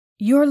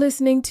You're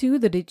listening to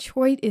the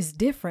Detroit is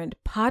Different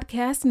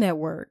podcast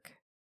network.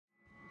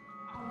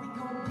 Are we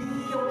gonna be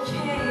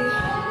okay?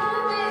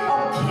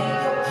 Okay.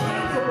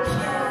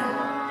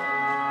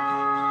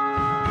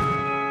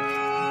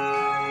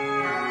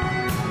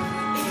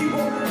 If you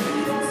wanna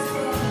be, don't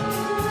stay.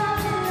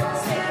 Don't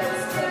stay,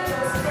 don't stay,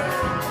 don't stay.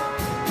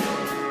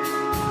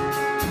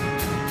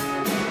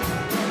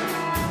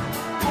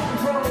 On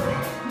the road,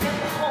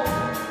 never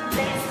home.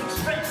 Lasting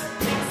stretch,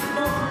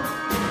 maximum.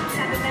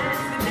 Time to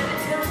balance the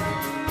mental.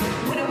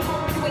 When I'm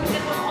home, you ain't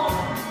never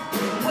home.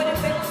 When it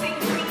fails, they can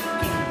drink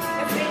again.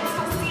 If fails,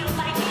 don't feel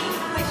like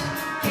English.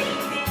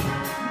 David,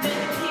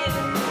 never kid.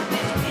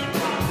 Let's get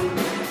right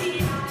with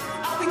it.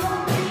 Are we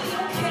gonna be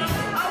okay?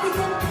 Are we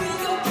gonna be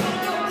okay?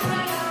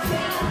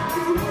 If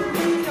you wanna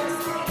be, don't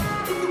stay.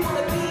 If you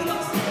wanna be,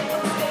 don't stay,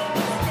 don't stay,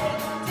 don't stay.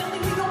 Tell me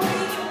we gonna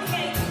be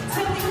okay.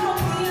 Tell me we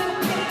gonna be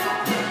okay.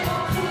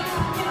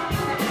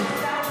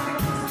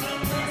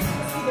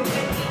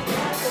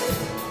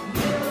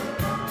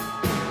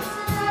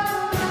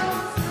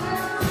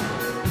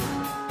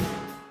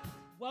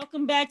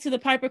 Welcome back to the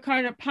Piper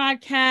Carter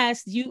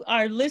podcast. You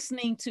are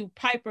listening to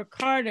Piper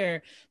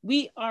Carter.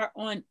 We are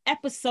on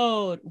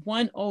episode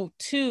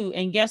 102.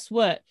 And guess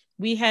what?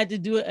 We had to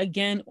do it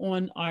again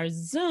on our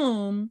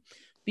Zoom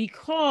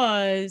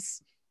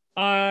because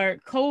our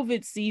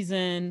COVID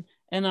season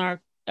and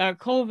our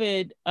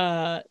COVID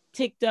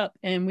ticked up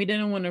and we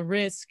didn't want to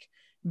risk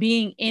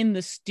being in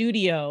the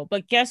studio.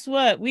 But guess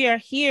what? We are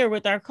here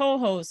with our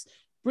co-host,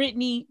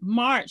 Brittany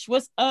March.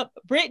 What's up,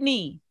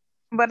 Brittany?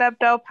 What up,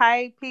 though,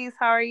 Pipe? Peace.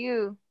 How are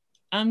you?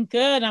 I'm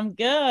good.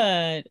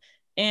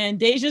 And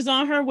Deja's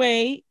on her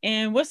way.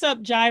 And what's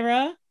up,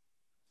 Jaira?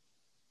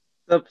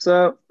 What's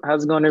up?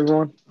 How's it going,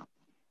 everyone?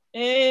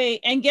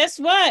 Hey, and guess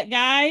what,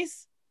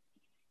 guys?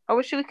 I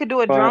wish we could do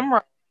a drum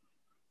roll.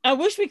 I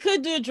wish we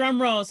could do a drum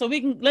roll. So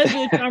let's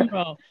do a drum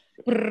roll.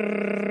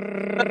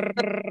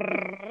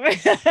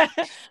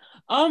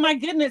 Oh my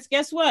goodness.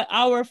 Guess what?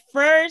 Our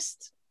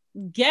first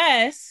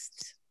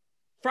guest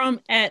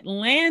from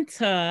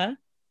Atlanta,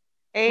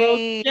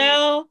 Hey.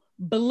 Rochelle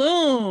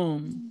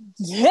Bloom.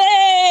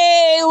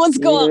 Hey, what's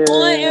going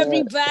on, Yeah.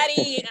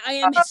 everybody? I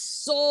am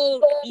so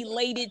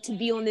elated to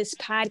be on this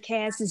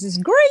podcast. This is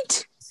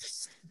great.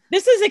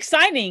 This is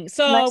exciting.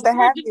 So Nice to we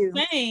were have just you.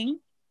 saying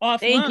offline,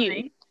 Thank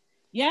you.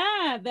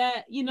 yeah,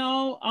 that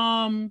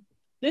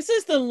this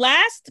is the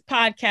last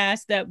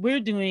podcast that we're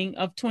doing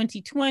of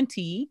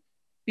 2020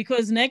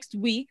 because next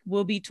week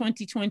will be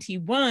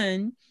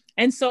 2021,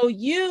 and so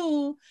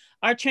you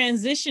are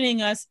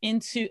transitioning us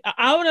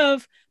out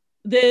of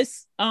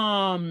this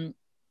one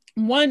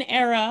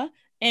era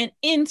and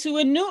into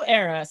a new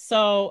era.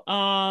 So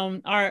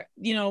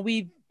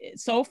we've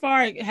so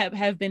far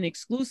have been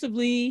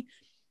exclusively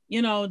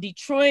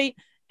Detroit,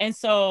 and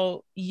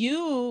so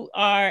you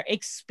are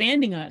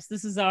expanding us.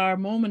 This is our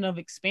moment of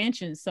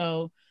expansion,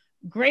 so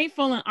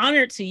grateful and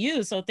honored to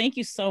you. So thank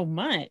you so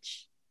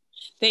much.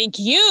 Thank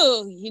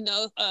you.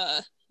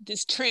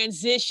 This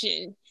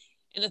transition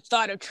and the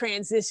thought of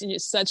transition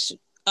is such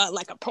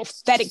like a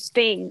prophetic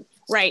thing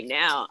right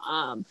now.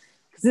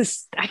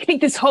 I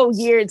think this whole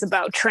year is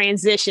about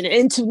transition, and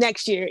into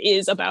next year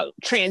is about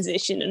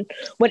transition and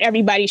what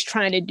everybody's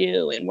trying to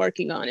do and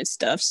working on and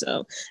stuff.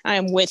 So I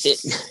am with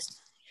it.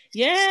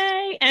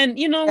 Yay. And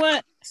you know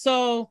what?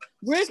 So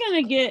we're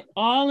going to get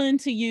all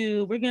into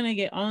you. We're going to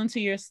get all into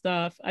your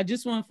stuff. I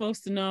just want folks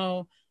to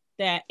know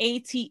that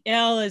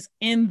ATL is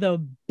in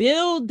the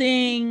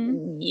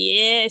building.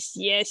 Yes.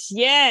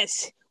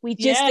 We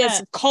just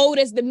as cold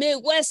as the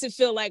Midwest, it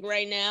feel like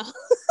right now.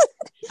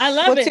 I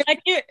love What's it.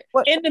 Like you're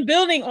in the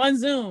building on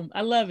Zoom.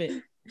 I love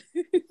it.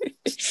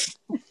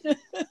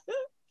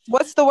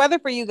 What's the weather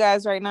for you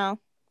guys right now?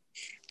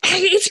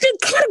 It's been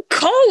kind of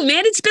cold,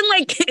 man. It's been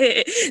like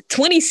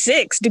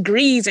 26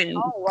 degrees and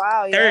Oh,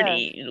 wow.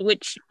 30,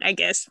 which I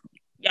guess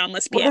y'all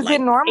must be What at is like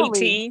it normally?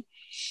 18.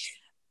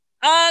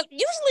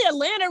 Usually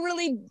Atlanta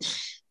really,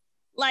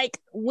 like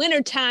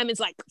wintertime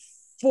is like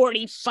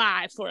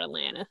 45 for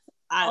Atlanta.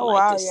 I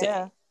like to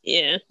say.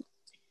 Yeah.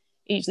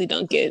 Usually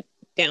don't get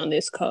down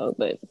this cold,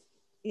 but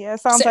Yeah,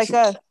 it sounds like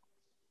us.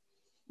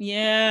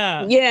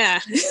 Yeah.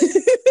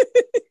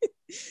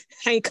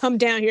 I ain't come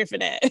down here for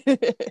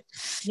that.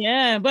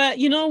 Yeah, but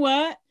you know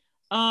what?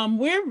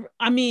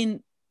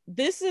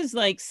 This is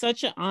like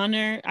such an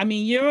honor. I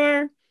mean,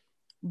 your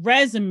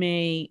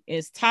resume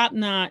is top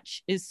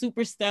notch, is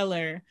super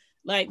stellar.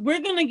 Like,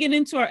 we're gonna get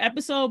into our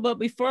episode, but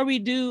before we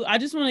do, I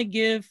just want to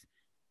give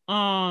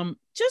I'm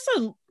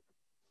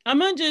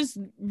gonna just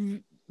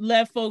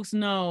let folks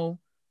know,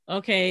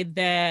 okay,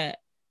 that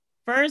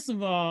first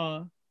of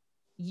all,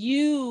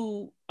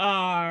 you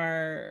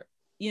are,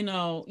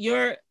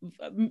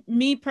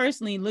 me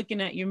personally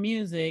looking at your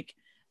music,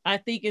 I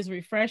think is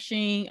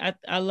refreshing.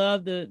 I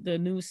love the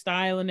new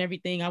style and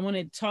everything. I want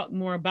to talk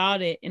more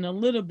about it in a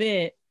little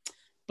bit,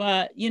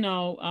 but you're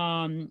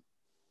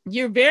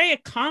very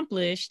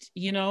accomplished,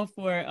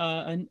 for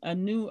a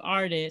new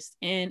artist.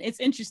 And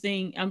it's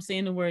interesting, I'm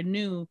saying the word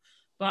new,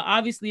 but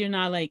obviously you're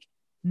not like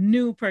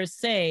new per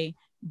se,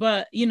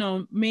 but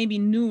maybe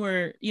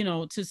newer,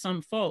 to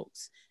some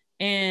folks.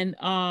 And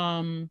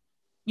I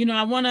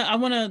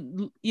want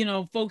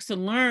to folks to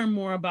learn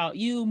more about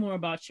you, more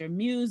about your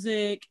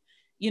music,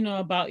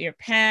 about your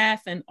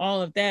path and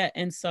all of that.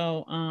 And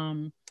so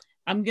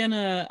I'm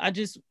gonna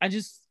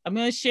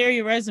share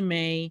your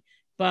resume,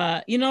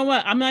 but you know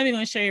what? I'm not even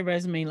gonna share your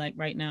resume like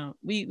right now.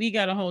 We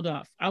gotta hold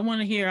off. I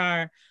want to hear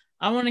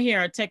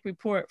our tech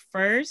report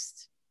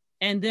first,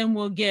 and then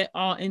we'll get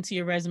all into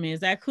your resume. Is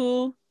that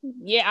cool?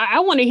 Yeah,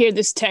 I want to hear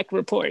this tech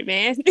report,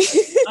 man.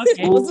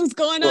 Okay. What's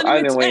going on?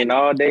 I've been waiting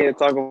all day to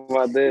talk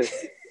about this.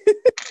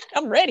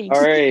 I'm ready.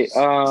 All right.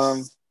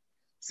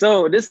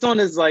 So this one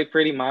is like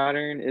pretty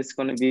modern. It's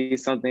going to be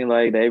something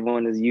like that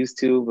everyone is used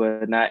to,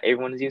 but not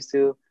everyone is used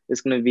to. It's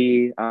going to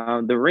be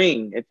the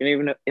Ring.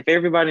 If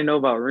everybody know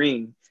about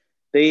Ring,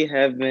 they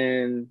have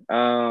been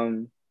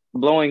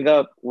blowing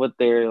up with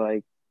their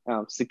like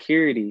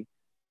security.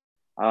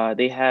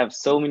 They have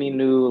so many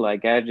new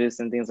like gadgets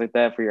and things like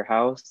that for your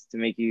house to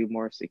make you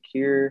more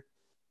secure.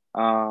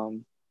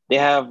 They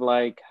have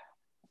like,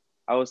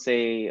 I would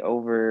say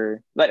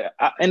over like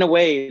in a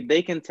way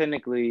they can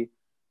technically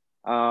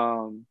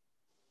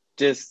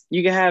just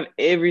you can have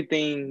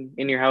everything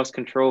in your house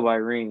controlled by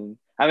Ring.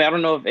 I mean, I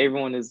don't know if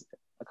everyone is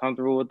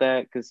comfortable with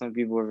that because some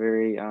people are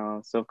very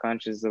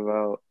self-conscious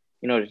about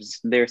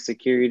just their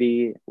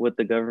security with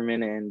the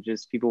government and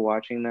just people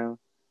watching them.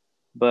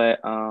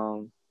 But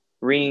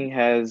Ring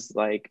has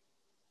like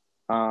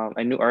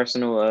a new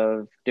arsenal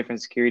of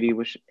different security,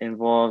 which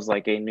involves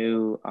like a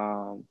new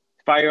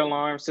fire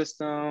alarm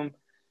system,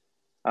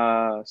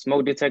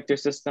 smoke detector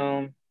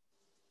system,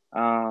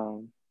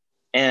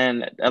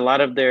 and a lot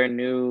of their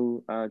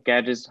new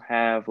gadgets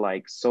have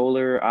like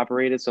solar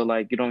operated, so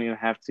like you don't even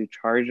have to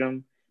charge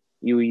them.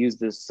 You will use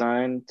the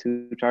sun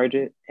to charge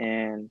it,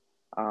 and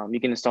you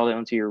can install it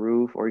onto your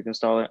roof, or you can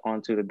install it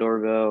onto the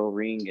doorbell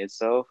Ring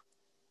itself,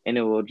 and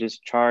it will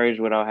just charge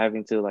without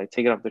having to like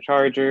take it off the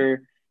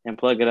charger and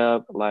plug it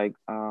up like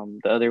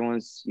the other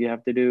ones you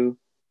have to do.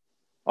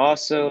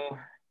 Also,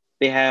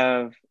 they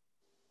have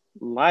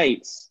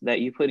lights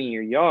that you put in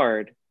your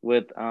yard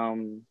with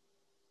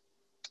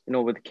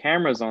with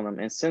cameras on them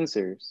and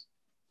sensors.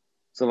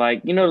 So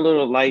like the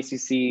little lights you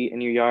see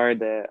in your yard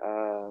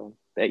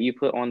that you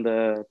put on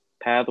the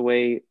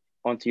pathway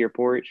onto your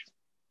porch,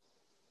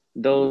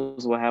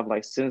 those will have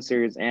like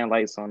sensors and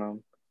lights on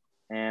them,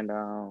 and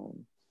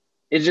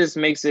it just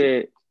makes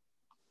it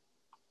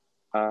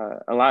a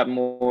lot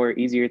more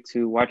easier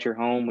to watch your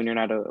home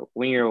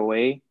when you're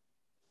away.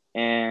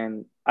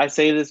 And I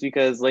say this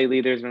because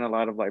lately there's been a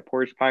lot of like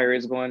porch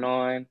pirates going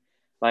on.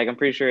 Like I'm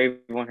pretty sure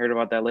everyone heard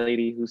about that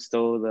lady who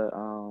stole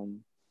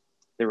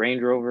the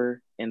Range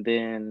Rover and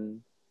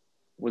then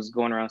was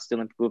going around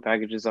stealing food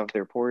packages off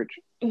their porch.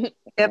 Yeah,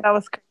 that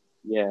was crazy.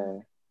 Yeah.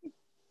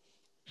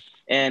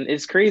 And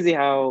it's crazy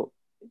how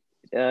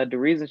one of the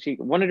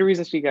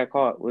reasons she got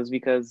caught was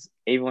because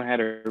everyone had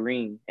a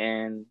Ring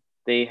and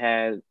they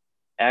had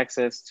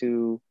access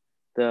to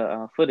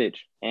the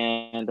footage,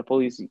 and the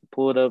police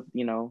pulled up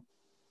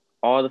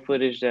all the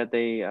footage that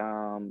they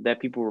that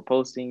people were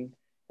posting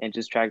and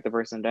just tracked the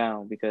person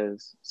down,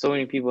 because so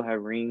many people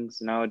have Rings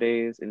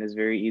nowadays and it's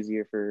very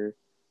easier for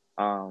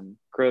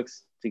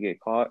crooks to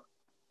get caught,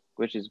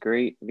 which is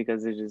great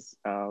because it just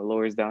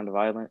lowers down the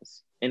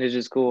violence. And it's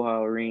just cool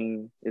how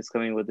Ring is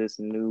coming with this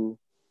new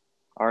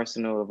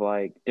arsenal of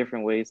like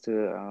different ways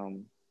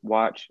to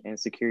watch and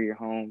secure your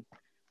home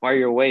while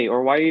you're away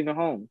or while you're even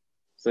home,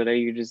 so that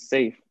you're just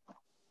safe.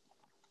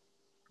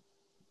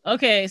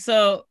 Okay,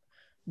 so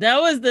that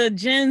was the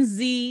Gen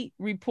Z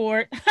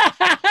report.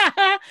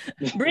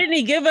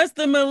 Brittany, give us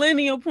the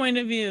millennial point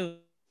of view.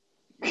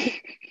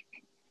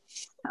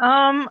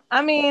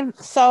 I mean,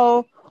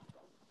 so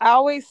I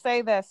always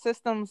say that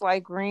systems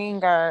like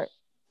Ring are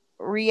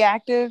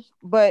reactive,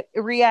 but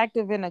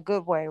reactive in a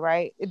good way,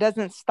 right? It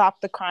doesn't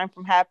stop the crime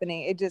from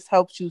happening. It just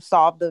helps you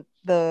solve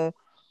the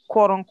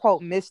quote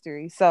unquote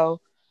mystery.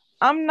 So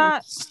I'm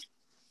not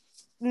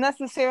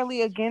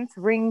necessarily against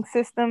Ring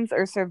systems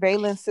or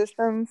surveillance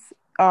systems.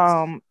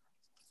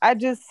 I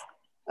just,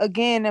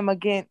 again, am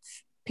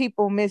against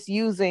people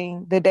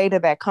misusing the data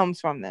that comes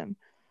from them.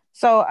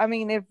 So, I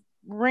mean, if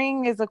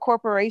Ring is a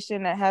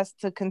corporation that has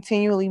to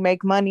continually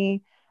make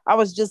money, I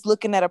was just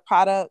looking at a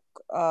product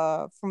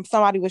from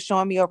somebody was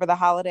showing me over the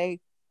holiday.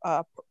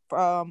 I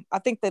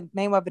think the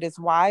name of it is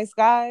Wise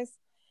Guys,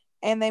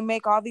 and they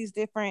make all these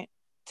different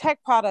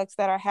tech products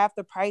that are half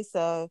the price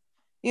of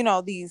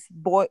these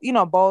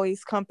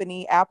Boys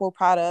company, Apple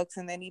products,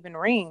 and then even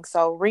Ring.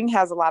 So Ring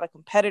has a lot of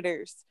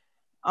competitors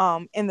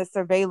in the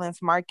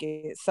surveillance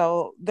market.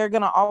 So they're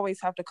going to always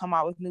have to come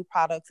out with new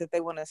products if they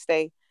want to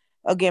stay,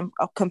 again,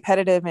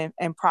 competitive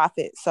and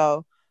profit.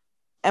 So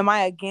am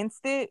I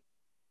against it?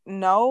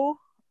 No.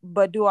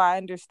 But do I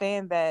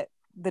understand that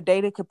the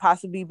data could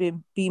possibly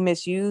be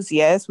misused?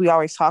 Yes, we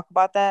always talk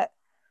about that.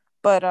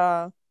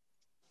 But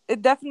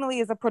it definitely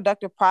is a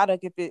productive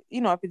product if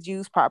it's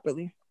used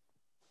properly.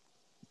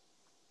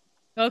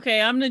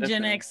 Okay, I'm the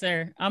Gen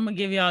Xer. I'm gonna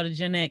give y'all the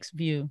Gen X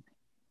view.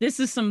 This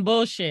is some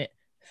bullshit.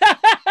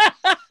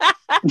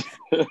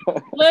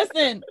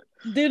 Listen,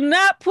 do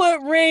not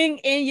put ring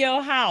in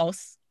your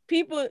house.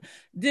 People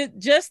did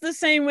just the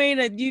same way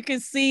that you can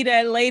see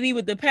that lady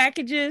with the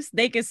packages,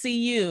 they can see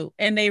you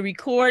and they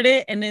record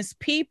it. And there's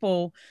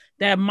people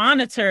that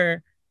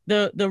monitor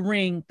the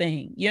ring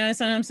thing. You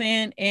understand what I'm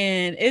saying?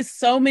 And it's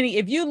so many.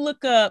 If you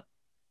look up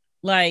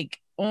like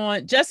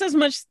on just as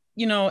much,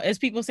 as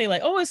people say,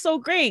 like, oh, it's so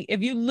great.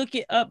 If you look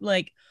it up,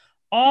 like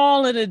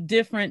all of the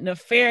different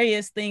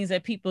nefarious things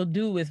that people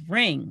do with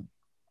ring.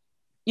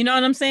 You know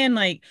what I'm saying?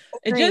 Like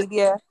it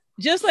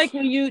just like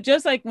when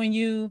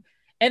you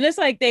and it's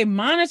like they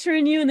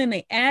monitoring you and then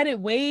they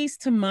added ways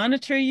to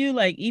monitor you,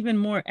 like even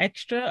more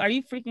extra. Are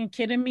you freaking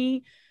kidding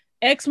me?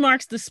 X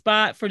marks the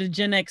spot for the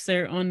Gen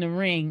Xer on the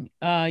ring.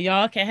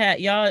 Y'all can have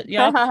y'all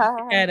can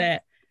have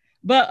that.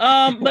 But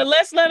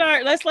let's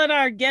let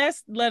our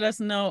guests let us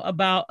know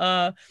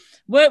about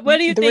what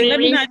do you think? Let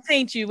me not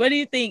taint you. What do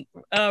you think,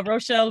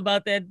 Rochelle,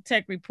 about that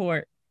tech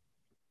report?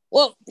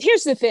 Well,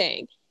 here's the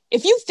thing.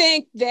 If you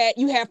think that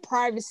you have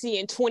privacy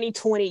in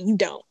 2020, you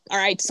don't. All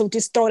right. So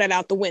just throw that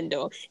out the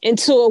window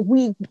until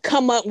we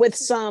come up with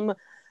some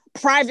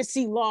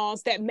privacy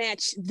laws that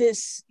match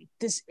this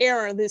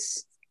era,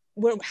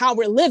 how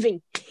we're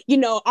living.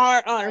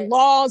 Our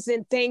laws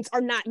and things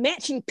are not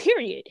matching,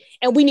 period.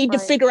 And we need to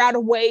figure out a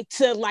way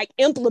to like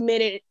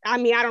implement it. I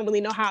mean, I don't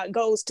really know how it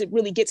goes to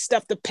really get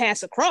stuff to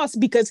pass across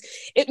because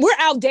we're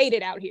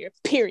outdated out here,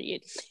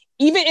 period.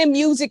 Even in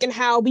music and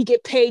how we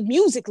get paid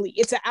musically,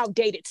 it's an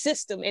outdated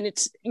system and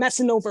it's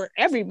messing over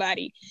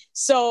everybody.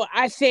 So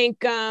I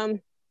think,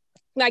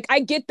 I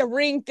get the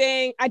ring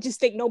thing. I just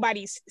think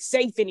nobody's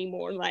safe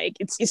anymore. Like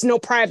it's no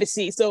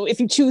privacy. So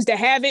if you choose to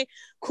have it,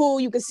 cool.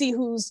 You can see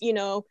who's,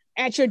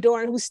 at your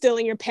door and who's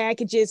stealing your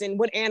packages and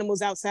what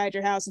animals outside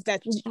your house. If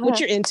that's what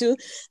you're into,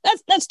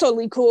 that's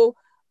totally cool.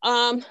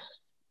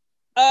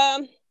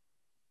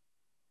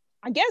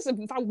 I guess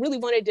if I really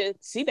wanted to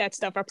see that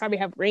stuff, I probably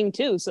have Ring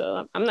too.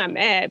 So I'm not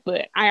mad,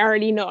 but I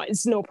already know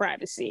it's no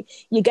privacy.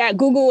 You got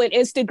Google and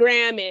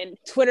Instagram and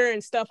Twitter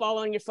and stuff all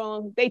on your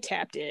phone. They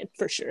tapped in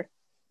for sure.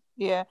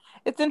 Yeah,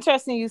 it's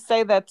interesting you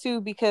say that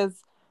too, because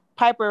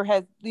Piper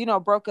has,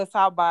 broke us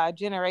out by a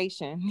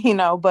generation,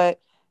 but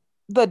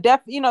the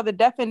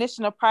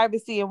definition of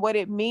privacy and what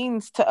it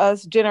means to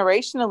us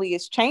generationally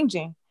is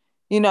changing.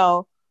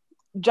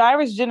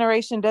 Jaira's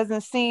generation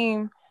doesn't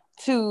seem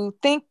to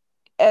think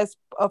as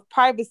of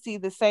privacy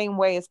the same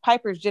way as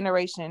Piper's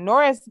generation,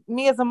 nor as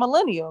me as a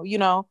millennial,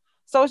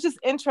 So it's just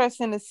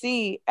interesting to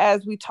see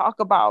as we talk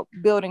about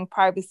building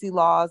privacy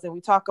laws and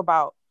we talk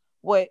about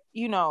what,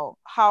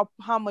 how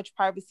much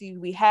privacy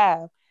we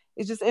have.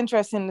 It's just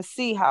interesting to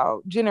see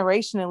how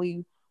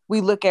generationally we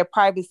look at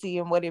privacy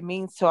and what it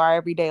means to our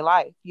everyday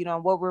life,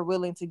 what we're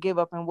willing to give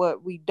up and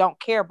what we don't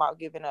care about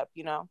giving up,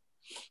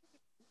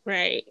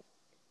 Right.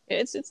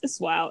 It's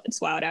wild.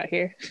 It's wild out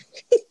here.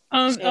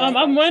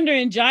 I'm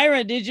wondering,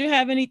 Jaira, did you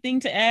have anything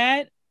to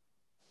add?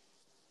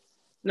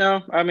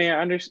 No, I mean,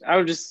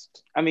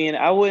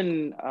 I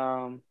wouldn't,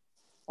 on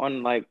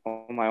my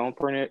own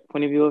point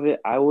of view of it,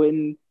 I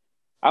would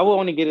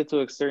only get it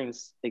to a certain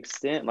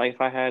extent. Like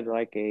if I had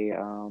like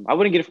I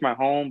wouldn't get it for my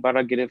home, but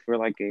I'd get it for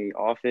like a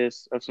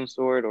office of some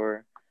sort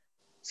or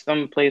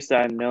some place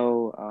that I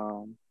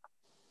know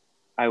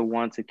I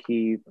want to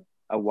keep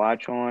a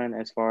watch on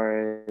as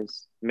far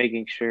as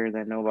making sure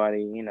that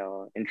nobody,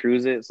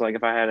 intrudes it. So like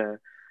if I had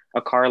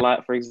a car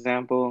lot, for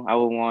example, I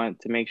would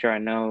want to make sure I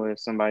know if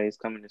somebody's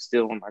coming to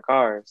steal one of my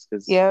cars.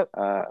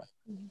 But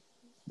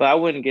I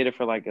wouldn't get it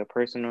for like a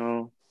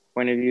personal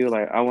point of view.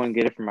 Like I wouldn't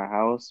get it for my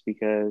house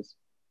because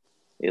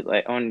it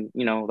like on,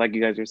 like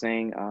you guys are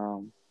saying,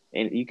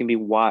 and you can be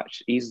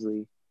watched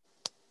easily.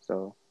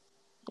 So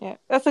yeah,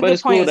 that's a good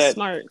point. Cool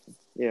Smart.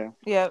 Yeah.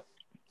 Yep.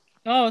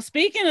 Oh,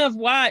 speaking of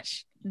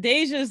watch,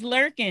 Deja's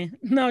lurking.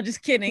 No,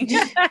 just kidding.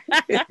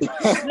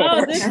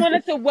 No, just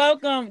wanted to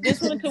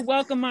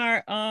welcome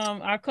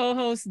our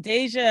co-host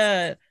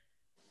Deja.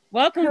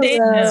 Welcome,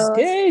 Hello.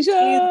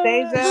 Deja.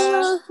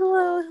 Deja.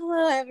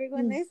 Hello,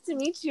 everyone. Nice to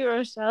meet you,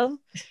 Rochelle.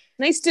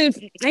 Nice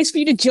for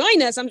you to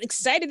join us. I'm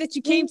excited that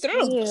you came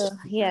through. Thank you.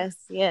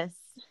 Yes.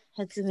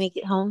 Had to make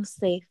it home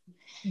safe.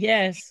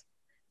 Yes.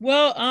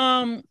 Well,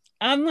 I'm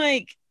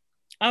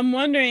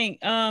wondering,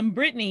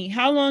 Brittany,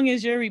 how long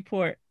is your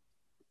report?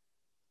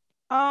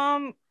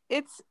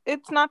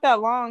 It's not that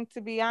long,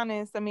 to be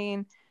honest. I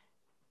mean,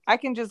 I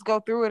can just go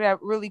through it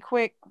really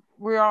quick.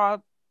 We're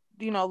all,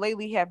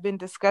 lately have been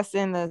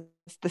discussing the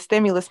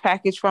stimulus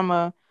package from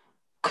a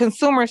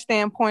consumer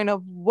standpoint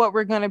of what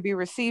we're going to be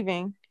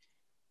receiving.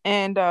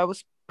 And it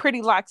was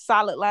pretty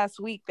solid last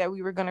week that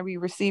we were going to be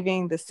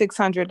receiving the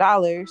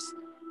 $600.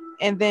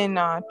 And then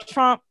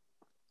Trump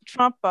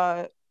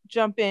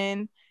jumped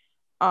in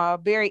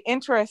very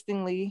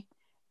interestingly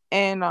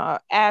and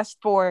asked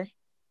for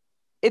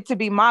it to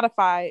be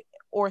modified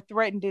or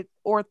threatened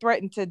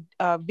to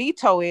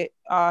veto it,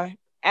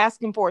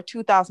 asking for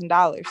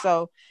 $2,000.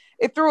 So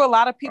it threw a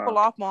lot of people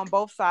off on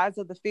both sides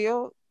of the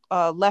field,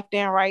 left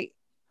and right.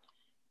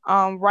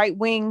 Right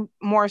wing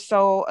more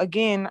so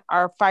again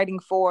are fighting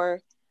for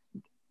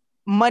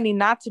money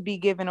not to be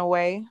given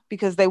away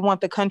because they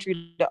want the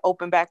country to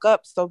open back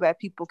up so that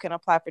people can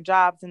apply for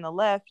jobs. And the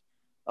left,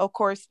 of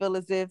course, feel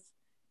as if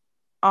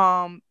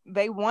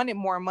they wanted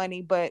more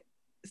money, but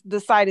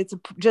decided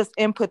to just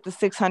input the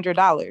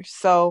 $600.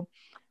 So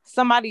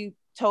somebody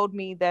told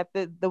me that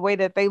the way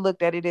that they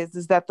looked at it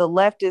is that the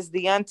left is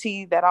the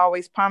auntie that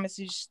always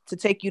promises to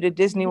take you to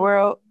Disney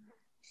World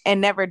and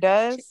never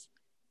does.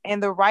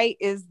 And the right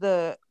is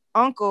the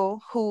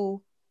uncle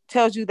who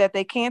tells you that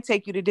they can't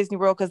take you to Disney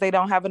World because they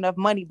don't have enough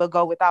money, but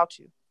go without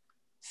you.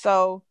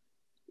 So,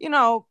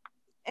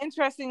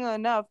 interestingly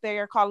enough, they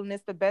are calling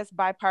this the best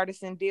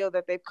bipartisan deal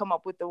that they've come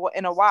up with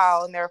in a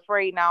while. And they're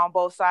afraid now on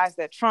both sides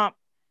that Trump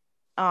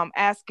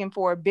asking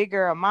for a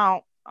bigger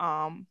amount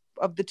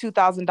of the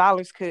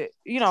 $2,000 could,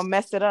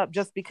 mess it up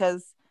just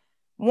because,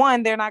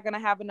 one, they're not going to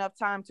have enough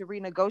time to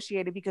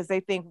renegotiate it because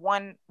they think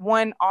one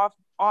off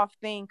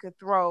thing could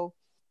throw,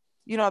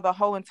 the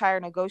whole entire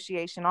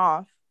negotiation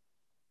off.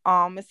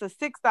 It's a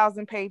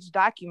 6,000 page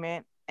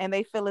document, and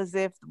they feel as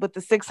if with the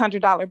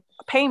 $600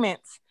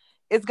 payments,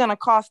 it's going to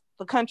cost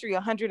the country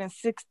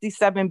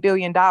 $167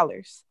 billion.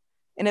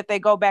 And if they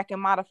go back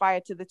and modify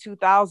it to the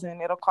 2,000,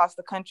 it'll cost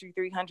the country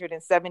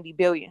 $370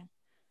 billion.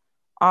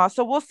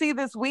 So we'll see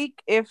this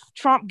week if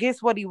Trump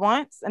gets what he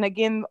wants. And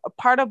again, a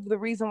part of the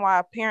reason why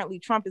apparently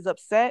Trump is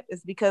upset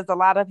is because a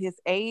lot of his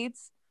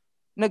aides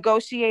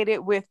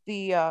negotiated with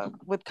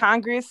with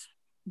Congress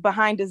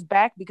behind his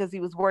back because he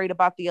was worried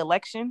about the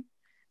election.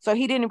 So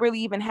he didn't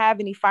really even have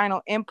any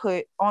final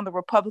input on the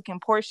Republican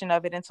portion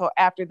of it until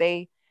after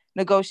they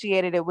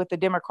negotiated it with the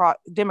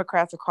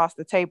Democrats across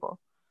the table.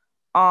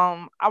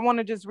 I want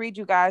to just read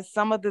you guys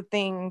some of the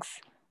things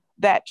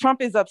that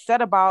Trump is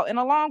upset about, and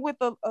along with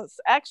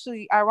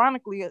actually,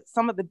 ironically,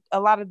 a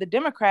lot of the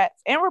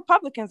Democrats and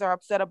Republicans are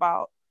upset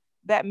about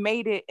that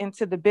made it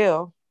into the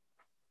bill.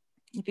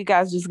 If you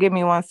guys just give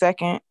me 1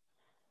 second.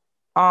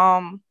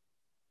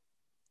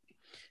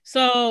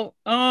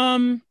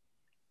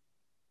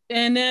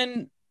 And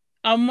then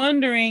I'm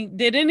wondering,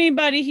 did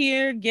anybody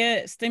here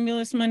get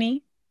stimulus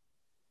money?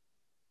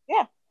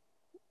 Yeah.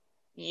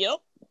 Yep.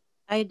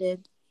 I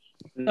did.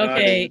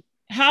 Okay.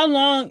 How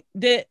long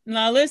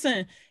now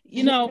listen,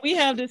 we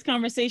have this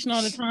conversation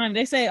all the time.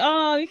 They say,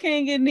 oh, you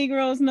can't get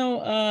Negroes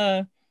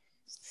no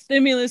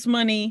stimulus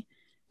money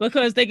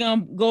because they're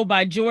gonna go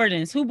buy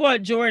Jordans. Who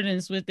bought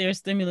Jordans with their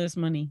stimulus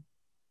money?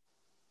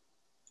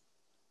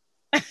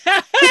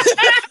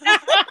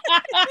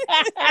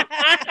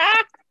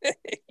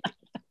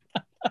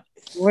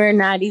 We're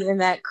not even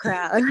that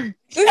crowd.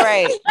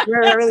 Right.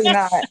 We're really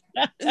not.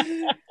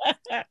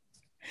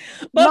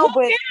 But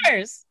who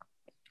cares?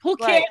 Who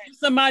cares Right. if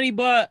somebody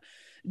bought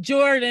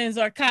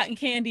Jordans or cotton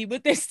candy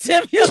with their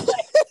stimulus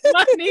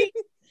money?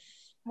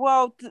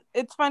 Well,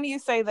 it's funny you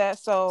say that.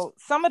 So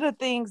some of the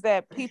things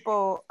that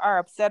people are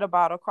upset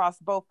about across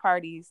both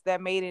parties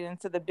that made it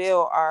into the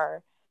bill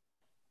are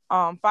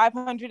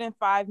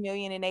 $505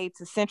 million in aid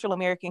to Central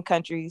American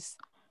countries,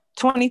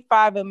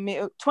 25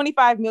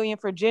 million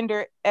for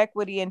gender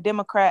equity and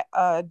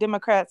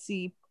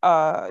democracy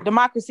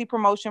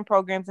promotion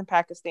programs in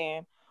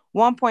Pakistan,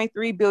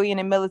 1.3 billion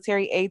in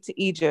military aid to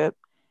Egypt,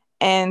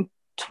 and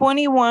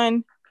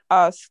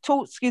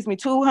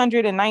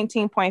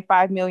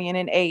 219.5 million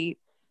in aid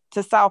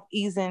to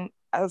Southeast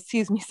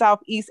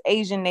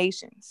Asian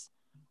nations.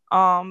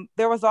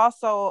 There was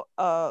also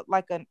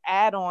like an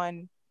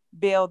add-on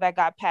bill that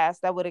got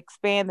passed that would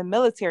expand the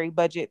military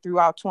budget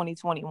throughout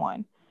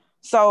 2021.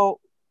 So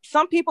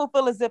some people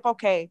feel as if,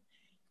 okay,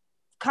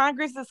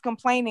 Congress is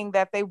complaining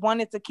that they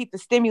wanted to keep the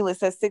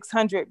stimulus at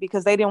 600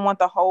 because they didn't want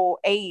the whole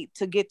aid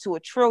to get to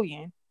 $1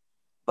 trillion,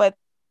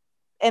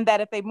 and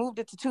that if they moved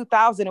it to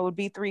 2,000, it would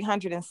be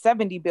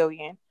 370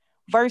 billion,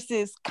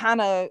 versus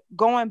kind of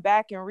going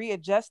back and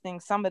readjusting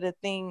some of the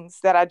things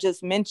that I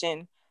just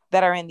mentioned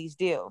that are in these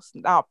deals.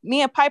 Now,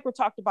 me and Piper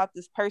talked about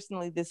this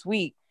personally this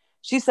week.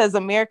 She says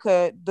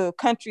America, the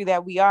country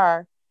that we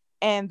are,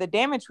 and the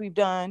damage we've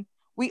done,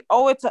 we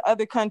owe it to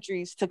other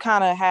countries to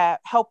kind of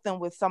help them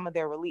with some of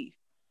their relief.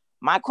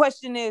 My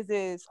question is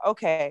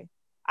okay,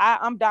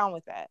 I'm down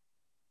with that.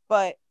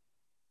 But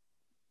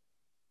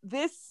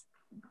this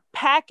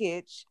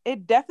package,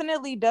 it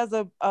definitely does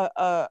a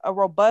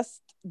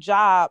robust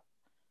job,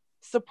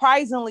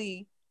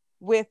 surprisingly,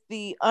 with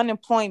the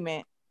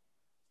unemployment.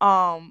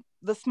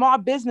 The small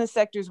business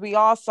sectors, we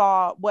all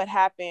saw what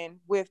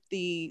happened with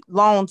the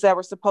loans that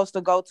were supposed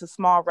to go to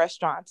small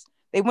restaurants.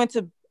 They went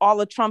to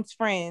all of Trump's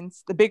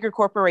friends, the bigger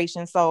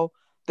corporations. So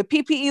the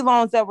PPE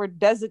loans that were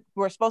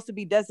supposed to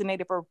be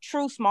designated for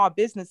true small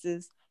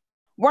businesses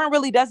weren't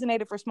really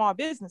designated for small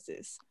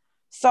businesses.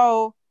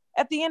 So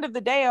at the end of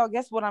the day, I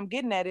guess what I'm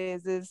getting at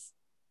is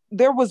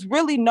there was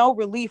really no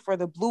relief for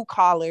the blue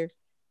collar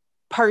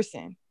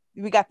person.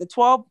 We got the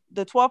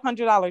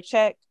 $1,200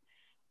 check.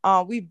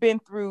 We've been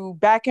through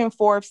back and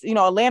forth.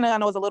 Atlanta, I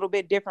know, is a little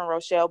bit different,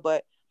 Rochelle,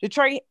 but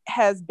Detroit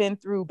has been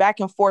through back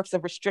and forths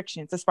of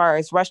restrictions as far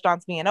as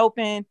restaurants being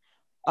open,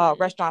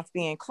 restaurants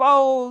being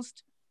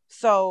closed.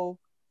 So,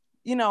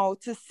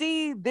 to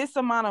see this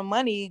amount of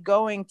money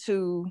going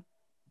to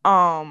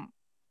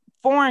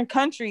foreign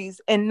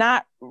countries and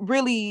not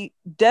really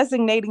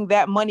designating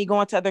that money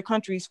going to other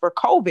countries for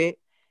COVID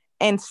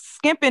and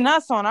skimping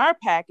us on our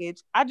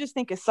package, I just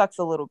think it sucks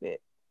a little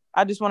bit.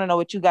 I just want to know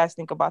what you guys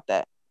think about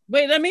that.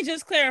 Wait, let me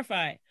just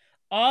clarify.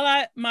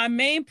 My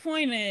main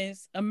point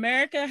is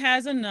America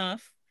has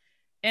enough,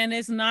 and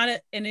it's not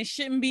and it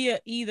shouldn't be a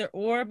either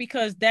or,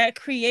 because that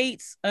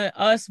creates a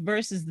us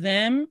versus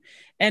them,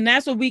 and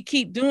that's what we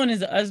keep doing,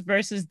 is a us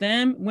versus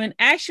them, when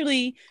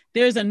actually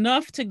there's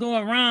enough to go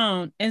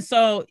around. And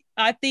so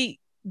I think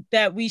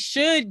that we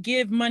should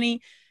give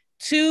money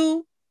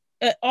to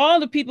all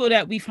the people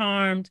that we've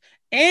harmed,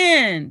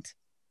 and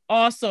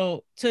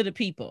also to the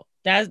people.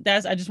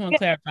 That's I just want to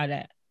clarify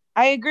that.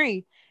 I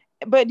agree.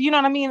 But you know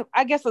what I mean?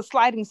 I guess a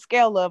sliding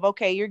scale of,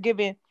 okay,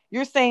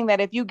 you're saying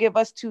that if you give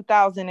us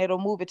 2,000, it'll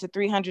move it to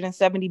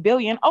 370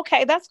 billion.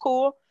 Okay, that's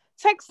cool.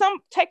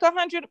 Take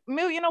 100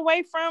 million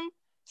away from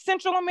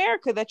Central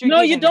America that you're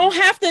No, you giving them. don't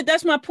have to.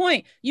 That's my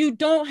point. You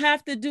don't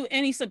have to do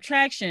any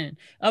subtraction.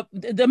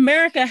 The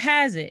America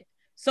has it.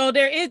 So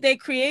they're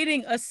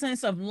creating a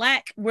sense of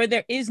lack where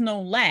there is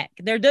no lack.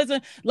 There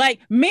doesn't,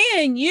 like, me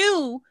and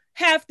you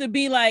have to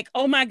be like,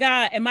 oh my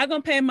God, am I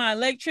going to pay my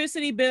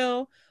electricity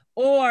bill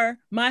or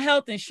my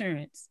health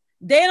insurance?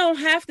 They don't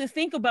have to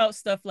think about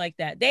stuff like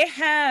that. They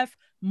have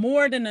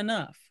more than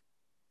enough.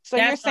 So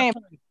you're saying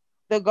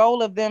the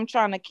goal of them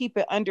trying to keep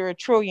it under $1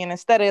 trillion,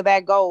 instead of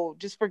that goal,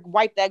 just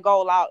wipe that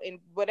goal out, and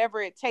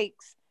whatever it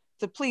takes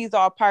to please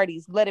all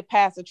parties, let it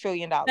pass $1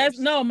 trillion.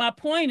 No, my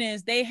point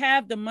is they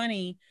have the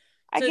money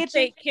to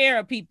take care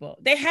of people.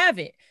 They have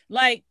it.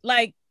 Like,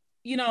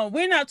 you know,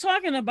 we're not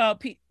talking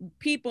about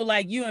people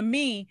like you and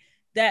me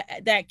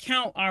that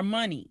count our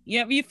money.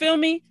 You feel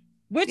me?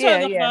 We're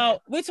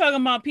talking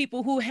about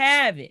people who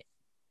have it.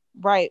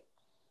 Right.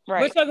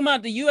 We're talking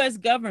about the U.S.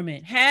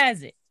 government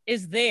has it.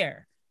 It's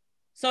there.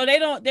 So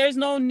there's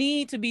no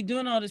need to be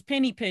doing all this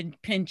penny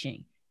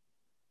pinching.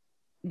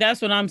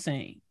 That's what I'm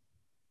saying.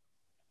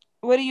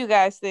 What do you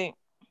guys think?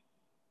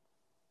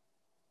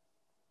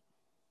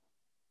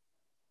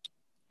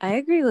 I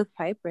agree with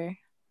Piper.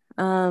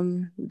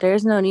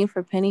 There's no need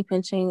for penny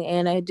pinching,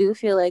 and I do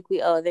feel like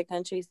we owe other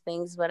countries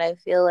things, but I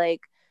feel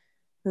like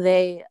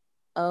they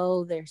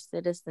owe their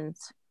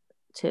citizens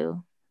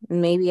too,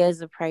 maybe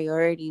as a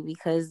priority,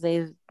 because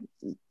they've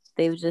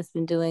just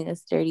been doing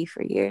us dirty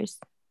for years.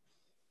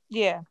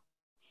 Yeah,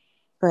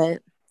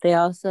 but they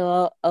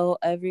also owe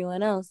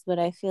everyone else. But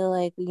I feel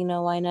like, you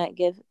know, why not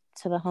give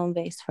to the home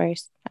base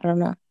first? I don't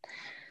know.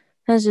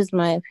 That's just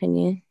my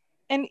opinion.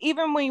 And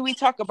even when we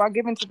talk about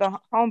giving to the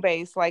home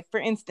base, like for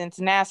instance,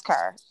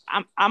 NASCAR,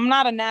 I'm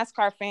not a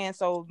NASCAR fan,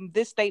 so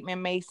this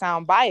statement may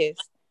sound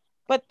biased,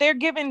 but they're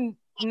giving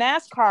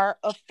NASCAR,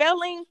 a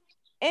failing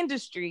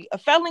industry, a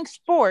failing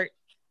sport,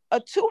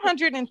 a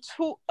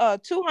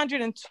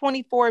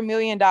 $224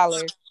 million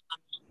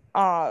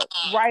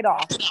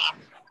write-off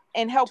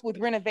and help with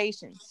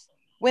renovations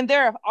when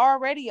they're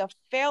already a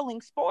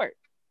failing sport.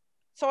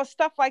 So it's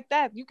stuff like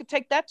that. You could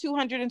take that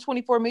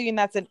 $224 million,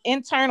 that's an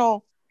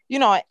internal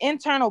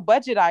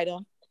budget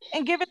item,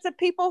 and give it to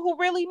people who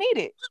really need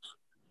it.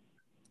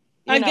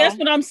 I guess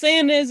what I'm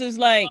saying is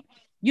like,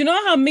 you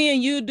know how me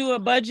and you do a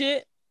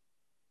budget,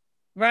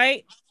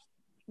 right?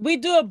 We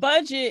do a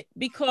budget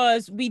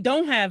because we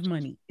don't have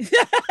money.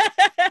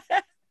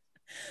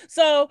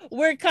 So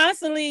we're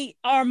constantly,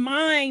 our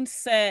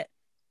mindset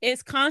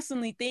is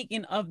constantly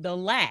thinking of the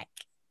lack.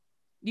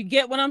 You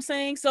get what I'm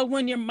saying? So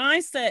when your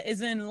mindset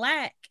is in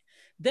lack,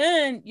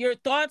 then your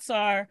thoughts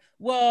are,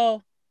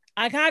 well,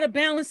 I got to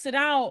balance it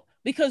out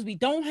because we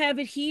don't have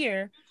it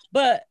here.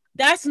 But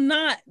that's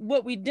not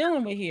what we're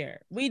dealing with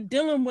here. We're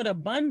dealing with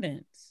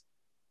abundance.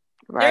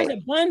 Right. There's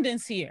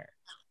abundance here.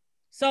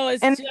 So you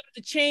have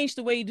to change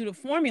the way you do the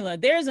formula.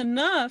 There's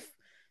enough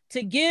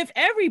to give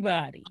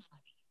everybody.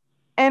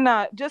 And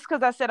just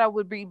because I said I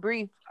would be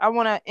brief, I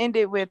want to end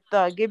it with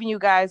giving you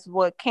guys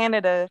what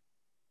Canada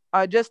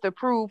just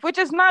approved, which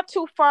is not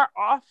too far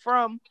off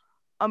from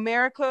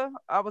America.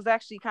 I was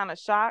actually kind of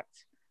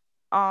shocked.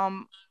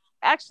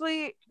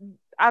 Actually,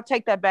 I'll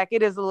take that back.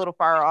 It is a little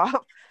far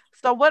off.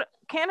 So what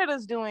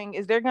Canada's doing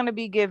is they're going to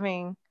be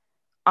giving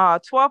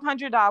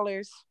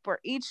 $1,200 for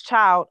each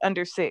child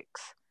under 6.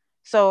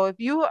 So if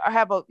you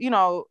have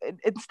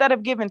instead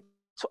of giving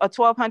a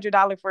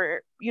 $1,200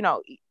 for,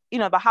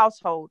 the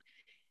household,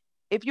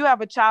 if you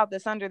have a child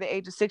that's under the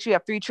age of 6, you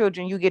have 3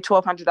 children, you get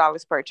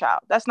 $1,200 per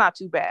child. That's not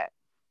too bad.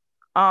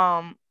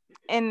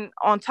 And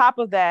on top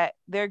of that,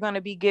 they're going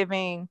to be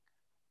giving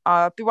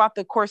throughout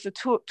the course of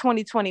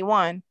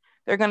 2021,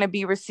 they're going to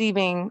be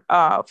receiving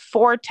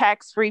 4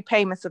 tax-free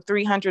payments of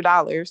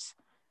 $300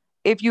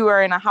 if you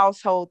are in a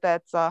household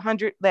that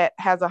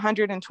has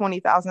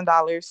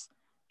 $120,000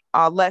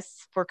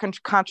 less for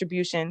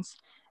contributions.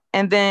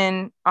 And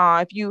then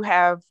if you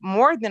have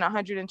more than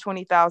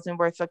 $120,000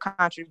 worth of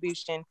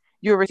contribution,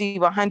 you'll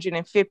receive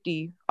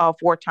 $150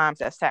 4 times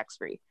that's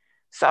tax-free.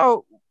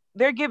 So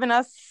they're giving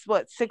us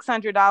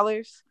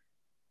 $600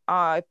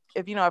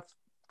 if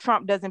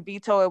Trump doesn't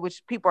veto it,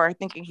 which people are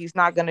thinking he's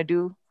not going to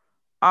do.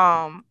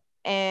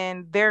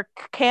 And their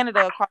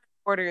Canada across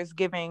quarter is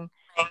giving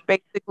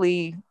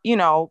basically,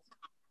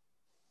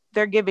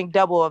 they're giving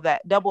double of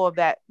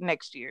that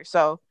next year.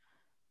 So,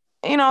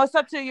 it's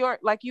up to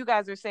like you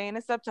guys are saying,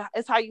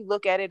 it's how you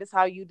look at it. It's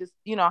how you just,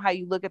 how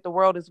you look at the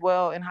world as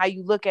well, and how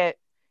you look at,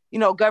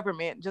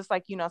 government. Just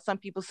like, some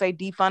people say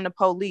defund the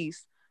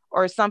police,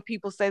 or some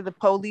people say the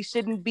police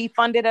shouldn't be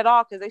funded at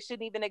all because they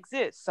shouldn't even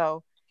exist.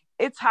 So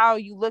it's how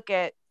you look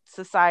at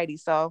society.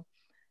 So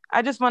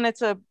I just wanted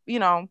to,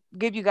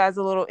 give you guys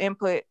a little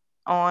input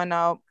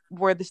on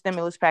where the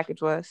stimulus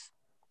package was.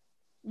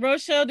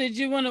 Rochelle, did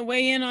you want to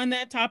weigh in on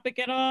that topic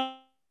at all?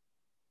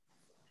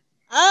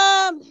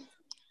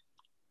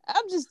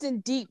 I'm just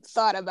in deep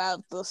thought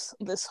about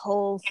this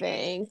whole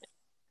thing.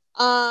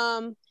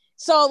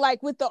 So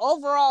like with the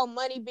overall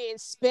money being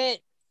spent,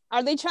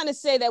 are they trying to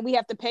say that we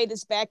have to pay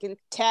this back in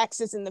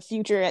taxes in the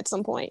future at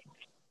some point?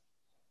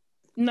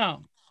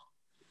 No.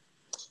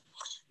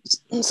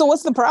 So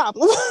what's the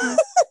problem?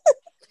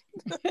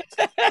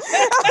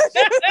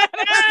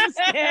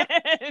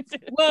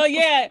 Well,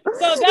 yeah.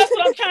 So that's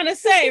what I'm trying to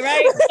say,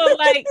 right? So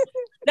like,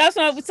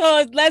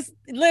 so let's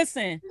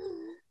listen.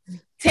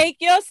 Take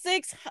your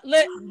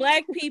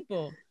Black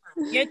people,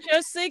 get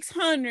your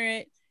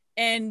 600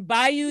 and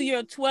buy you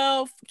your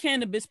 12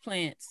 cannabis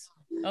plants.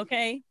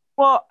 Okay.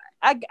 Well,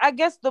 I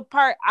guess the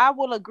part I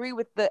will agree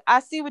with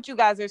I see what you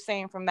guys are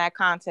saying from that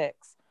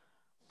context,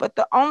 but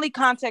the only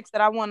context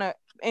that I want to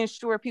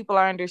ensure people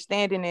are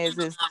understanding is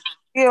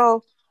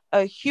still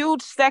a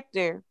huge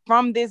sector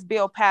from this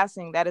bill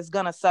passing that is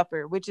going to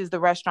suffer, which is the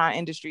restaurant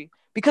industry,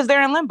 because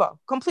they're in limbo,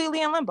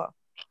 completely in limbo,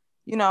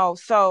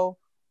 so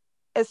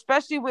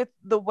especially with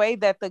the way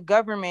that the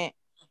government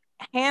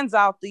hands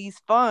out these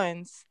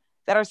funds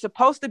that are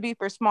supposed to be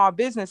for small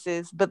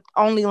businesses, but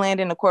only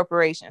land in the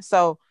corporation.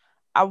 So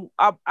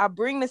I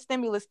bring the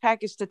stimulus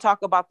package to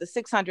talk about the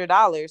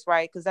 $600,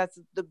 right? Because that's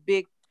the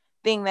big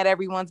thing that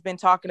everyone's been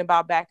talking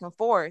about back and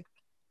forth.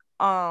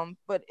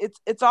 But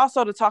it's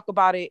also to talk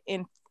about it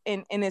in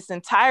its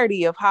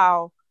entirety of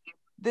how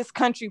this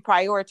country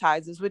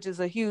prioritizes, which is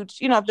a huge,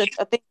 a thing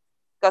we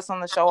discuss on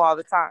the show all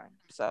the time.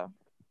 So.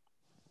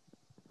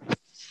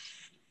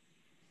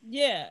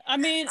 Yeah, I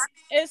mean,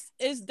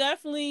 it's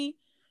definitely,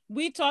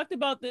 we talked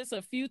about this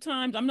a few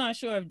times. I'm not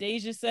sure if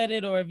Deja said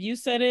it or if you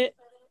said it,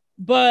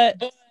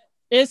 but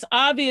it's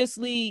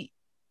obviously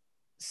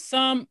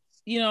some,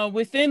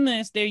 within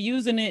this, they're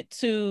using it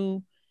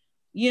to,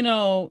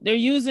 they're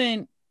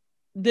using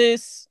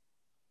this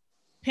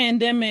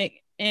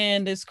pandemic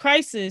and this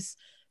crisis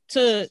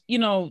to,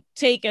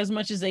 take as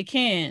much as they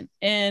can.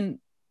 And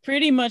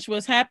pretty much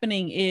what's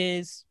happening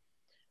is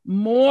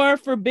more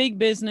for big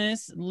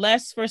business,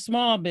 less for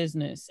small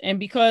business. And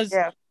because,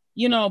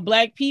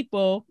 Black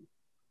people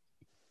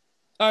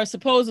are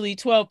supposedly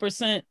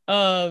 12%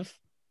 of,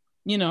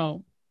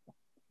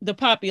 the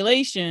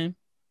population,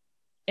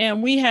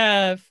 and we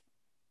have,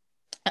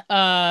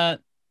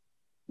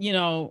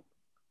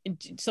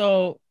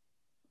 so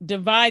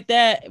divide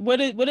that. What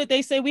did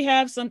they say? We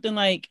have something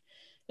like,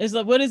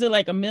 what is it,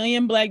 like 1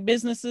 million Black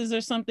businesses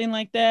or something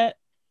like that?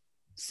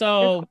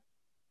 So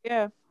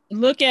yeah.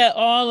 Look at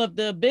all of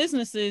the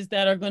businesses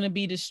that are going to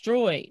be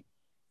destroyed,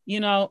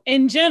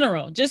 in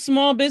general, just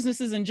small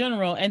businesses in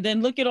general. And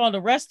then look at all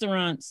the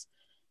restaurants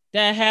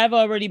that have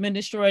already been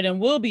destroyed and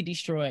will be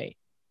destroyed.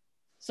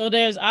 So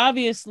there's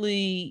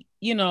obviously,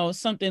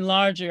 something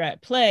larger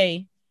at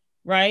play,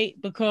 right?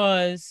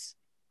 Because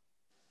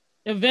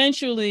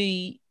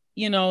eventually,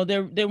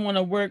 they want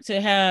to work to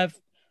have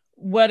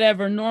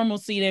whatever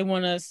normalcy they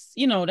want us,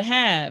 to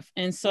have.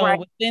 And so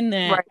within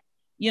that,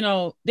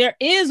 there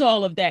is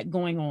all of that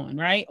going on,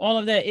 right? All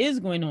of that is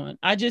going on.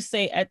 I just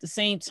say at the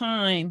same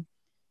time,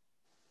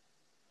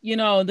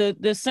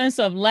 the sense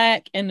of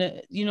lack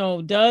and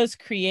does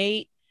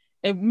create,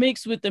 it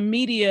mixed with the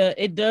media,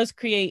 it does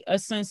create a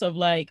sense of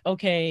like,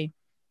 okay,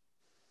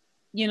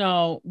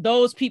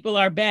 those people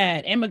are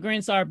bad,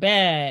 immigrants are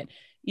bad,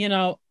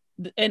 and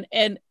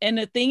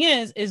the thing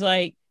is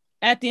like,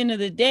 at the end of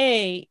the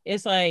day,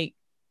 it's like,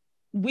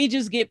 we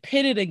just get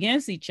pitted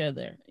against each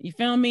other. You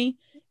feel me?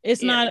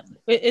 It's not,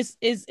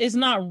 it's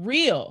not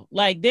real.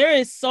 Like, there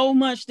is so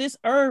much, this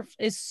earth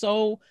is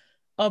so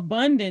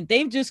abundant.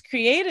 They've just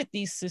created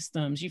these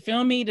systems, you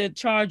feel me, to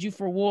charge you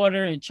for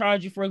water and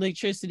charge you for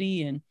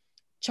electricity and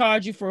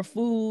charge you for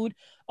food.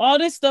 All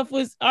this stuff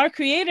was, our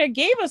creator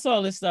gave us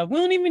all this stuff. We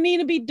don't even need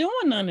to be doing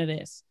none of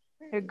this.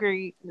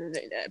 Agreed.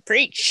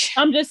 Preach.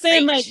 I'm just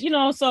saying, like,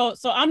 so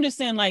I'm just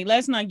saying, like,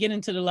 let's not get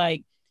into the,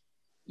 like,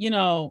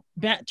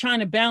 trying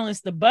to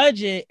balance the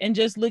budget and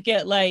just look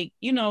at, like,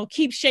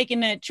 keep shaking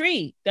that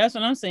tree. That's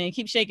what I'm saying.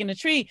 Keep shaking the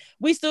tree.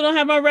 We still don't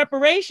have our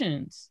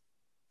reparations.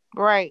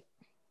 Right.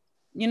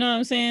 You know what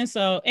I'm saying?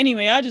 So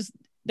anyway,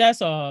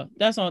 that's all.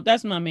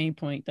 That's my main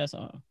point. That's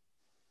all.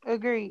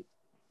 Agreed.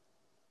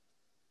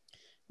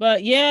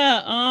 But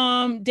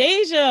yeah,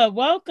 Deja,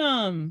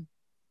 welcome.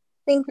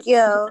 Thank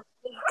you.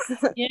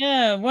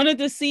 Yeah, wanted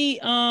to see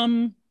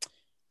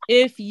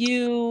if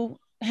you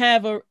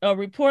have a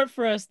report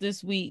for us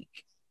this week.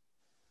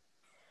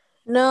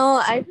 No,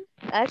 I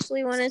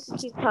actually wanted to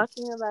keep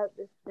talking about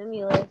the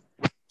stimulus.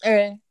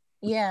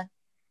 Yeah.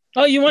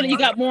 Oh, you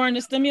got more on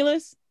the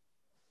stimulus?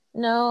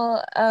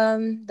 No,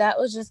 that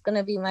was just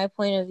gonna be my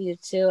point of view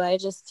too. I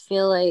just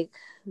feel like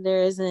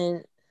there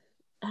isn't,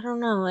 I don't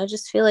know. I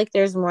just feel like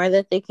there's more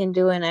that they can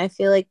do, and I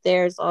feel like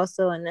there's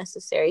also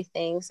unnecessary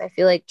things. I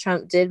feel like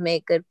Trump did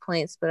make good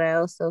points, but I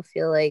also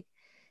feel like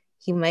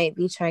he might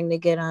be trying to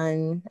get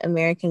on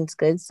Americans'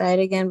 good side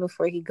again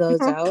before he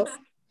goes out.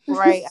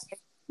 Right.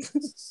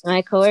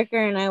 My coworker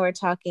and I were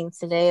talking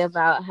today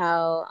about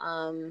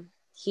how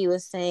he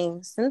was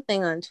saying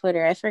something on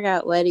Twitter. I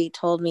forgot what he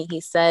told me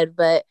he said,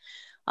 but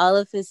all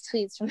of his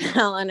tweets from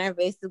now on are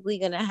basically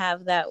going to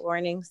have that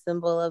warning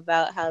symbol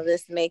about how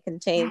this may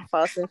contain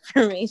false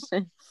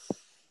information.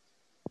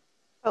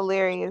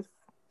 Hilarious.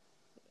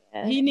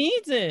 Yeah, He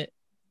needs it.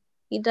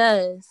 he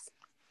does.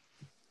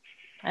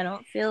 I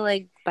don't feel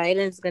like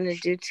Biden's going to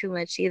do too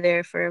much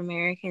either for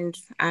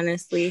Americans,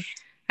 honestly.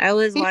 I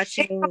was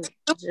watching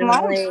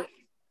Jamali.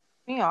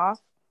 Me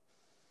off.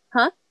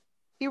 Huh?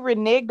 He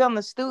reneged on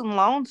the student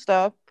loan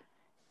stuff.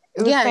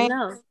 It was Yeah, saying,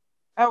 no.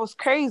 that was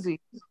crazy.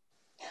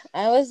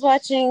 I was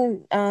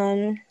watching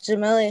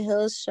Jamila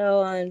Hill's show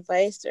on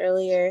Vice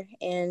earlier,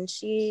 and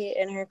she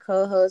and her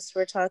co-host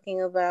were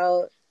talking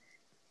about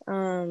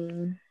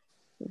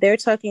they're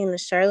talking to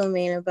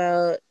Charlemagne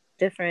about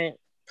different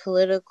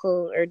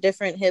political or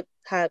different hip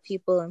hop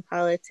people in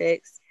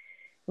politics,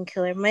 and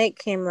Killer Mike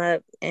came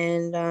up,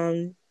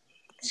 and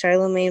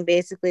Charlemagne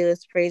basically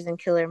was praising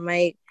Killer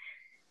Mike,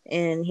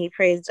 and he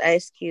praised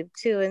Ice Cube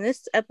too. And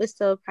this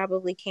episode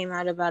probably came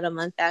out about a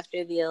month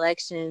after the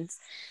elections,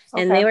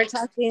 and they were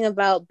talking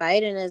about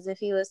Biden as if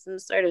he was some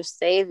sort of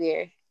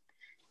savior,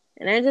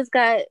 and I just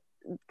got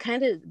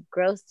kind of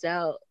grossed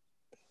out.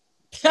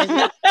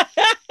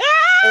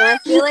 And I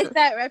feel like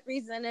that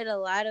represented a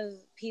lot of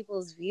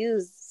people's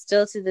views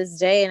still to this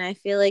day, and I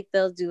feel like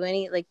they'll do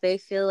they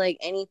feel like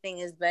anything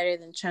is better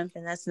than Trump,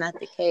 and that's not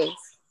the case.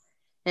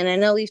 And I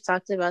know we've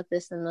talked about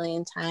this a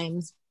million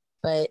times,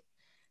 but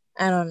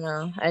I don't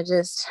know. I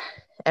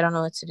don't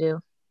know what to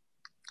do.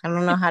 I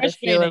don't know how to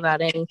feel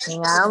about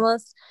anything. I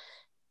almost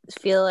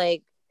feel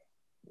like,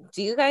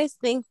 do you guys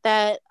think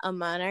that a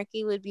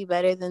monarchy would be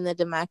better than the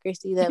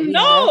democracy that we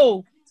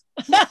have?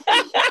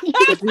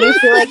 Do you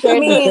feel like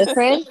there's a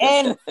difference?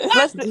 And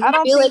I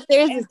don't feel like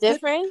there's a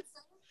difference.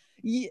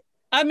 Yeah,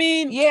 I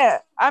mean,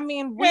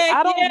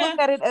 I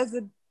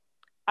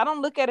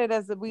don't look at it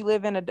as we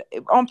live in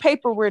on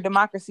paper we're a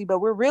democracy, but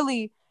we're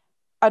really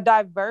a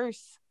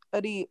diversity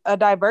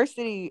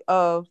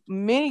of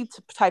many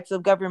types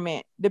of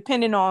government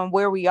depending on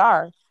where we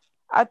are.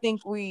 I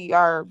think we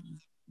are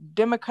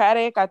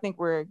democratic. I think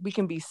we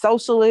can be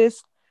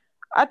socialist.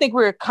 I think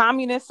we're a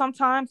communist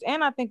sometimes,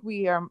 and I think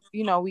we are,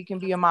 we can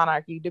be a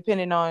monarchy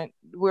depending on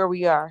where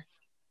we are.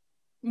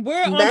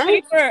 We're on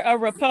paper a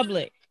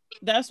republic.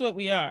 That's what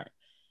we are.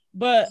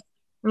 But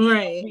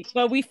right.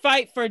 But we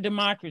fight for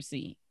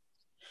democracy.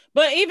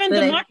 But even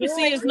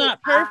democracy is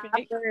not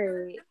perfect.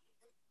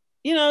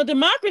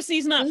 Democracy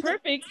is not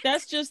perfect.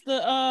 That's just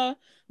the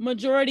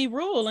majority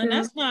rule, and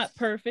that's not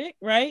perfect,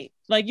 right?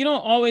 Like, you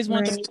don't always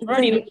want the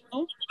majority to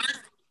rule.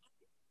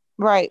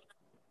 Right.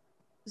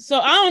 So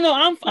I don't know.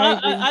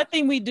 I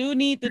think we do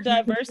need the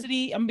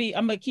diversity. I'm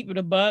gonna keep it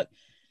a buck.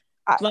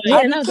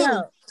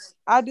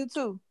 I do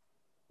too.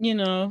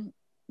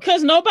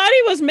 Because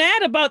nobody was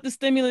mad about the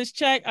stimulus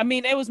check. I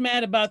mean, they was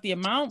mad about the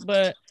amount,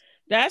 but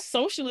that's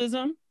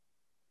socialism.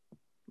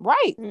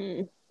 Right.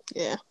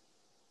 Yeah.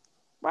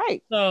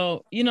 Right.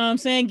 So, you know what I'm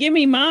saying? Give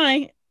me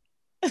mine.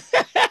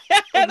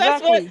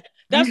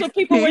 That's what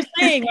people were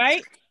saying,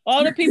 right?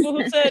 All the people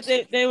who said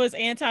that they was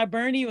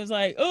anti-Bernie was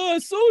like, oh,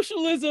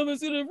 socialism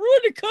is going to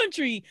ruin the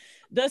country.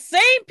 The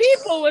same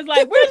people was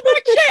like, where's my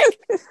check?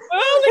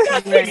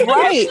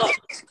 Right.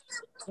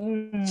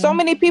 So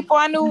many people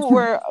I knew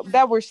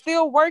were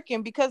still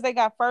working because they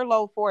got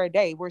furloughed for a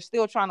day. We're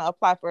still trying to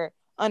apply for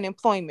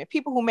unemployment.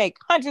 People who make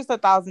hundreds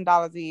of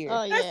 $1,000s a year.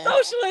 Oh, yeah.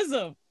 That's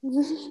socialism.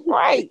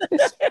 Right.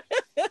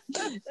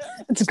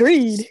 It's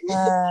greed.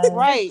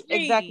 Right.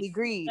 Greed. Exactly.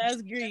 Greed.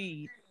 That's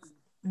greed.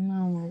 Oh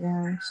my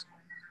gosh.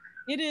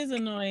 It is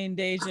annoying,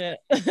 Deja.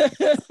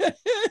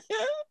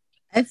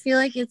 I feel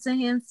like it's a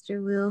hamster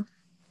wheel.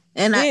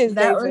 And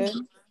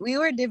we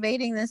were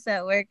debating this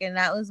at work, and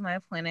that was my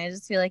point. I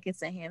just feel like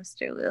it's a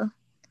hamster wheel.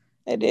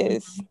 It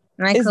is.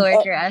 My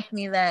coworker asked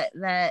me that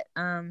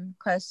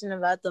question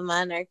about the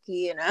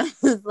monarchy, and I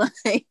was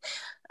like,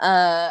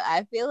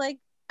 I feel like,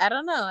 I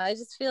don't know. I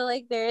just feel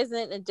like there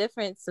isn't a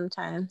difference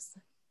sometimes.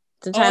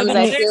 Sometimes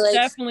I feel like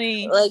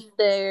definitely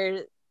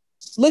they're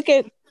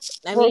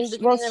between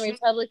the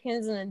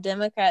Republicans and the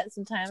Democrats,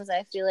 sometimes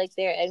I feel like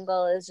their end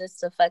goal is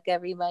just to fuck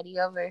everybody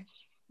over.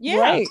 Yeah,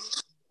 right.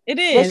 It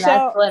is.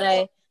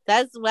 And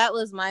that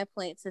was my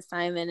point to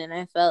Simon, and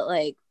I felt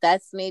like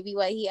that's maybe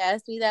why he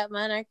asked me that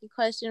monarchy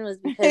question, was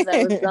because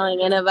I was going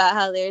in about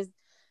how they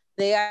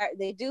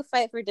do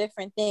fight for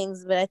different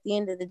things, but at the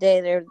end of the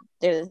day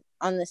they're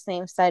on the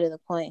same side of the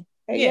coin.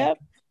 Yeah.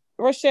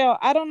 Rochelle,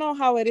 I don't know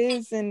how it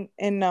is in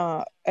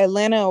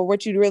Atlanta or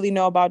what you really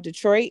know about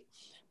Detroit,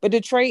 But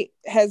Detroit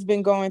has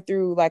been going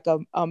through like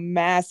a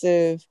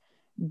massive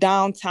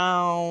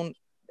downtown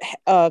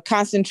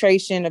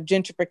concentration of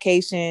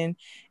gentrification.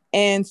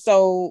 And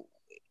so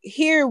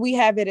here we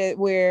have it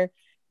where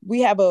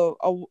we have a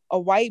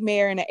white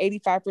mayor in an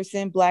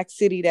 85% Black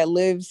city that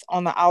lives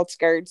on the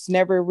outskirts,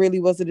 never really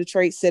was a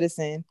Detroit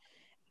citizen.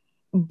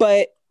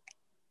 But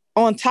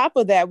on top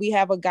of that, we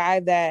have a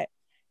guy that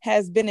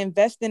has been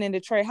investing in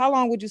Detroit. How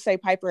long would you say,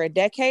 Piper? A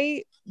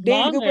decade?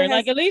 Longer,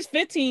 like at least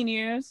 15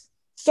 years.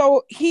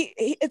 So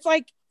it's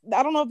like,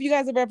 I don't know if you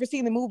guys have ever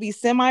seen the movie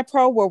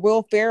Semi-Pro, where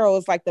Will Ferrell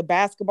is like the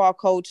basketball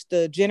coach,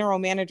 the general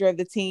manager of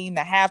the team,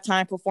 the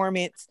halftime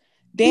performance.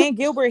 Dan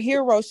Gilbert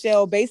here,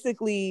 Rochelle,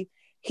 basically,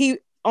 he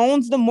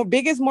owns the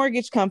biggest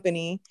mortgage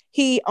company.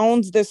 He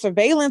owns the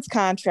surveillance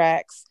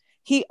contracts.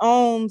 He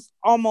owns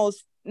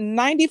almost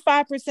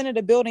 95% of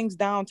the buildings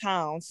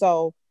downtown.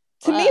 So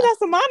to me,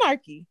 that's a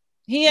monarchy.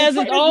 He has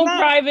his own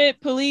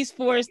private police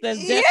force that's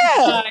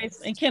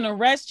deputized and can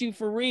arrest you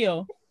for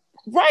real.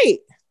 Right.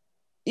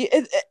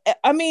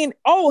 I mean,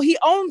 he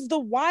owns the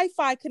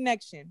Wi-Fi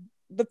connection.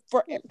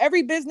 For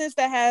every business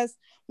that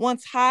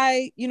wants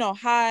high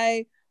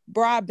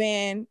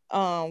broadband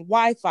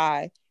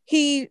Wi-Fi,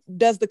 he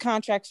does the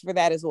contracts for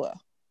that as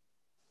well.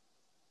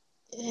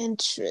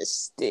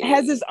 Interesting.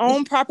 Has his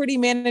own property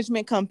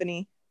management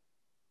company.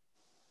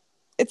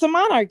 It's a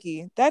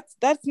monarchy. That's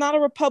not a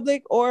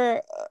republic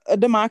or a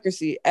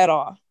democracy at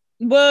all.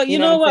 Well, you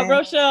know what,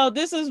 Rochelle?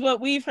 This is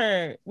what we've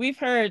heard. We've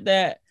heard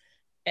that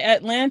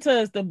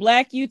Atlanta is the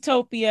Black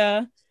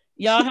utopia.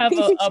 Y'all have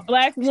a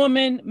Black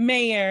woman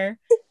mayor,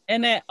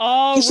 and that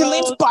all roads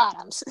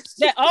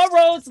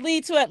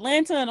lead to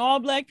Atlanta, and all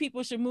Black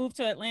people should move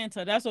to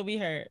Atlanta. That's what we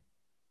heard.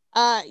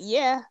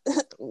 Yeah.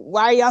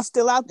 Why are y'all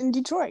still out in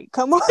Detroit?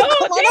 Come on, come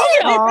over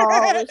here.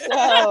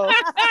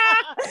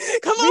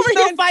 Come over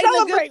here and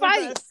celebrate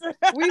with us.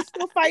 We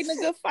still fighting a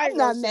good fight. I'm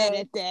not mad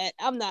at that.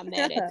 I'm not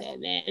mad at that,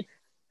 man.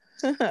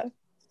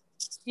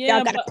 Yeah,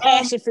 y'all got a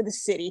passion for the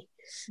city.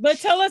 But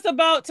tell us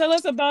about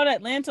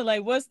Atlanta.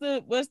 Like, what's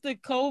the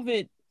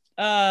COVID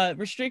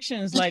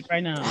restrictions like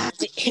right now?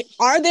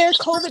 Are there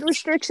COVID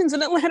restrictions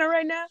in Atlanta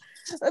right now?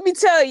 Let me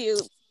tell you,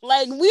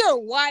 like, we are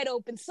wide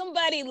open.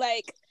 Somebody,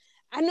 like,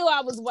 I knew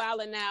I was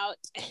wilding out.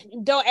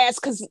 Don't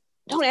ask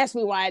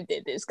me why I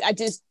did this. I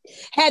just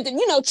had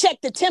to,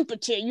 check the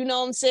temperature. You know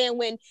what I'm saying?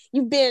 When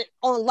you've been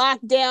on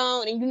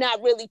lockdown and you're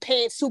not really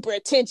paying super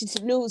attention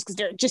to news because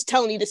they're just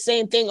telling you the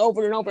same thing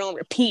over and over on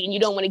repeat, and you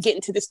don't want to get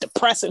into this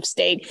depressive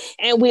state.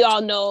 And we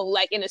all know,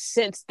 like, in a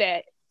sense,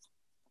 that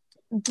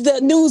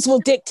the news will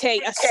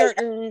dictate a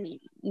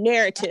certain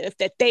narrative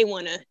that they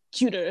want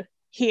you to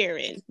hear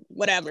and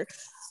whatever.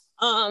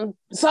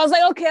 So I was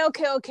like,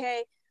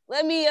 okay.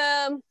 Let me,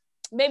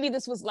 maybe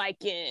this was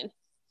like in,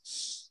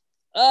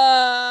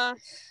 kind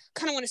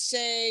of want to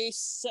say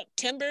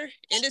September,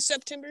 end of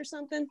September or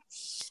something.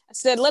 I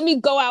said, let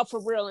me go out for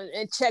real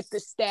and check the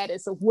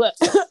status of what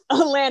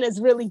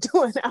Atlanta's really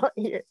doing out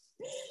here.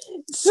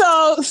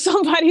 So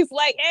somebody's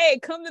like, hey,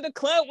 come to the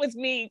club with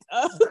me.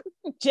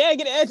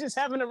 Jagged Edge is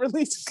having a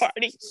release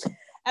party.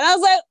 And I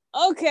was like,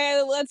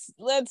 okay, let's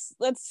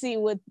see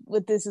what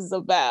this is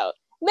about.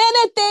 Man,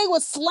 that thing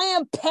was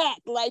slam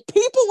packed. Like,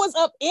 people was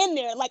up in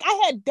there. Like,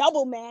 I had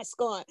double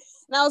mask on.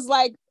 And I was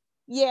like,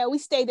 yeah, we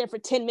stayed there for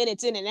 10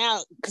 minutes in and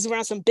out because we're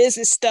on some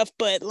business stuff.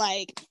 But,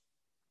 like,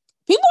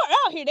 people are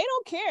out here. They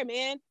don't care,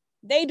 man.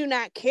 They do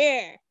not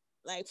care.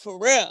 Like, for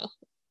real.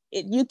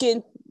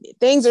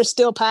 Things are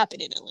still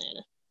popping in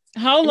Atlanta.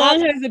 How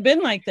long has it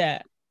been like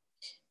that?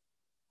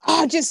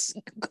 Just,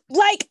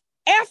 like,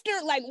 after,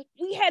 like,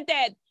 we had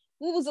that,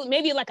 what was it,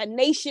 maybe like a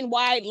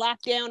nationwide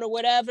lockdown or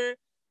whatever.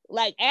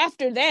 Like,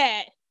 after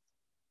that,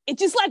 it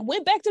just, like,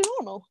 went back to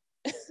normal.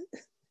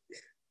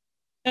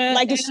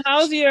 Like,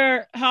 how's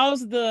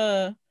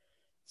the,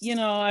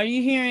 are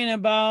you hearing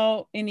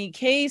about any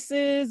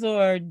cases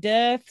or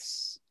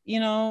deaths?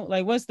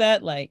 Like, what's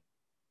that like?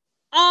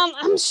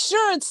 I'm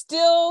sure it's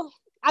still,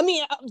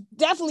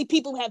 definitely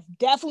people have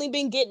definitely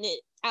been getting it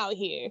out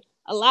here.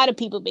 A lot of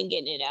people been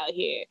getting it out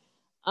here.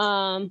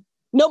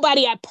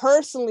 Nobody I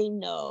personally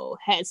know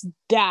has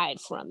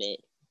died from it.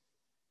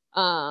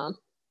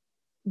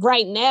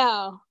 Right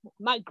now,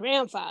 my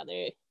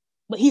grandfather,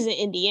 but he's in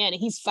Indiana,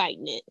 he's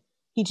fighting it.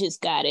 He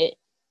just got it,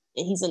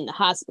 and he's in the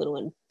hospital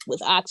and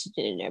with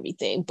oxygen and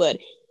everything. But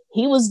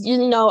he was,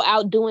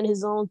 out doing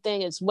his own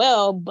thing as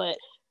well. But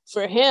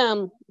for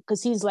him,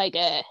 because he's like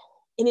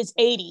in his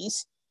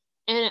 80s,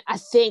 and I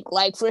think,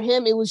 like, for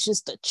him, it was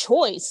just a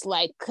choice.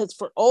 Like, because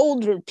for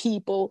older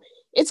people,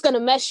 it's going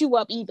to mess you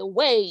up either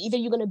way. Either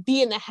you're going to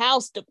be in the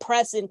house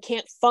depressed and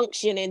can't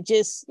function and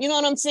just, you know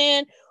what I'm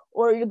saying?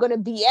 Or you're going to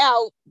be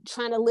out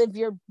trying to live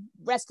your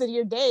rest of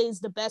your days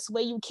the best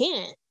way you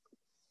can.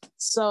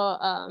 So,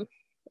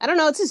 I don't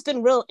know. It's just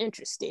been real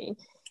interesting.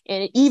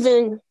 And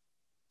even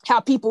how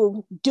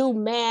people do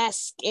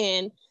masks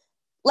and,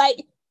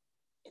 like,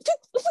 if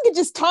we could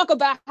just talk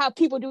about how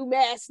people do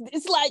masks,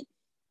 it's like,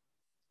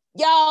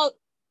 y'all,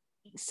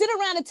 sit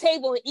around a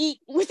table and eat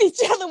with each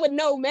other with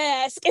no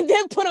mask and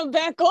then put them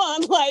back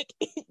on like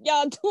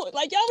y'all doing,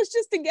 like y'all was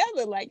just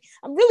together. Like,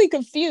 I'm really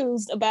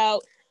confused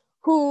about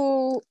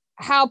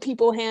how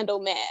people handle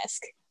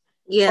masks.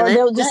 Yeah, or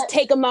they'll just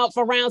take them out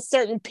for around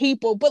certain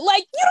people. But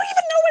like, you don't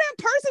even know where that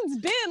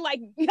person's been.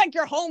 Like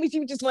your homies,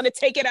 you just want to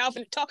take it off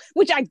and talk,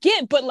 which I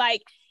get, but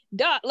like,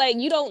 duh, like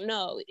you don't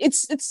know.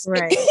 It's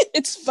right.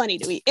 It's funny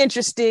to me,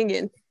 interesting,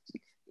 and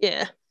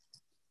yeah,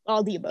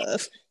 all the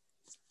above.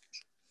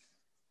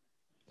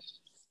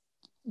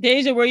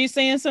 Deja, were you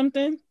saying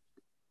something?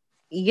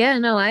 Yeah,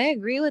 no, I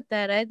agree with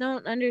that. I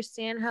don't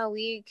understand how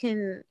we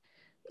can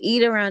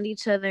eat around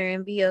each other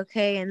and be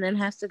okay and then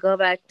have to go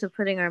back to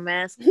putting our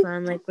masks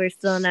on like we're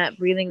still not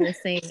breathing the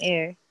same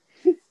air,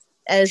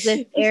 as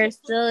if air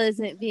still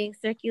isn't being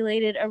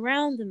circulated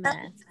around the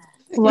mask.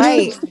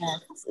 Right.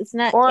 It's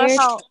not Or air.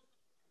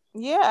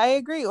 yeah, I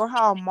agree. Or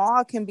how a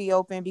mall can be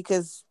open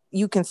because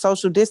you can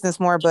social distance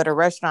more, but a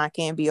restaurant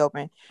can't be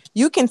open.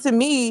 You can, to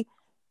me,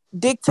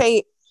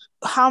 dictate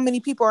how many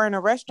people are in a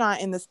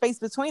restaurant and the space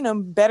between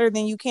them better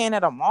than you can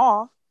at a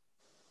mall.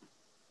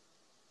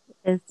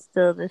 It's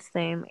still the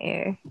same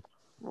air.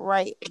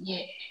 Right.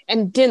 Yeah.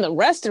 And then the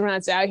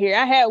restaurants out here,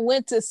 I had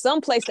went to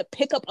some place to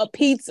pick up a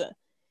pizza.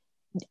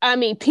 I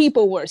mean,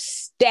 people were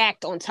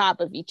stacked on top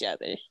of each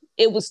other.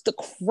 It was the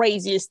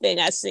craziest thing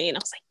I seen. I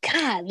was like,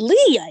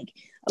 golly, like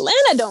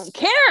Atlanta don't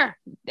care.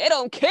 They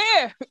don't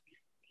care.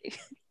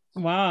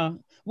 Wow.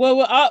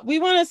 Well, we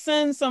want to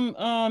send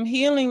some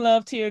healing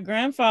love to your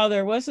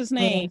grandfather. What's his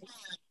name?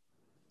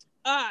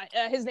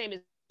 His name is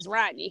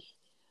Rodney.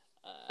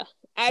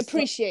 I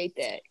appreciate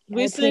that.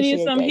 We send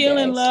you some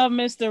healing love,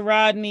 Mr.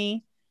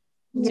 Rodney,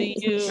 to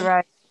you.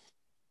 Right.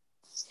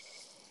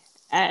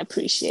 I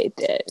appreciate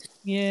that.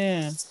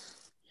 Yeah.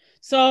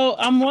 So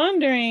I'm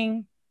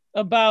wondering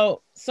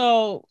about,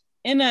 so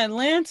in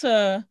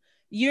Atlanta,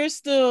 you're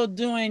still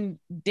doing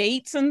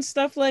dates and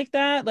stuff like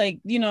that? Like,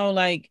 you know,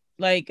 like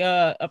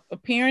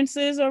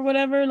appearances or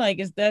whatever? Like,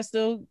 is that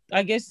still,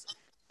 I guess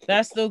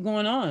that's still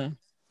going on?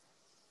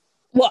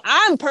 Well,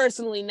 I'm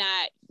personally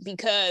not,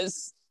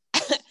 because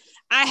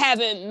I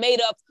haven't made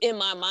up in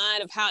my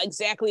mind of how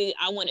exactly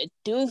I want to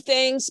do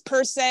things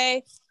per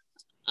se.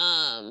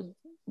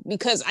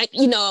 Because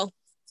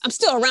I'm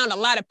still around a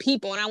lot of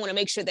people and I want to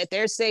make sure that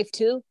they're safe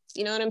too.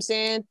 You know what I'm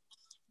saying?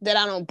 That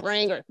I don't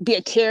bring or be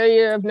a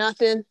carrier of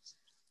nothing.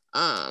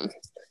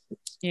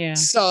 Yeah.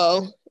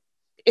 So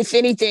if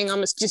anything, I'm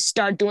gonna just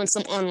start doing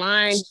some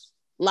online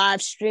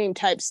live stream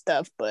type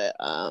stuff, but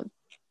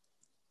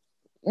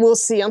we'll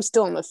see. I'm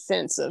still on the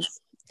fence of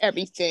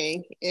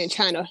everything and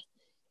trying to,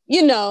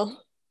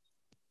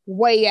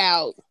 weigh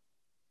out.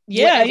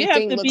 Yeah, you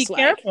have to be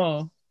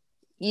careful.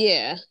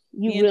 Yeah,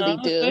 you really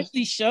do.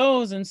 Especially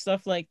shows and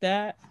stuff like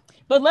that.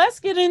 But let's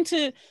get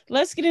into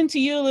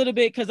you a little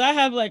bit, because I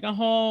have like a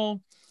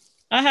whole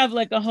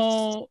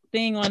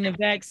thing on the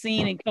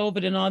vaccine and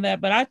COVID and all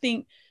that. But I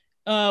think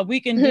we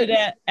can do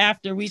that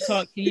after we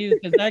talk to you,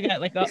 because I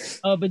got like a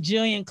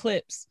bajillion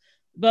clips.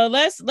 But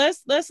let's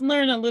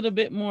learn a little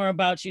bit more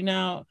about you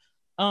now.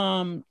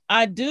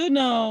 I do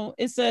know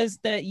it says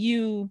that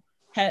you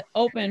had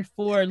opened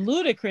for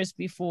Ludacris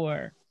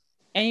before,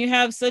 and you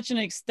have such an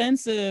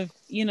extensive,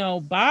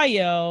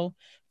 bio.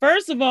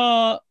 First of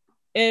all,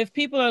 if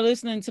people are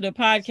listening to the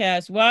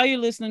podcast, while you're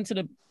listening to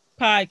the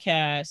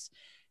podcast,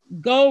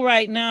 go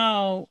right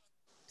now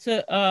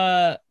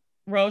to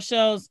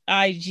Rochelle's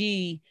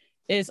IG.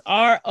 Is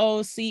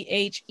ROCHELLE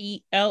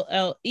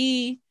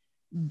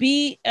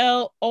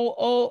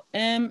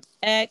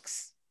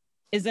BLOOMX.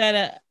 Is that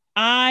a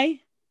I?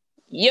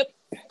 Yep.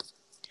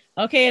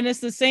 Okay, and it's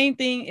the same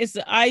thing. It's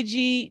the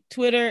IG,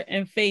 Twitter,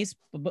 and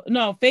Facebook.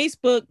 No,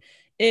 Facebook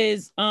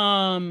is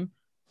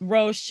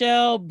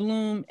Rochelle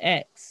Bloom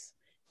X.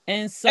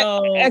 And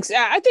so XI.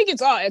 I think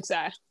it's all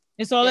XI.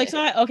 It's all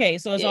XI? Okay,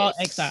 so it's all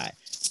XI.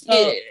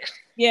 So,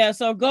 yeah,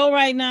 so go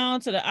right now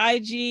to the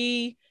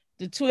IG,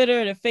 the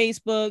Twitter, the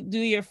Facebook, do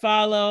your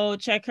follow,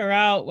 check her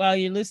out while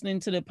you're listening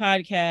to the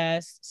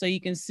podcast so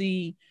you can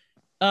see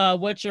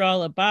what you're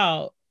all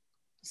about.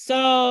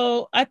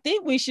 So I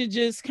think we should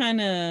just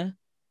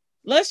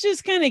let's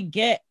just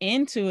get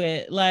into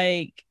it.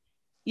 Like,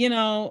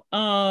 tell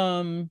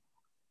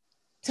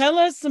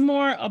us some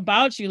more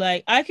about you.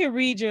 Like, I could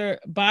read your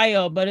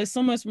bio, but it's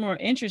so much more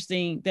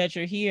interesting that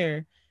you're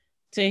here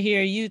to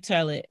hear you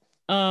tell it.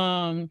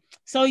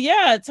 So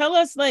yeah, tell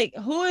us, like,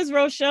 who is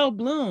Rochelle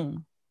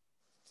Bloom?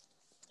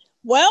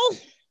 Well,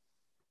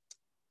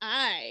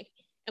 I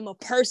am a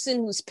person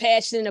who's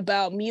passionate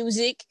about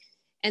music,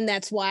 and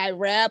that's why I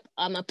rap.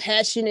 I'm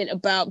passionate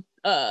about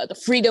the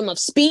freedom of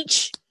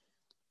speech.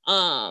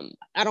 I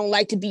don't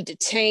like to be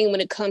detained when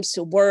it comes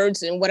to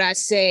words and what I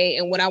say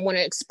and what I want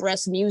to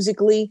express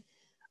musically.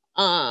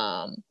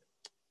 I'm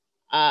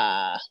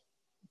a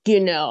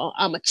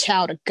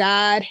child of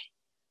God.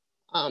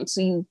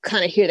 So you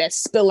kind of hear that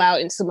spill out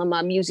in some of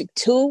my music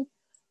too.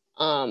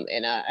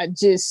 And I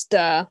just,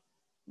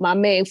 my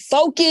main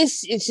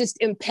focus is just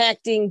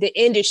impacting the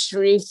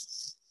industry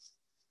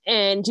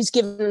and just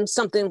giving them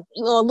something,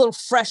 a little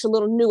fresh, a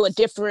little new, a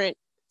different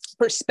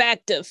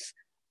perspective.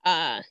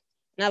 And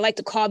I like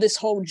to call this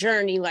whole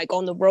journey like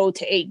on the road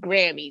to 8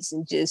 Grammys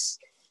and just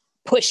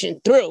pushing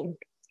through.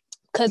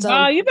 Because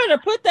wow, you better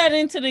put that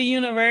into the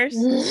universe.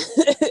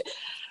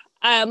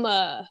 I'm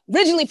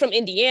originally from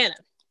Indiana,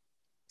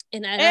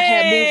 and I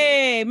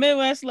Hey,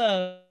 Midwest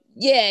love.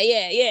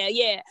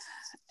 Yeah.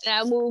 And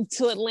I moved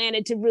to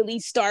Atlanta to really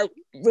start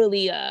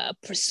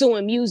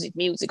pursuing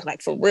music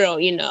like for real,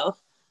 you know,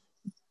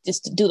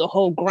 just to do the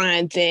whole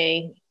grind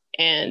thing.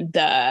 And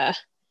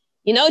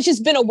you know, it's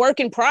just been a work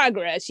in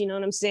progress. You know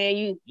what I'm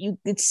saying? You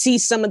could see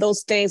some of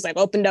those things like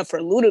opened up for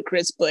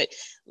Ludacris, but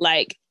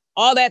like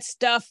all that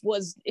stuff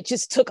it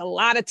just took a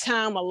lot of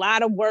time, a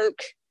lot of work.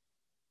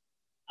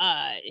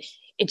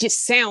 It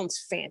just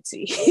sounds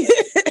fancy.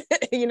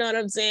 You know what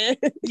I'm saying?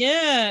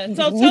 Yeah.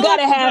 So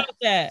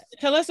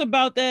tell us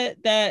about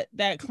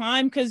that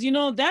climb, because you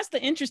know that's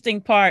the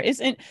interesting part.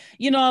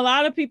 You know, a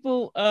lot of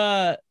people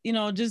you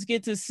know, just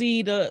get to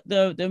see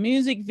the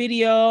music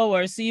video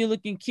or see you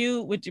looking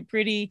cute with your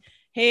pretty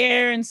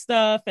hair and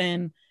stuff,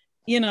 and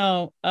you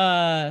know,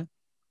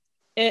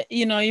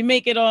 you know, you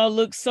make it all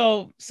look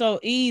so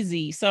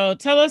easy. So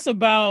tell us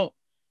about,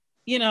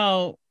 you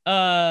know,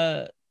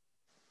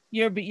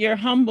 your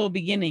humble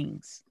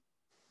beginnings.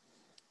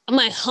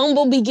 My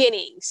humble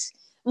beginnings.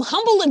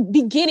 Humble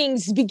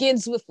beginnings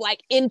begins with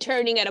like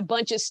interning at a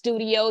bunch of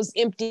studios,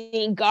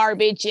 emptying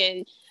garbage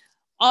and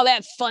all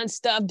that fun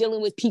stuff,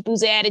 dealing with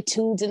people's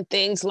attitudes and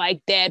things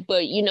like that.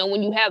 But you know,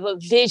 when you have a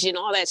vision,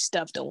 all that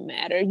stuff don't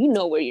matter. You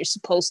know where you're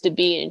supposed to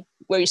be and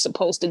where you're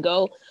supposed to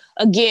go.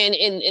 Again,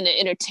 in the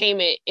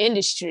entertainment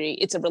industry,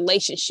 it's a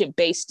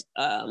relationship-based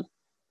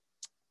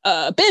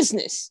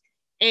business.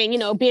 And you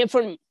know, being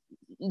from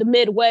the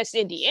Midwest,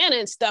 Indiana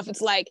and stuff, it's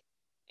like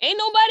ain't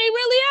nobody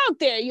really out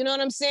there. You know what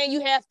I'm saying?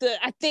 You have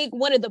to, I think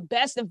one of the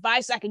best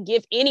advice I could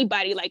give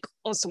anybody, like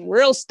on some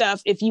real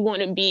stuff, if you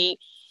want to be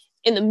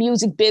in the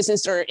music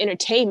business or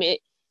entertainment,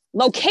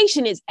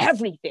 location is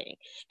everything.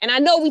 And I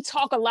know we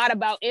talk a lot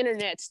about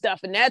internet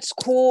stuff and that's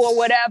cool or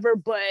whatever,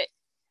 but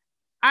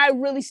I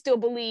really still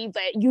believe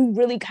that you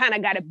really kind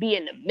of got to be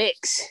in the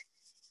mix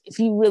if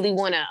you really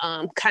want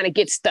to kind of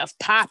get stuff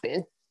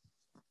popping.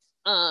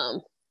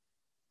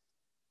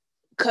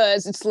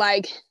 Because it's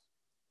like,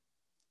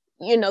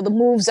 you know, the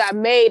moves I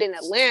made in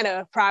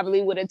Atlanta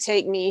probably would have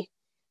taken me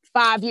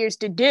 5 years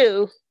to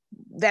do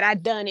that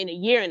I'd done in a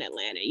year in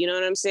Atlanta. You know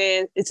what I'm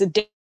saying? It's a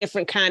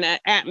different kind of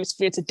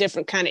atmosphere. It's a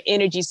different kind of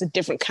energy. It's a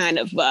different kind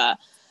of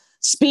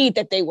speed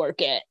that they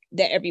work at,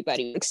 that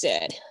everybody works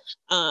at.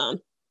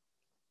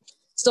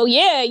 So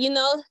yeah, you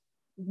know,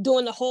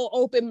 doing the whole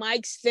open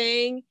mics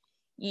thing,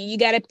 you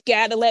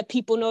gotta let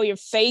people know your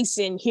face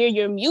and hear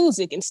your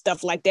music and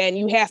stuff like that. And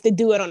you have to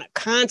do it on a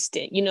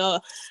constant, you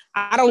know.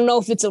 I don't know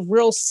if it's a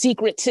real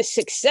secret to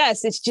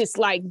success. It's just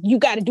like, you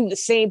got to do the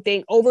same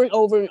thing over and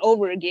over and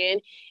over again.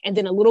 And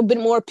then a little bit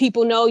more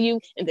people know you.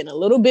 And then a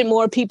little bit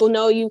more people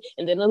know you.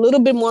 And then a little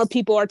bit more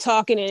people are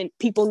talking and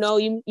people know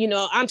you. You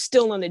know, I'm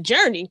still on the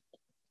journey,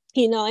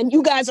 you know, and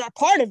you guys are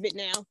part of it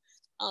now.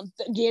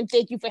 Again,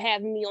 thank you for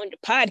having me on your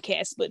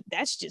podcast, but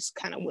that's just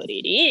kind of what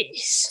it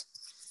is.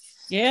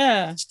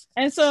 Yeah.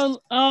 And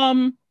so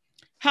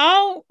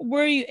how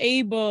were you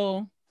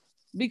able,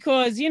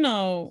 because you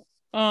know,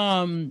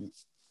 a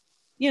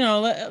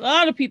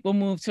lot of people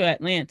move to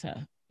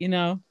Atlanta, you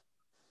know,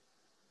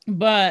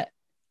 but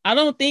I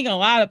don't think a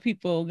lot of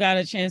people got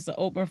a chance to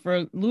open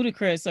for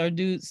Ludacris or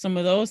do some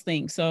of those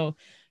things. So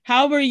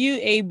how were you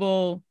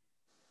able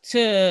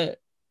to,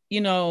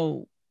 you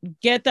know,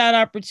 get that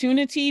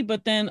opportunity,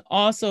 but then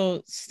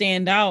also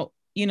stand out,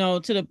 you know,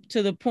 to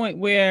the point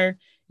where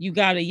you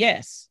got a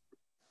yes?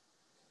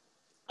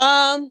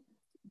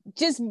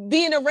 Just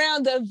being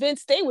around the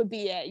events they would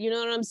be at, you know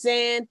what I'm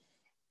saying?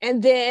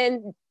 And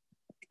then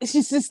it's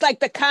just like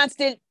the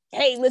constant,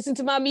 hey, listen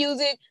to my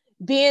music,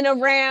 being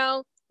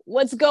around,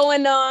 what's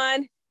going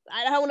on.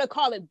 I don't want to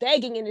call it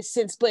begging in a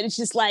sense, but it's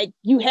just like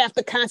you have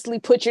to constantly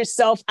put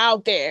yourself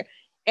out there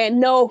and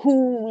know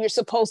who you're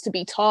supposed to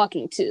be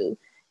talking to.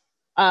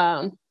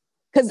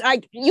 Because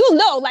like, you'll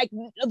know, like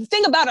the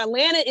thing about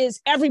Atlanta is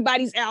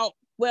everybody's out.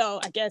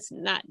 Well, I guess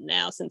not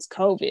now since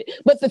COVID,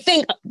 but the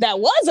thing that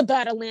was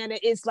about Atlanta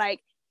is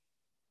like,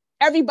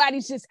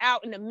 everybody's just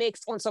out in the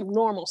mix on some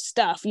normal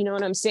stuff. You know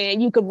what I'm saying?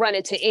 You could run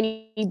into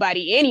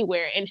anybody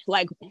anywhere. And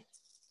like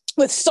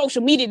with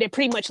social media, they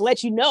pretty much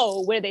let you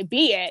know where they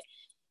be at.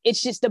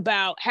 It's just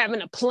about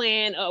having a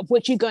plan of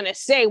what you're going to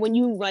say when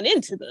you run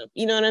into them.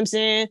 You know what I'm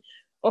saying?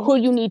 Or who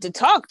you need to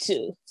talk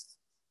to.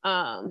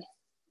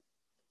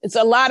 It's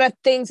a lot of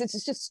things.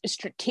 It's just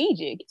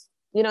strategic.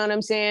 You know what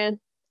I'm saying?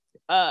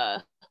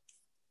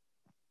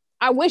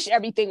 I wish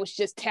everything was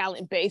just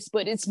talent based,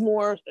 but it's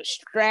more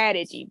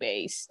strategy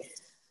based.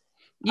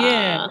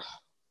 Yeah.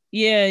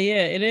 Yeah,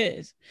 it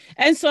is.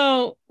 And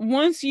so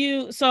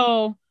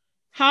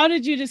how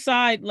did you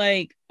decide,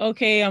 like,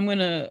 okay, I'm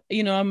gonna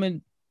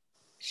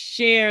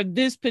share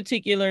this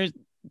particular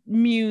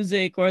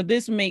music, or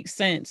this makes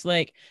sense?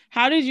 Like,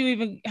 how did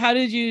you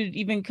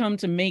even come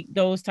to make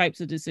those types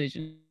of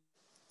decisions?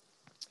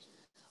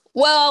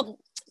 Well,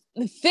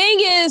 The thing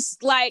is,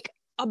 like,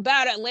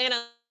 about Atlanta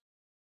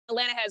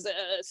has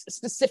a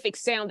specific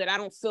sound that I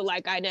don't feel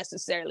like I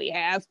necessarily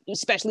have,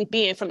 especially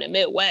being from the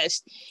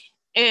Midwest.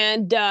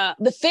 And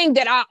the thing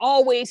that I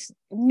always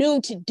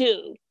knew to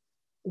do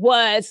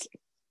was,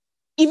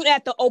 even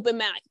at the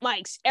open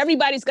mics,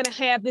 everybody's going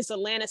to have this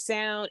Atlanta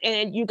sound,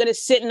 and you're going to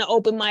sit in the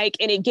open mic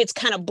and it gets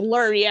kind of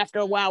blurry after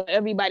a while.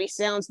 Everybody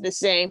sounds the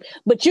same,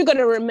 but you're going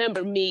to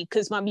remember me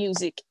because my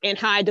music and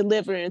how I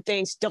deliver and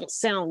things don't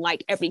sound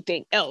like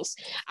everything else.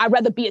 I'd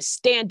rather be a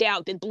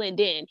standout than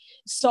blend in.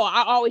 So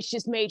I always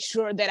just made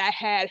sure that I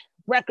had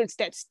records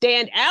that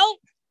stand out,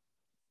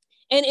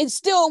 and it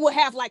still will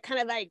have like kind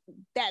of like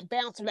that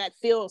bounce or that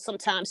feel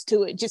sometimes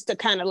to it, just to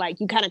kind of like,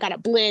 you kind of got to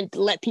blend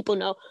to let people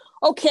know,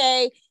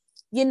 okay,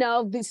 you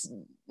know, this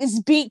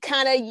beat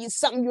kind of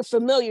something you're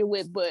familiar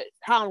with, but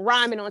how I'm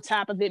rhyming on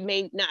top of it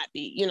may not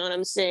be. You know what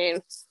I'm saying?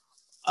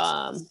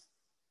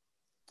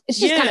 It's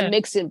just kind of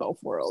mixing both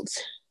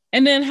worlds.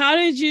 And then how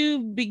did you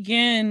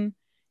begin?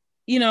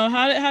 You know,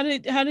 how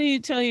did you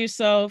tell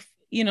yourself,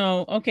 you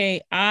know,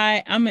 okay,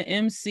 I'm an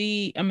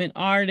MC, I'm an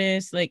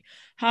artist. Like,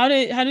 how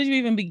did you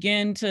even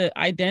begin to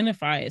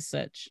identify as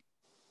such?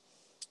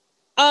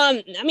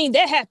 I mean,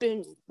 that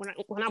happened when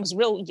I was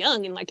real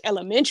young in like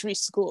elementary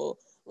school.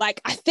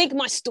 Like, I think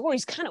my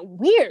story's kind of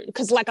weird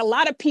because like a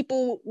lot of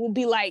people will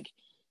be like,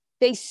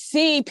 they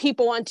see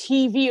people on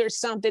TV or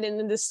something and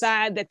then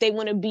decide that they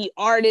want to be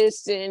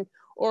artists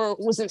or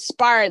was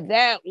inspired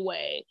that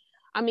way.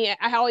 I mean,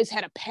 I always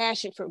had a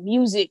passion for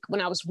music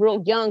when I was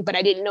real young, but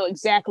I didn't know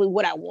exactly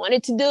what I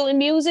wanted to do in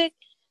music.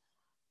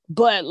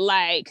 But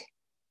like,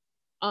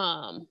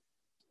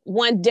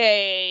 one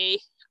day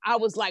I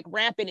was like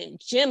rapping in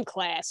gym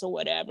class or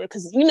whatever.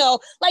 Cause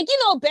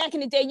back in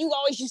the day, you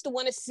always used to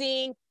want to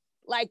sing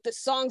like the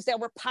songs that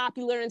were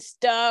popular and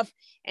stuff.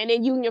 And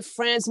then you and your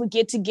friends would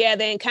get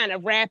together and kind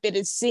of rap it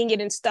and sing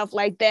it and stuff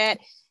like that.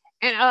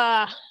 And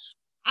I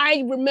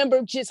remember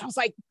I was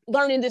like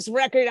learning this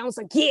record. I was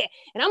like, yeah,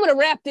 and I'm going to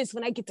rap this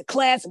when I get to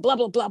class, blah,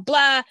 blah, blah,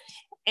 blah.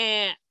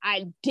 And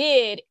I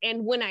did.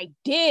 And when I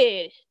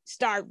did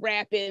start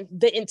rapping,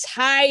 the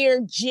entire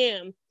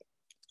gym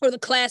or the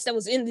class that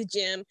was in the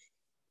gym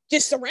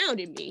just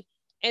surrounded me.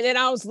 And then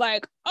I was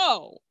like,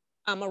 oh,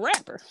 I'm a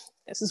rapper.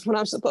 This is what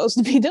I'm supposed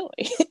to be doing.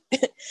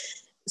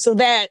 So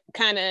that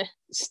kind of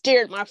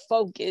steered my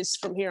focus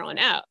from here on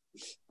out.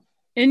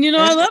 And, you know,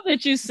 I love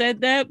that you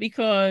said that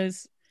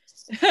because,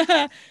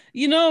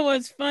 you know,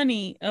 what's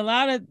funny, a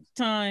lot of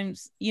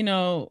times, you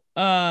know,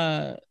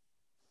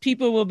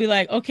 people will be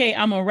like, okay,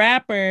 I'm a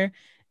rapper.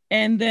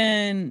 And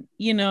then,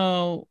 you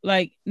know,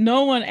 like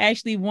no one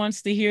actually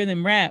wants to hear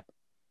them rap.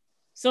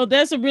 So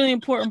that's a really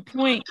important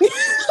point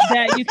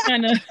that you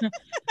kind of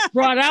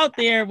brought out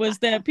there, was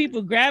that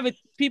people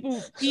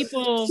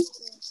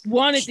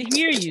wanted to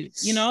hear you,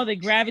 you know, they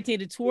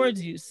gravitated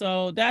towards you.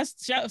 So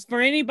that's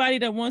for anybody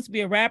that wants to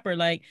be a rapper.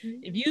 Like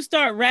if you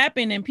start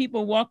rapping and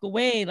people walk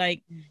away,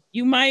 like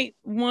you might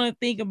want to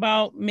think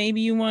about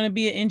maybe you want to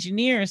be an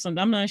engineer or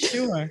something. I'm not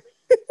sure.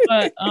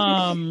 But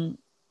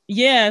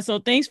yeah, so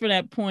thanks for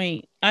that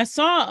point. I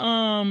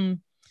saw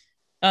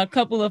a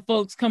couple of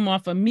folks come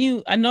off of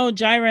mute. I know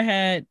Jaira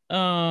had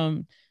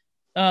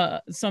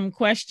some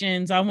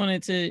questions. I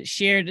wanted to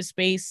share the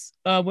space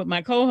with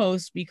my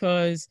co-hosts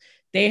because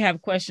they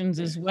have questions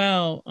as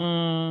well.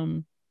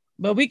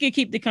 But we could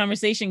keep the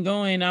conversation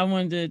going. I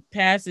wanted to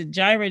pass it.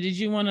 Jaira, did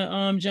you want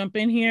to jump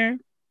in here?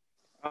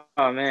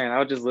 Oh man, I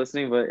was just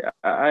listening, but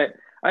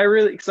I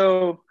really,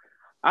 so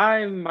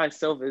I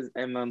myself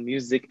am a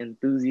music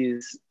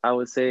enthusiast. I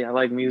would say I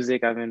like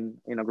music. I've been,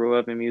 grew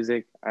up in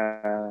music.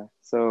 I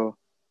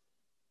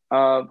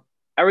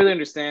really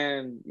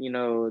understand,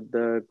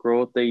 the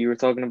growth that you were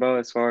talking about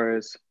as far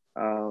as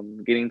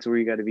getting to where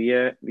you got to be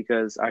at,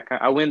 because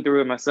I went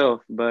through it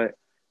myself. But,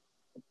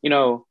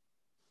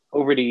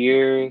 over the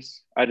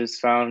years, I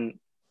just found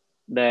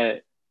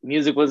that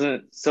music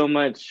wasn't so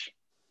much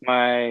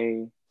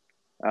my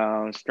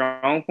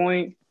strong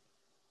point.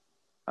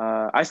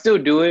 I still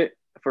do it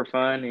for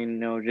fun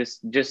and,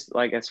 just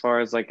like as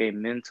far as like a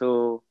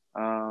mental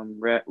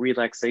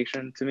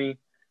relaxation to me.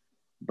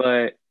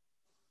 But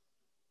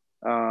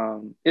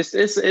it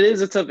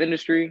is a tough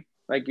industry,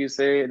 like you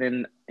say, and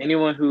then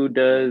anyone who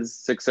is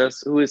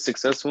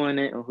successful in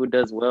it or who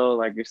does well,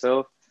 like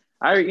yourself,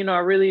 I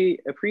really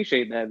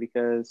appreciate that,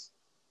 because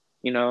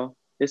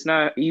it's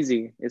not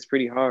easy. It's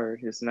pretty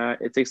hard.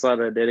 It takes a lot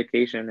of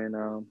dedication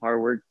and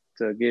hard work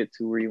to get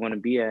to where you want to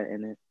be at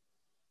in it.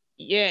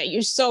 Yeah,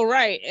 you're so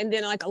right. And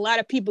then like a lot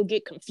of people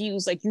get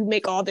confused, like you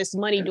make all this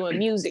money doing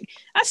music.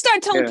 I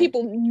started telling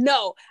people,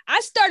 no.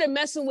 I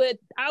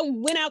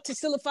went out to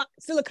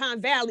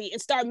Silicon Valley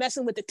and started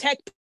messing with the tech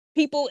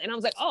people, and I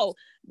was like, oh,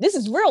 this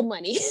is real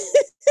money.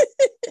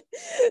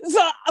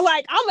 So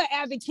like I'm an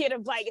advocate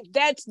of like,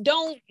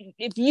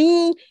 if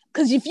you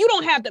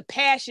don't have the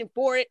passion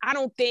for it, I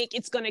don't think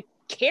it's gonna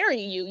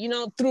carry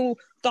you, through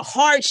the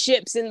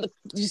hardships and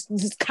this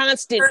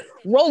constant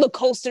roller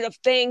coaster of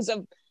things,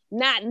 of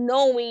not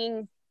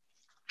knowing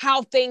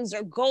how things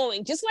are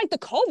going. Just like the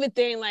COVID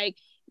thing, like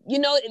You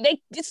know,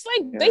 it's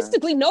like Yeah.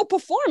 basically no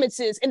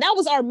performances, and that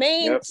was our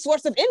main Yep.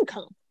 source of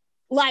income.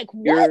 Like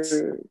what?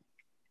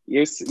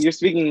 You're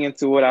speaking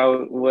into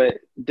what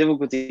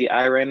difficulty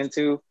I ran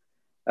into,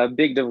 a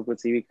big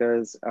difficulty,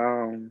 because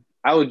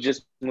I was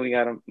just moving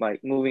out of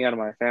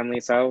my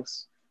family's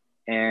house,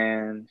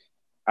 and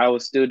I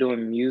was still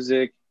doing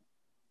music,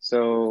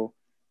 so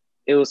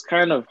it was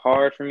kind of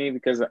hard for me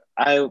because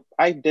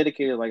I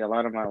dedicated like a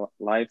lot of my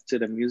life to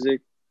the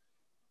music,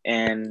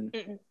 and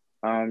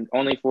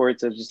only for it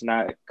to just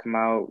not come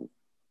out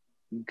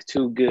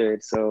too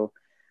good. So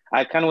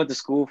I kind of went to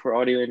school for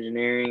audio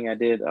engineering. I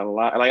did a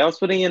lot, like I was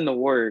putting in the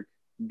work,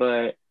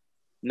 but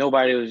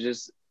nobody was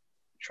just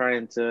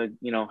trying to,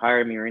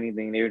 hire me or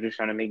anything. They were just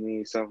trying to make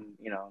me some,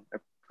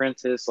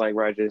 apprentice, like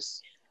where I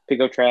just pick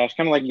up trash,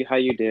 kind of like how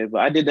you did.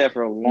 But I did that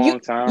for a long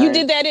time. You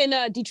did that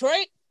in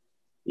Detroit?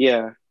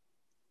 Yeah.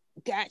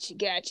 Gotcha.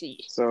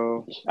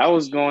 So I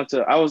was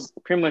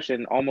pretty much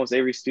in almost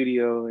every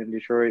studio in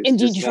Detroit. In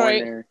just Detroit.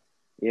 going there.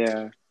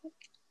 Yeah.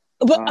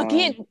 But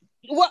again,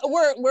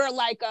 were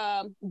like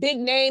big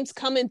names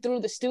coming through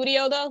the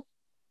studio though?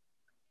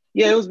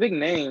 Yeah, it was big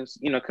names,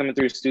 coming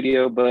through the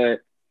studio,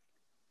 but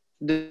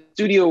the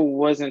studio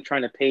wasn't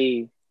trying to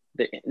pay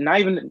the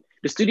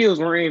studios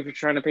weren't even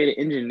trying to pay the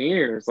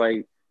engineers.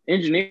 Like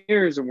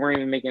engineers weren't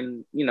even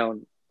making,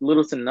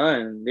 little to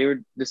none.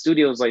 The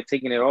studios like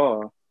taking it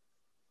all.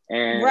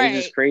 And right.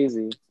 It's just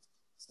crazy.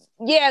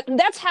 Yeah,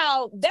 that's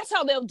how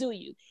they'll do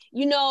you.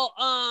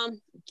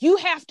 You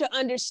have to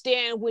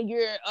understand when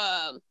you're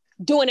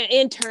doing an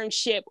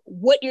internship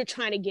what you're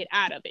trying to get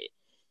out of it.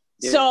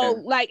 Yeah.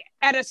 So like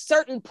at a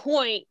certain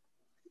point,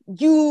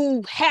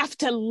 you have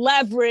to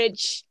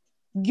leverage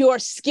your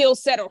skill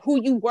set or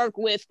who you work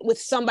with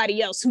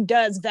somebody else who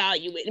does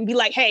value it and be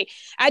like, hey,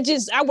 I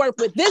work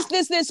with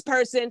this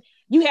person.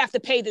 You have to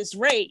pay this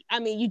rate. I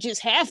mean, you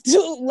just have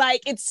to,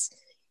 like, it's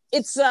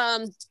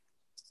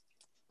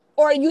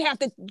or you have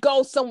to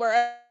go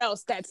somewhere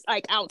else that's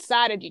like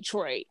outside of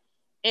Detroit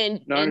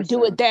and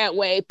do it that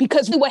way.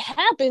 Because what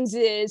happens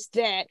is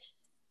that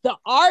the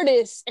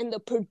artists and the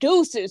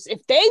producers,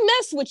 if they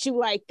mess with you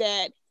like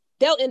that,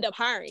 they'll end up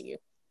hiring you.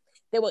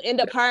 They will end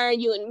up hiring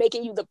you and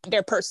making you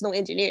their personal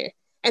engineer.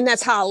 And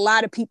that's how a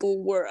lot of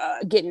people were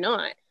getting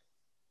on.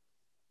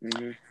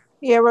 Mm-hmm.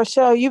 Yeah,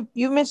 Rochelle, you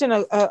mentioned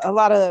a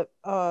lot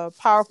of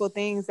powerful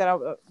things that I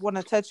want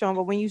to touch on.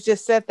 But when you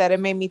just said that, it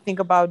made me think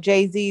about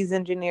Jay-Z's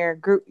engineer,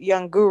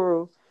 Young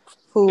Guru,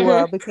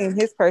 who became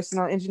his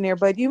personal engineer.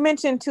 But you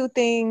mentioned two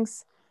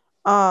things.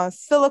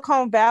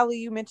 Silicon Valley,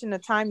 you mentioned the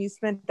time you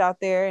spent out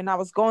there. And I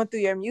was going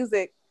through your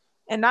music.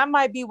 And that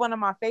might be one of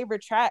my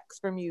favorite tracks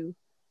from you.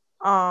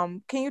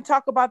 Can you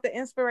talk about the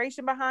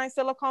inspiration behind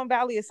Silicon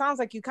Valley? It sounds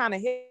like you kind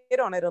of hit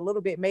on it a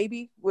little bit,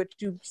 maybe, with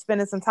you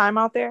spending some time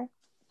out there.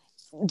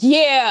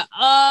 Yeah,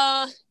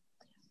 I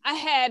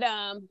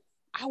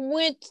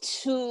went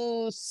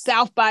to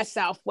South by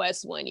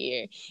Southwest one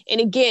year. And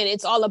again,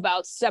 it's all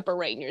about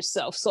separating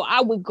yourself. So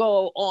I would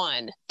go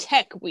on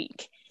Tech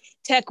Week.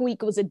 Tech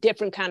Week was a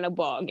different kind of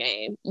ball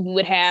game. You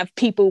would have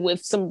people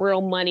with some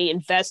real money,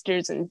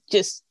 investors, and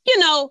just,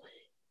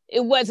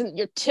 it wasn't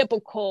your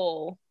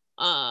typical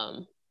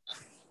South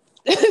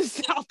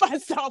by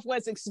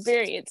Southwest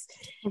experience.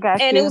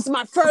 And it was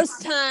my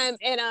first time,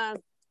 and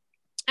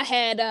I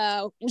had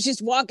was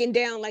just walking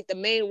down like the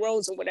main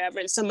roads or whatever,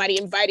 and somebody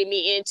invited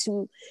me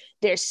into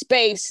their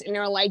space, and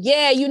they're like,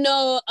 "Yeah, do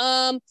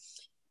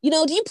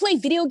you play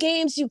video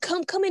games? You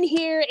come in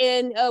here,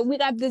 and we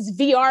got this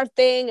VR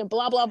thing, and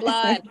blah blah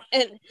blah."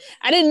 And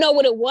I didn't know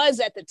what it was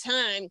at the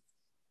time,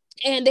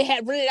 and they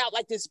had rented out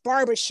like this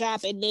barber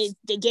shop, and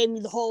they gave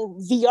me the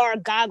whole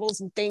VR goggles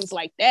and things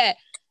like that,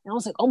 and I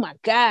was like, "Oh my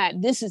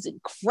God, this is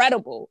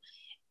incredible."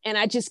 And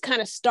I just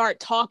kind of start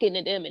talking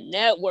to them and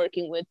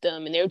networking with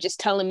them. And they were just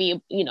telling me,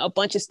 a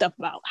bunch of stuff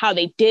about how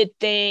they did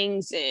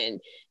things.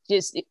 And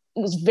just, it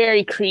was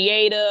very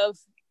creative.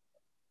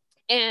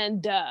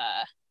 And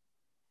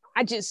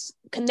I just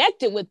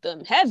connected with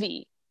them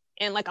heavy.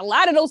 And like a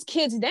lot of those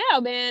kids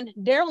now, man,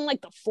 they're on like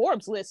the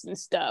Forbes list and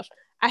stuff.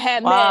 I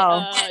had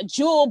met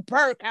Jewel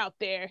Burke out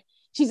there.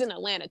 She's in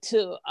Atlanta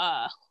too,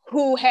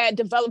 who had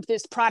developed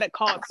this product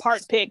called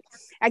Part Pick.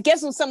 I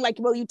guess it was something like,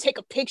 well, you take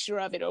a picture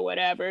of it or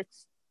whatever,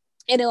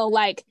 and it'll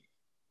like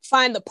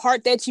find the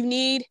part that you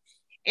need.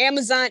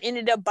 Amazon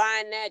ended up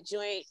buying that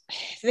joint. I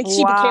think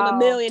she became a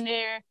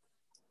millionaire.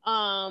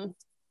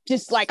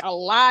 Just like a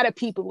lot of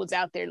people was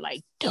out there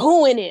like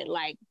doing it.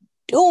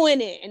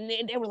 And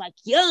they were like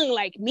young,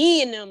 like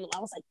me and them. I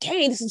was like,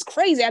 dang, this is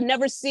crazy. I've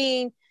never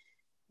seen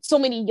so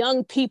many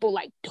young people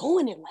like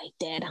doing it like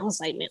that. I was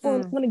like, man,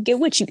 I want to get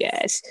with you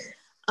guys.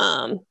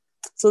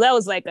 So that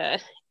was like a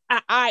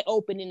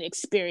eye-opening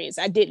experience.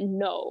 I didn't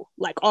know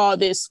like all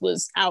this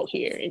was out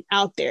here and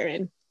out there.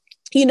 And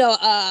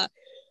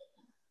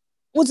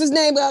what's his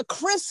name?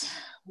 Chris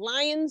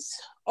Lyons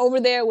over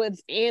there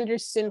with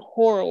Anderson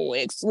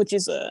Horowitz, which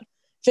is a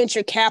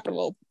venture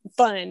capital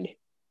fund.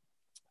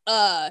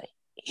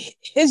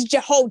 His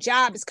whole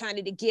job is kind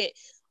of to get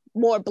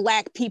more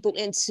Black people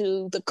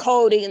into the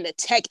coding and the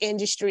tech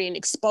industry and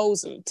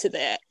expose them to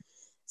that.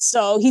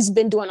 So he's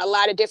been doing a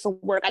lot of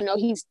different work. I know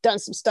he's done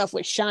some stuff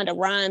with Shonda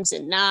Rhimes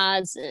and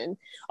Nas and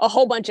a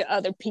whole bunch of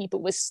other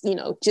people with,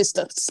 just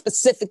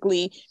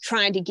specifically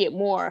trying to get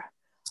more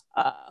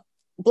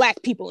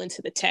Black people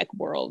into the tech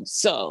world.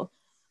 So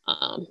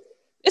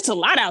it's a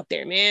lot out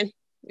there, man.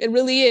 It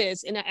really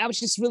is. And I was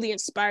just really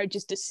inspired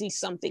just to see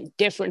something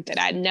different that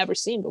I'd never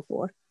seen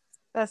before.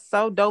 That's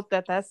so dope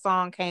that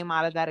song came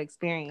out of that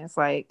experience.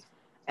 And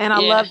I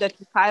love that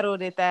you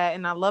titled it that,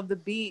 and I love the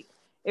beat.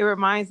 It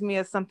reminds me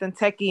of something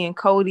techie and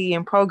Cody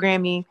and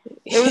programming.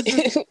 It was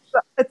just,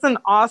 it's an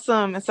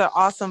awesome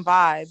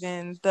vibe.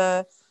 And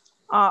the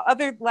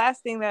other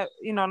last thing that,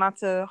 not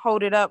to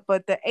hold it up,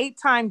 but the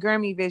 8-time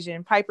Grammy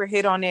vision, Piper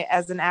hit on it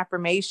as an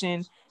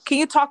affirmation. Can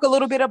you talk a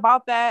little bit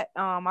about that?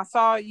 I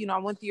saw, I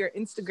went to your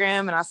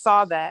Instagram and I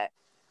saw that.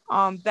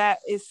 That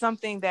is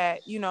something that,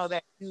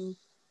 that you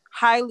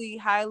highly,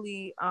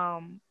 highly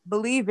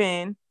believe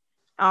in.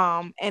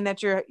 And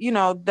that you're,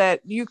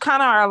 that you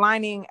kind of are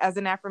aligning as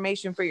an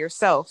affirmation for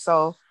yourself.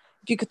 So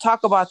if you could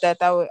talk about that,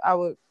 I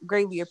would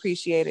greatly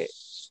appreciate it.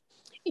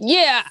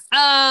 Yeah.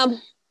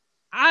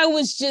 I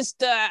was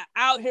just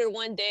out here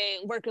one day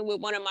working with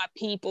one of my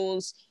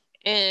peoples,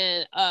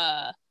 and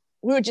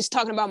we were just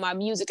talking about my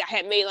music. I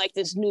had made like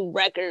this new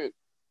record,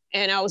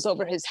 and I was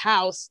over his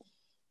house.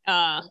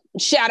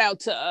 Shout out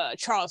to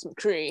Charles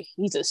McCree.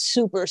 He's a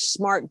super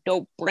smart,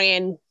 dope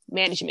brand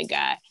management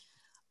guy.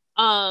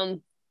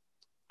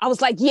 I was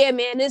like, yeah,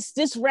 man,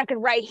 this record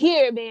right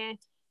here, man,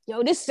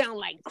 this sounds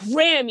like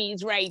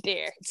Grammys right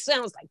there. It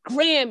sounds like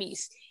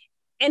Grammys.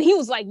 And he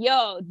was like,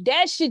 yo,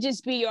 that should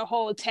just be your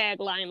whole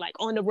tagline, like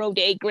on the road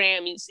to 8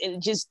 Grammys, and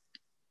just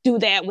do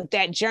that with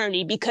that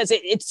journey, because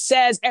it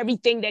says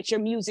everything that your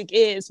music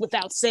is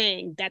without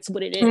saying that's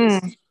what it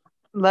is.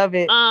 Love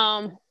it.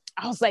 I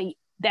was like,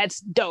 that's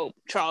dope,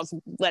 Charles.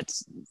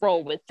 Let's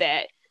roll with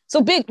that.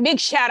 So big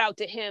shout out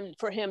to him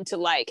for him to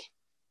like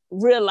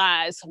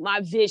realize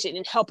my vision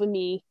and helping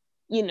me,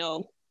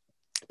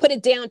 put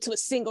it down to a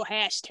single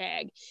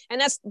hashtag. And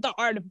that's the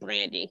art of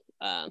branding.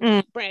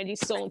 Branding is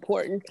so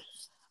important.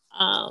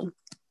 And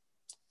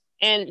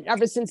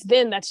ever since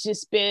then, that's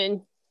just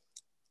been,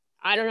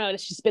 I don't know,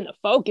 it's just been the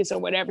focus or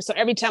whatever. So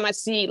every time I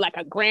see like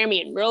a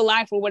Grammy in real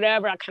life or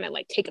whatever, I kind of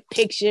like take a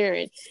picture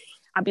and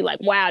I'll be like,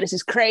 wow, this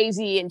is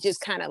crazy. And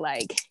just kind of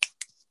like,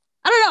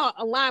 I don't know,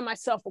 align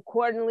myself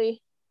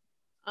accordingly.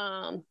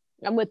 I'm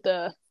with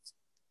the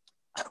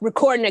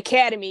Recording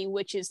Academy,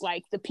 which is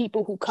like the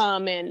people who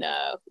come and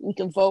we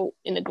can vote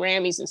in the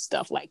Grammys and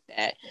stuff like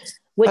that,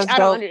 which That's I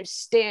don't dope.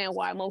 understand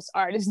why most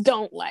artists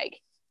don't like.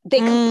 They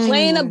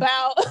complain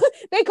about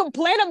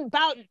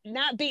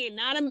not being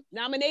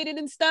nominated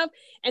and stuff,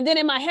 and then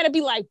in my head I'd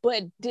be like,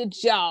 but did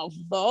y'all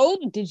vote?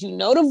 Did you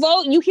know to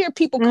vote? You hear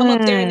people come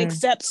up there and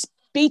accept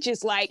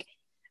speeches like,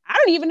 I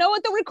don't even know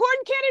what the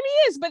Recording Academy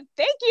is, but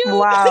thank you.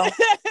 Wow.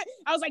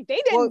 I was like,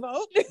 they didn't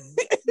vote.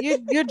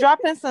 You're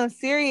dropping some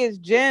serious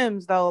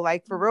gems though,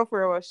 like for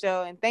real,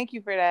 show. And thank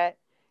you for that.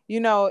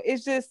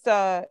 It's just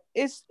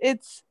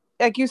it's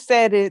like you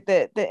said,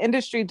 the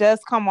industry does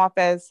come off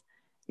as,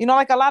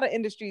 like a lot of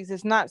industries,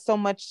 it's not so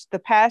much the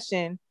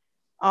passion,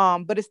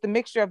 but it's the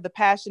mixture of the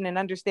passion and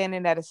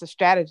understanding that it's a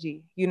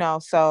strategy,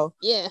 So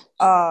Yeah.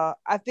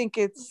 I think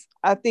it's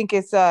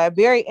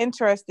very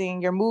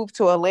interesting your move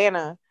to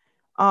Atlanta.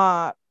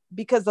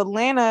 Because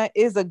Atlanta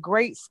is a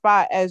great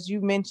spot, as you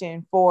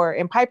mentioned,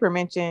 and Piper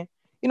mentioned,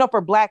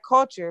 for Black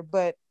culture,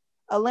 but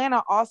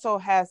Atlanta also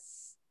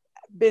has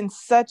been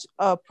such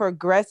a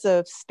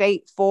progressive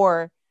state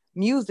for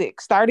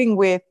music, starting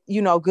with,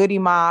 Goody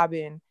Mob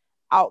and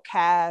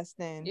Outkast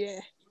and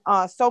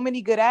so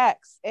many good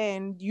acts.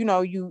 And,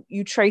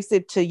 you trace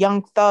it to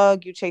Young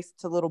Thug, you chase it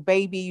to Lil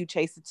Baby, you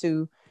chase it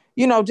to,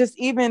 just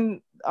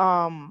even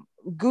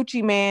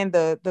Gucci Mane,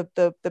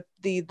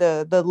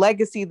 the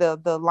legacy,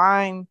 the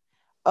line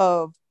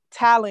of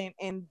talent.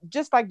 And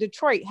just like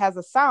Detroit has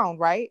a sound,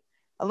 right?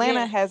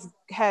 Atlanta has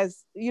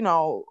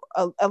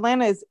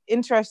Atlanta is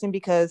interesting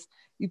because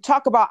you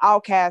talk about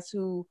Outkast,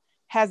 who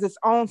has its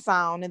own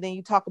sound, and then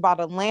you talk about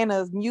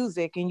Atlanta's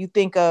music and you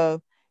think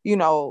of,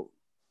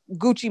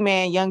 Gucci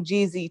Mane, Young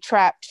Jeezy,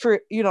 Trap,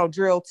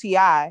 Drill,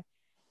 T.I.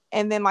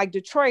 And then like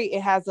Detroit,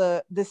 it has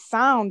this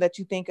sound that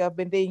you think of,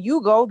 and then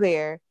you go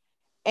there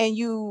and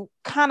you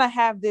kind of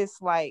have this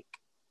like,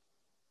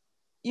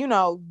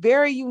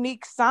 very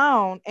unique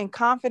sound and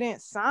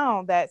confident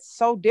sound that's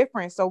so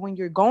different. So when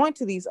you're going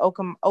to these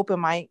open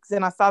mics,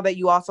 and I saw that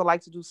you also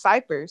like to do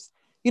ciphers,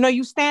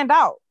 you stand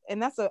out,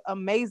 and that's an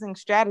amazing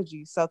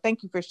strategy. So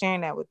thank you for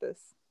sharing that with us.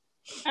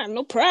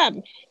 No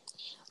problem.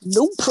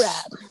 No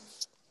problem.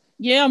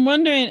 Yeah, I'm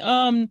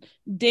wondering,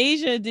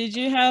 Deja, did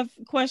you have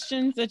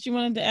questions that you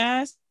wanted to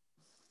ask?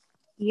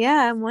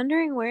 Yeah, I'm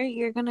wondering where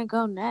you're gonna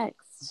go next.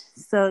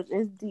 So,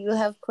 do you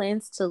have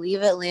plans to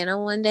leave Atlanta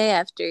one day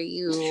after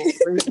you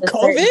reach a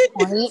certain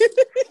point?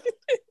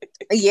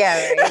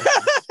 Yeah, right.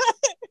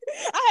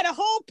 I had a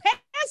whole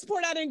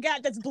passport I didn't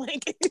got that's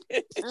blank.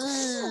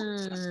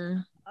 Yeah.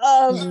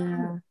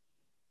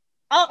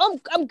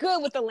 I'm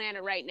good with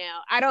Atlanta right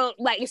now. I don't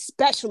like,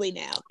 especially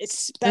now.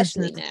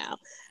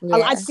 Yeah.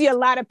 I see a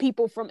lot of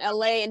people from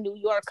LA and New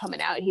York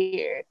coming out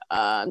here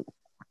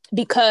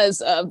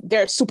because of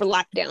their super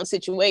lockdown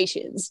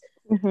situations.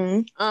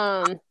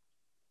 Mm-hmm.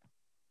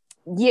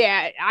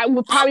 Yeah, I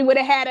probably would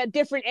have had a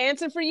different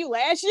answer for you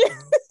last year.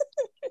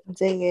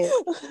 Dang it.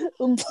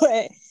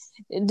 But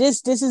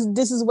this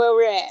is where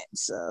we're at.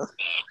 So,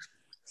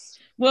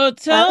 Well,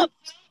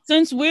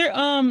 since we're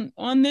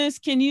on this,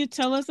 can you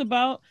tell us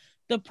about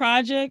the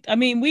project? I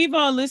mean, we've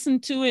all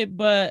listened to it,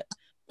 but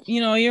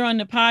you're on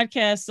the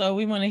podcast, so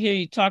we want to hear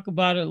you talk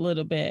about it a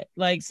little bit.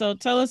 Like, so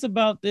tell us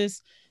about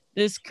this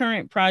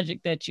current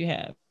project that you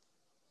have.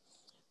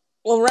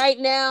 Well, right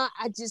now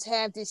I just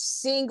have this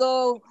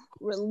single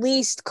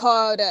released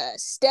called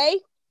Stay,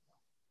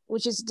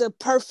 which is the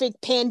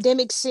perfect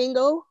pandemic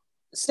single,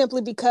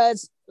 simply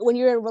because when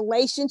you're in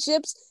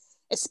relationships,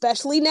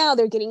 especially now,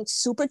 they're getting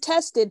super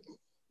tested.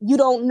 You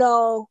don't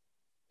know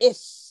if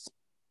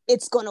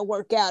it's going to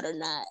work out or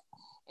not.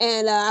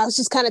 And I was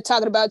just kind of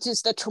talking about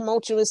just a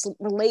tumultuous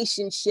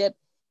relationship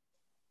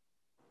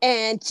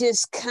and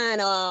just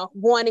kind of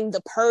wanting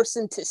the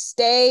person to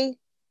stay.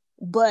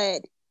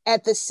 But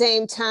at the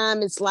same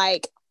time, it's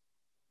like,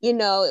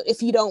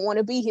 if you don't want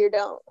to be here,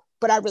 don't.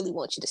 But I really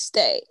want you to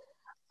stay.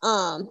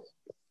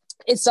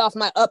 It's off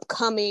my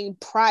upcoming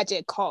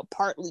project called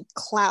Partly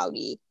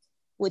Cloudy,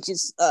 which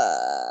is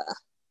a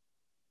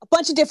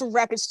bunch of different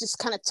records just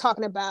kind of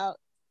talking about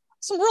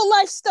some real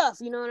life stuff,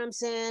 you know what I'm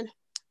saying?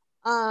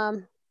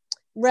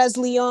 Res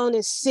Leon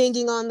is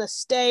singing on the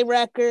Stay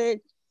record,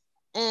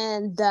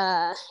 and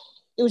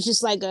it was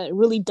just like a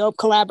really dope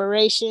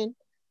collaboration.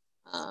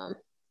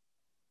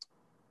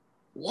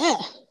 Yeah.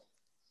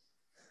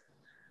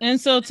 And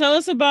so tell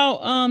us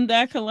about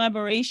that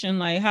collaboration.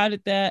 Like, how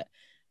did that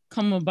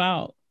come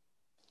about?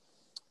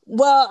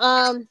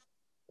 Well,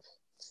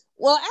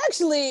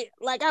 actually,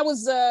 like I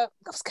was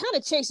kind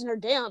of chasing her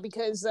down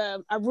because I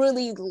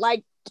really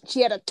liked,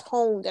 she had a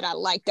tone that I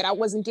liked that I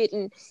wasn't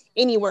getting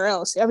anywhere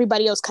else.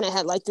 Everybody else kind of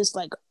had like this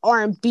like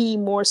R&B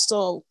more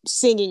so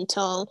singing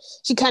tone.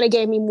 She kind of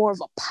gave me more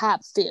of a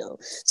pop feel.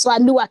 So I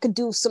knew I could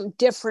do some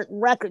different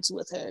records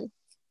with her.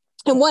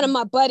 And one of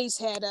my buddies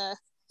had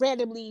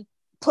randomly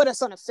put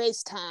us on a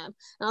FaceTime. And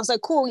I was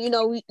like, cool,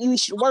 we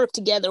should work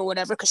together or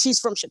whatever, because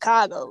she's from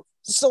Chicago.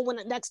 So when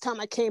the next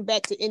time I came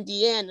back to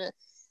Indiana,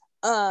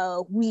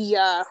 we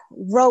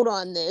wrote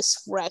on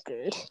this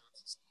record.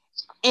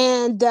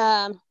 And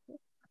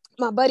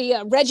my buddy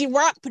Reggie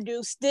Rock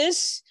produced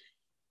this.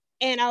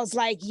 And I was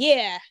like,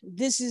 yeah,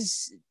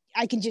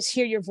 I can just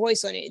hear your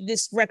voice on it.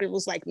 This record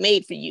was like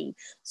made for you.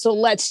 So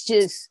let's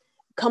just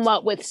come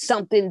up with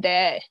something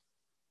that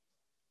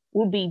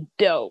will be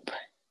dope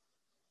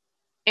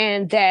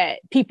and that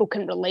people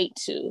can relate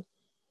to.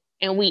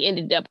 And we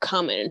ended up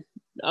coming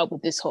up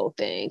with this whole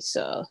thing.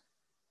 So,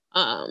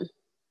 yeah.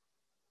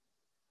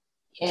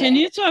 Can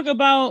you talk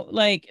about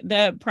like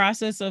that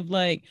process of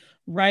like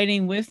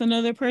writing with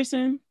another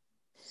person?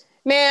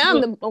 Man, I'm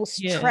the most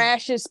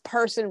trashiest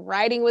person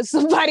writing with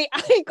somebody.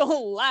 I ain't gonna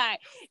lie.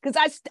 Because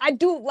I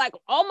do, like,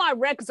 all my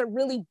records are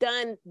really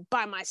done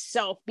by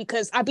myself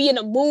because I be in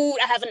a mood.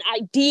 I have an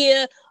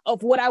idea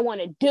of what I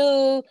want to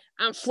do.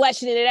 I'm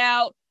fleshing it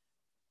out.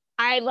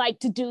 I like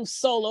to do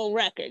solo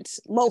records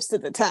most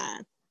of the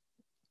time.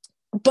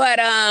 But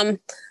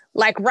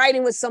like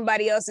writing with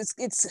somebody else,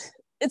 it's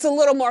a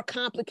little more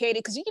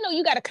complicated because,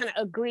 you got to kind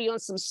of agree on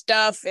some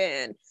stuff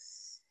and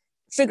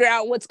figure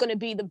out what's going to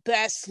be the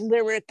best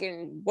lyric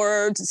and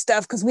words and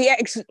stuff. Because I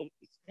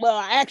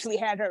actually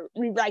had her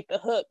rewrite the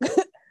hook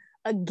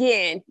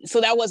again.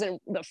 So that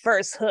wasn't the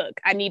first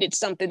hook. I needed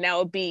something that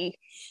would be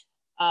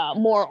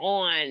more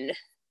on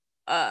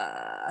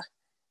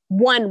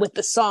one with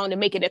the song to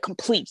make it a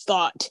complete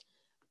thought.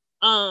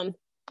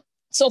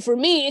 So for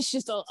me, it's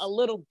just a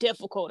little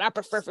difficult. I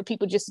prefer for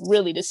people just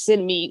really to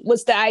send me,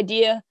 what's the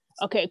idea?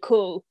 Okay,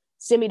 cool.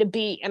 Send me the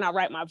beat and I'll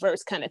write my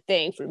verse kind of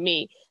thing for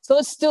me. So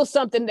it's still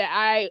something that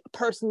I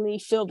personally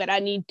feel that I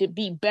need to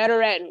be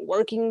better at and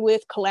working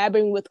with,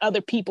 collaborating with other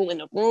people in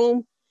the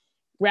room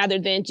rather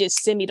than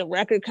just send me the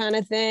record kind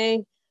of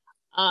thing.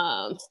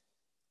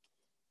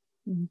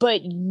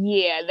 But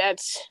yeah,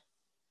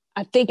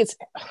 I think it's,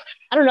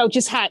 I don't know,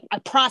 just how I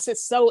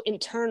process so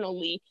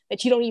internally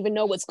that you don't even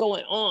know what's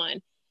going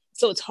on.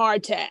 So it's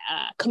hard to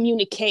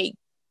communicate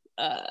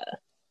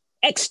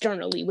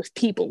externally with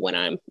people when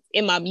I'm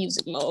in my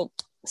music mode.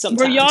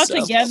 Sometimes. Were y'all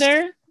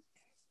together?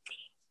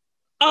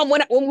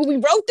 When we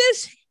wrote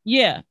this?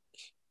 Yeah.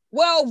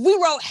 Well, we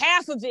wrote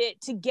half of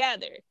it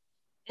together.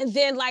 And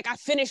then like I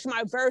finished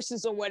my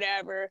verses or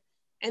whatever.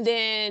 And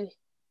then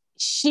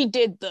she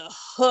did the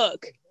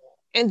hook.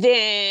 And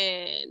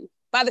then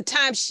by the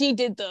time she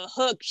did the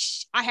hook,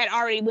 I had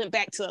already went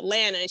back to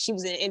Atlanta and she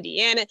was in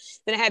Indiana.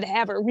 Then I had to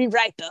have her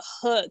rewrite the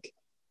hook.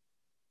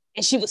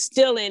 And she was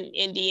still in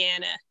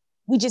Indiana.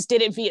 We just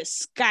did it via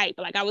Skype.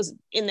 Like I was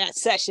in that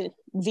session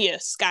via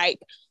Skype.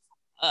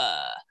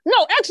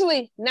 No,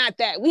 actually not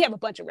that. We have a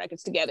bunch of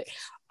records together.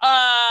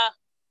 I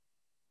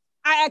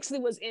actually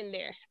was in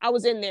there. I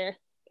was in there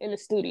in the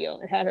studio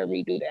and had her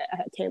redo that.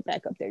 I came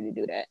back up there to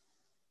do that.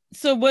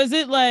 So was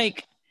it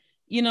like,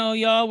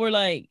 y'all were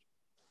like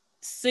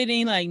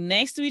sitting like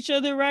next to each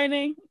other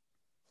writing?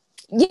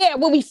 Yeah,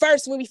 when we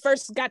first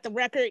got the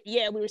record,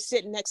 we were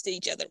sitting next to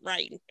each other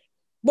writing,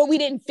 but we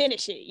didn't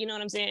finish it. You know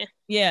what I'm saying?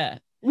 Yeah.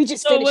 We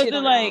just So finished was it it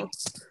on like,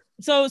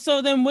 our own.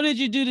 so then what did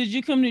you do? Did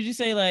you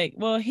say like,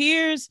 well,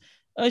 here's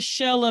a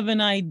shell of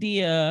an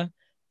idea,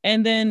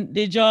 and then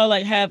did y'all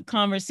like have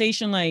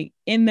conversation like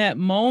in that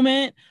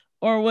moment,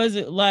 or was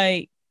it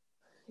like,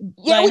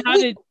 how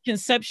did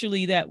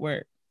conceptually that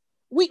work?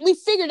 We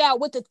figured out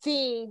what the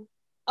theme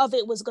of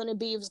it was going to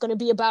be. It was going to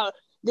be about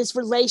this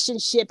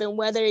relationship and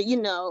whether,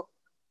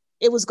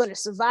 it was going to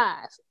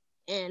survive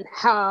and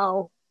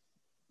how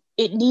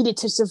it needed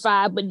to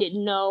survive, but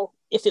didn't know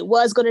if it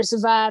was going to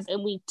survive.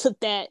 And we took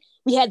that,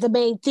 we had the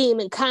main theme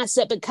and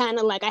concept, and kind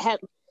of like I had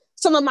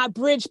some of my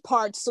bridge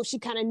parts, so she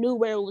kind of knew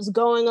where it was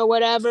going or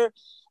whatever.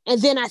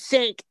 And then I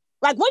think,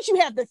 like, once you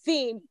have the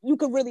theme, you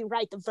can really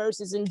write the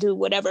verses and do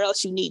whatever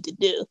else you need to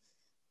do.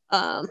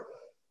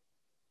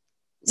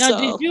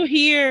 Did you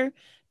hear,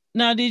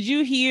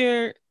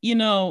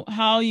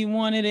 how you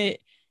wanted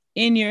it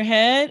in your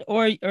head,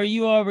 or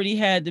you already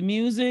had the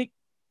music?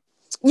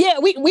 Yeah,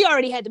 we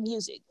already had the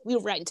music. We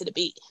were writing to the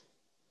beat.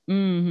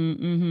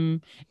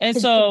 And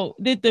so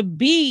did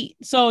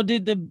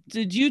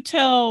you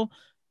tell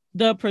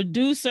the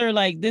producer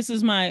like, this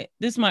is my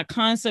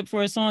concept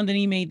for a song, then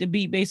he made the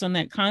beat based on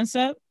that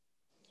concept?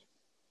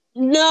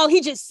 No,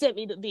 he just sent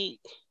me the beat.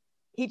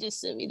 I believe. He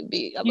sent you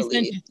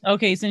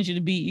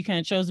the beat. You kind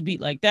of chose the beat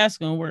like, that's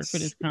gonna work for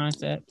this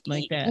concept,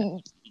 like that.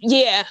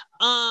 Yeah.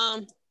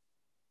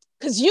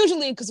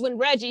 Because when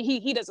Reggie,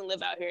 he doesn't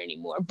live out here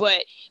anymore,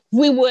 but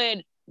we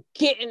would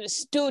get in the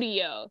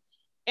studio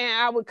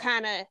and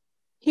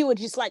he would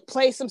just like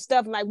play some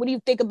stuff and like, what do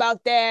you think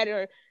about that?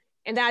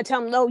 And then I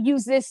tell him, no,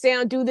 use this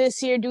sound, do this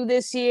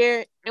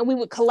here. And we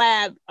would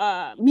collab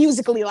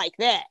musically like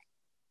that.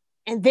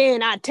 And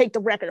then I'd take the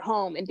record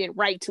home and then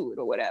write to it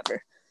or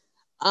whatever.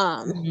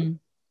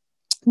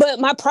 But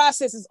my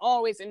process is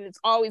always, and it's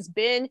always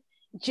been,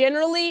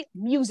 generally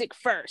music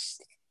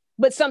first.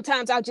 But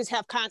sometimes I'll just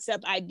have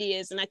concept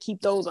ideas and I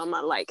keep those on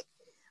my like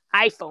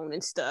iPhone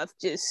and stuff,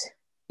 just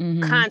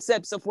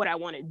concepts of what I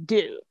want to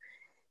do.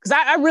 Because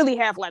I really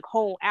have like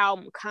whole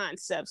album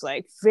concepts,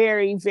 like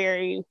very,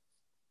 very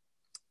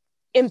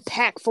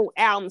impactful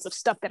albums of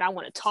stuff that I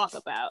want to talk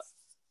about.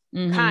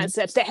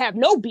 Concepts that have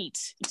no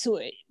beats to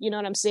it, you know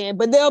what I'm saying?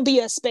 But there'll be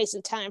a space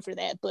and time for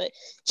that. But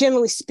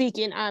generally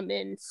speaking, I'm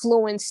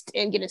influenced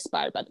and get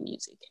inspired by the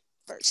music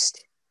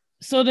first.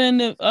 So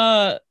then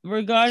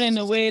regarding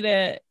the way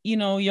that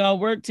y'all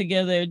work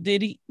together,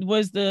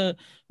 was the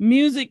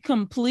music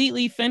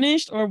completely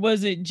finished, or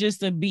was it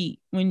just a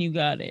beat when you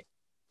got it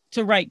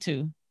to write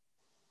to?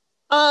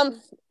 The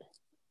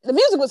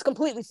music was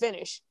completely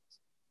finished.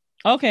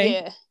 Okay.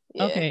 Yeah.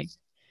 Okay.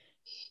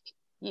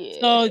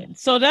 Yeah.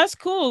 So that's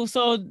cool.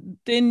 So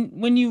then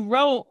when you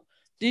wrote,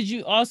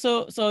 you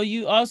also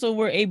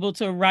were able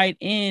to write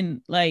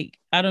in, like,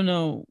 I don't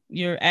know,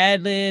 your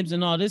ad libs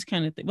and all this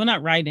kind of thing. Well,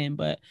 not write in,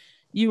 but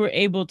you were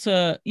able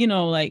to,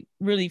 like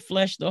really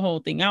flesh the whole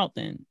thing out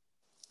then.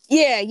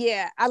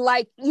 Yeah. I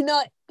like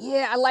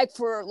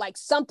for like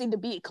something to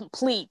be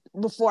complete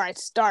before I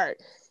start.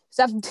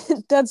 So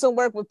I've done some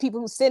work with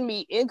people who send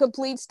me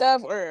incomplete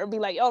stuff or be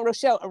like, oh,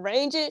 Rochelle,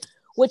 arrange it,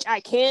 which I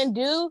can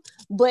do,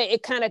 but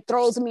it kind of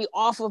throws me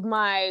off of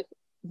my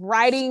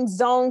writing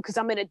zone because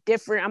I'm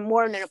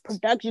more in a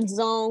production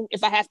zone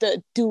if I have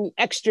to do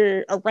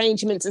extra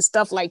arrangements and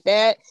stuff like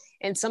that.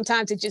 And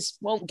sometimes it just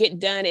won't get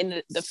done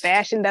in the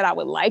fashion that I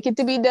would like it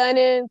to be done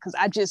in, because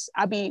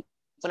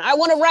when I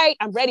want to write,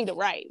 I'm ready to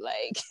write.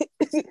 Like,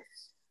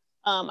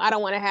 I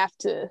don't want to have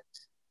to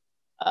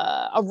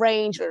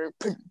arrange or,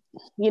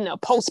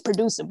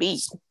 post-produce a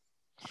beat.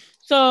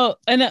 So,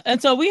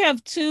 and so we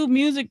have two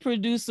music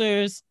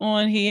producers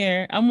on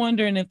here. I'm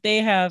wondering if they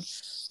have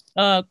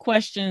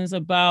questions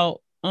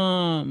about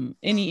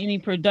any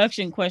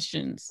production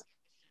questions.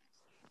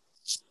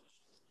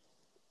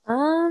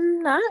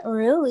 Not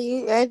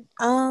really. I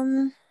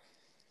don't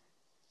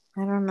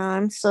know.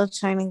 I'm still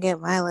trying to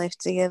get my life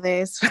together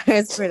as far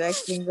as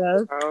production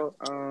goes.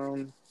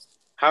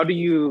 How do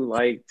you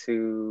like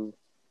your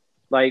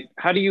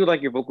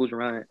vocals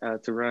run?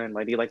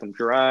 Like, do you like them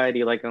dry? Do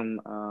you like them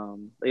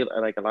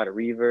like a lot of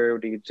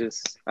reverb? Do you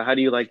just how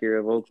do you like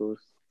your vocals?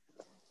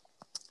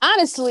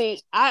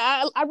 Honestly,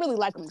 I really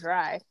like them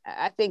dry.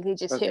 I think they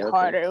just hit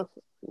harder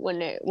when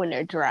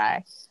they're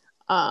dry.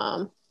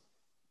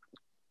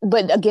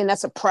 But again,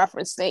 that's a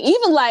preference thing.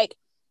 Even like,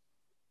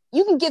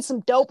 you can get some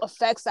dope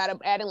effects out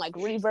of adding like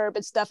reverb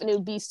and stuff, and it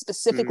would be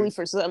specifically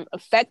for some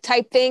effect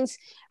type things.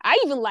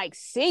 I even like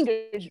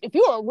singers. If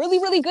you're a really,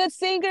 really good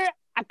singer,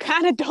 I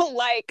kind of don't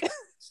like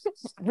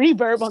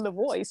reverb on the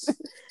voice.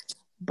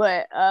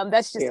 But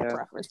that's just a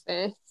preference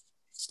thing.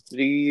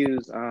 Do you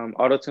use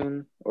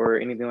autotune or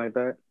anything like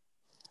that?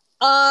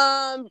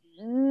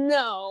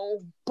 No,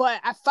 but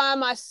I find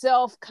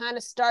myself kind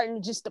of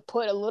starting just to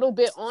put a little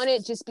bit on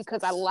it just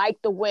because I like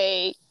the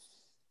way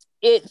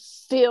it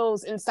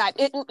feels inside.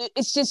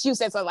 It's just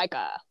used as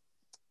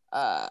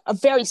a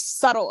very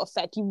subtle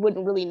effect. You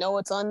wouldn't really know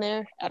it's on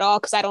there at all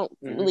because I don't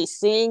really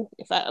sing.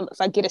 If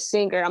I get a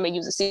singer, I'm gonna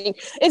use a sing.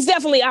 It's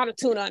definitely out of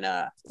tune on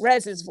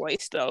Rez's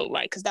voice though,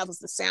 like because that was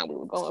the sound we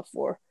were going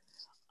for.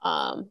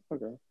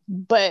 Okay.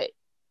 But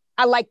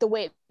I like the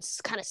way it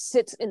kind of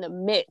sits in the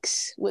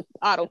mix with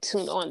auto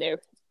tune on there,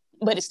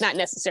 but it's not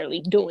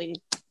necessarily doing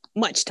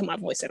much to my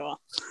voice at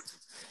all.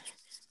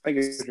 I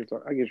get your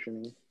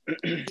name.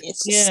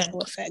 It's a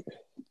subtle effect.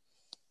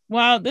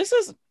 Wow, this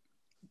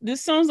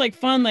sounds like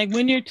fun. Like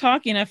when you're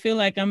talking, I feel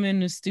like I'm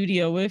in the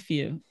studio with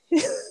you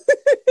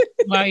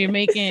while you're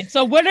making.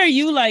 So what are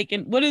you like,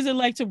 and what is it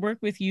like to work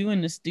with you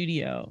in the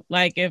studio?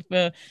 Like if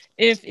the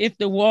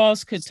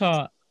walls could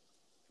talk.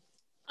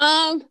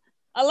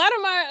 A lot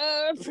of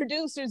my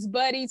producers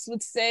buddies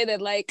would say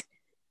that like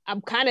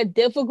I'm kind of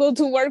difficult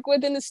to work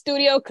with in the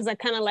studio because I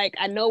kind of like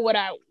I know what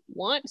I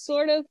want,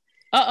 sort of.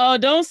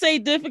 Don't say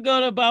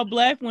difficult about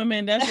Black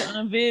women. That's what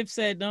Aunt Viv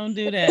said. Don't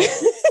do that.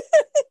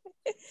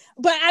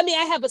 But I mean,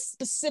 I have a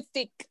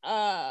specific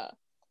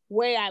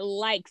way I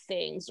like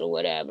things or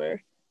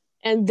whatever,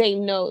 and they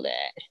know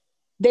that.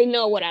 They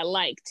know what I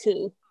like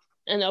too,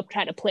 and they'll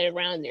try to play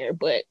around there.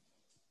 But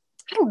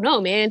I don't know,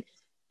 man.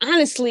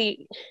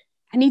 Honestly,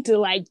 I need to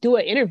like do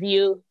an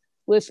interview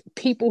with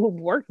people who've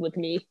worked with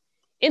me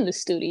in the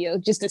studio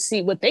just to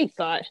see what they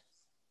thought,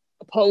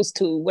 opposed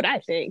to what I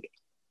think.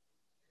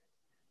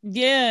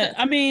 Yeah,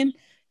 I mean,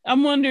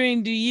 I'm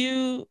wondering, do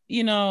you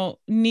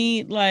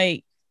need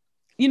like,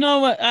 you know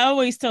what? I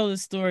always tell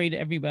this story to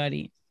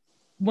everybody.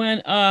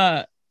 When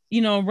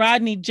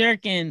Rodney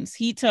Jerkins,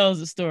 he tells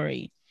a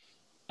story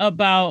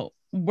about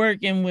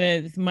working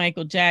with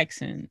Michael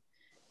Jackson,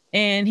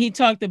 and he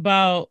talked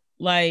about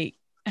like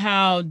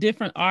how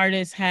different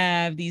artists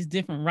have these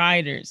different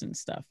writers and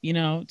stuff,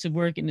 to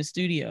work in the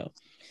studio.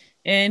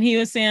 And he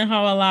was saying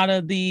how a lot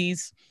of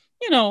these,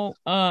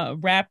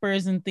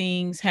 rappers and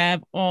things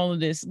have all of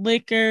this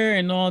liquor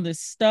and all this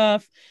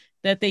stuff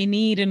that they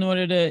need in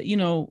order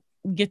to,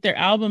 get their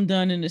album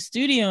done in the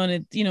studio.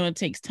 And it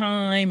takes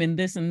time and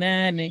this and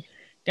that. And they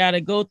got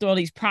to go through all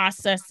these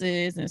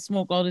processes and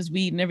smoke all this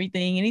weed and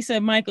everything. And he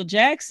said Michael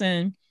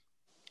Jackson,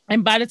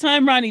 and by the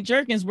time Rodney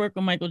Jerkins worked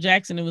with Michael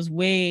Jackson, it was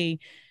way,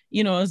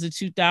 it was a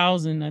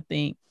 2000, I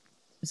think.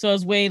 So it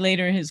was way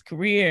later in his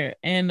career.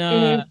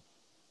 And,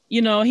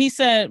 he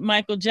said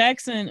Michael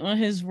Jackson on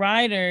his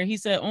rider, he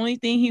said only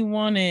thing he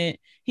wanted,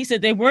 he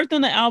said they worked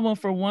on the album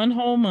for 1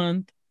 whole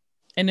month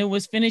and it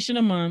was finished in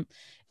a month.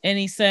 And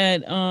he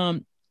said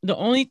the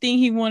only thing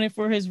he wanted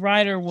for his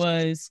rider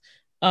was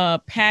a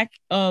pack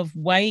of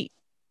white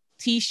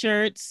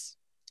t-shirts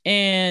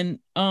and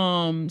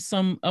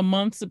a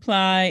month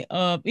supply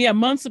of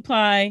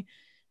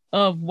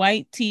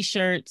white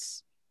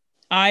t-shirts,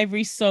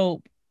 Ivory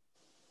soap,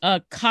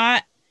 a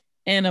cot,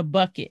 and a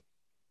bucket.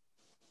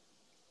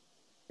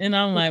 And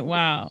I'm like,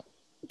 wow.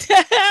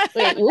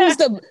 Wait,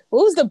 what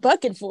was the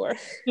bucket for?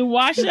 To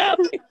wash up.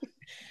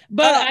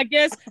 But I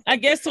guess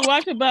to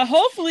wash up, but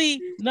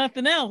hopefully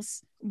nothing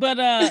else. But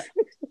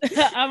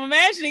I'm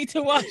imagining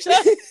to wash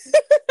up.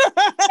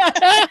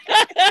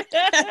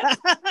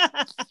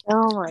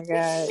 Oh my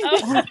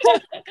God.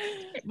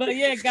 But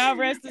yeah, God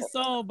rest his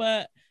soul.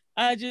 But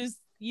I just,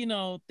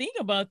 think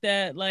about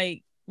that,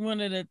 like one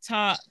of the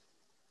top,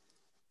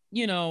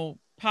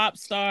 pop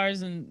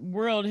stars in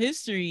world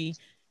history,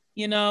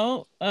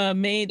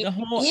 made the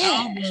whole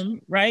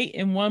album right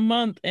in 1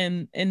 month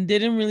and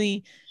didn't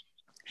really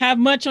have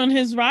much on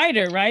his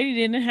rider, right? He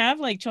didn't have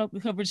like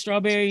chocolate covered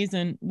strawberries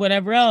and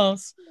whatever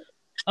else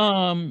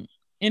in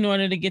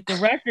order to get the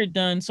record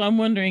done. So I'm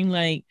wondering,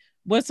 like,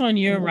 what's on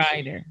your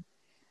rider?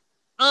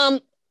 I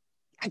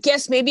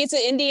guess maybe it's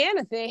an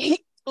Indiana thing.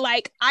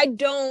 Like I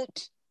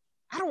don't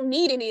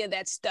need any of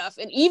that stuff.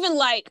 And even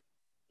like,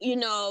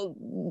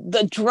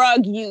 the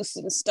drug use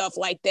and stuff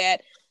like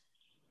that,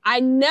 I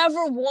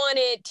never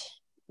wanted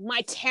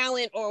my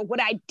talent or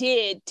what I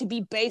did to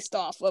be based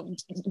off of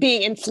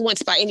being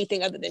influenced by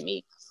anything other than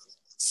me.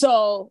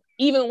 So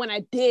even when I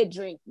did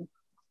drink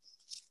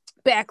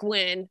back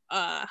when,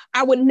 I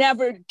would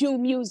never do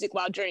music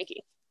while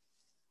drinking.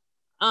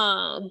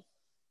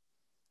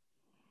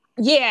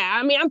 Yeah,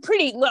 I mean,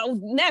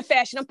 in that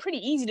fashion, I'm pretty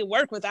easy to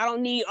work with. I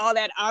don't need all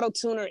that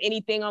auto-tune or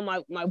anything on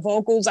my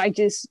vocals. I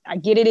get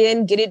it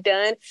in, get it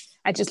done.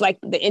 I just like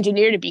the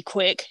engineer to be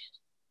quick.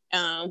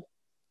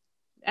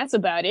 That's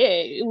about it.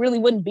 It really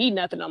wouldn't be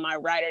nothing on my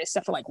rider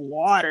except for like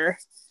water.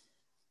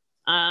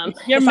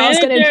 Your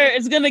manager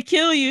is gonna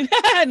kill you.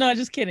 No,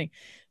 just kidding.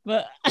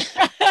 But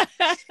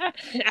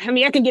I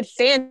mean, I could get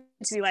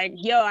fancy. Like,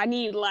 yo, I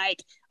need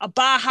like a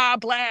Baja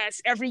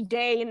Blast every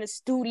day in the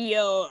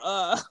studio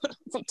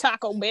from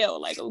Taco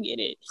Bell. Like, go get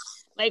it.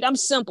 Like, I'm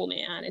simple,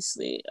 man.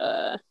 Honestly,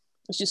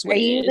 it's just what Are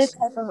it you is. the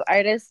type of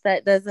artist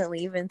that doesn't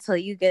leave until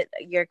you get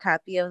your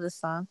copy of the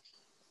song?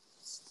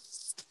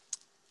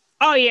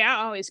 Oh yeah,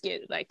 I always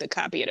get like the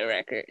copy of the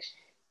record.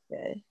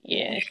 Good.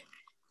 Yeah.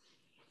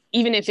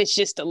 Even if it's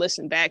just to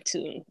listen back to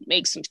and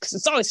make some, because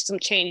it's always some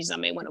changes I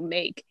may want to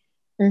make.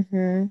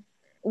 Mm-hmm.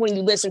 when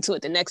you listen to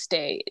it the next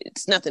day,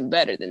 it's nothing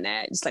better than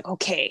that. It's like,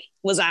 okay,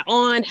 was I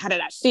on? How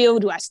did I feel?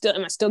 Am I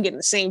still getting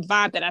the same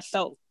vibe that I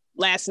felt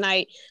last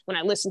night when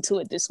I listened to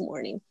it this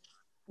morning?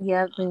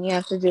 Yep, and you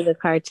have to do the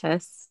car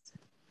test.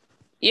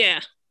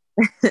 Yeah.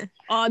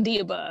 All the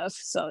above.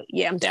 So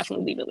yeah, I'm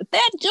definitely leaving with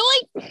that,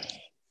 Joy.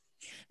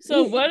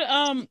 So what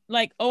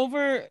like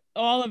over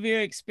all of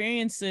your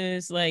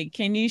experiences, like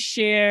can you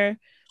share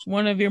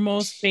one of your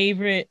most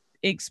favorite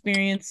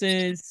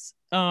experiences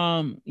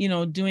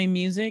doing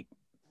music?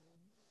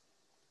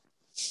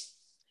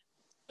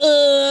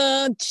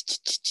 As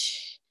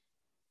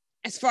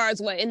far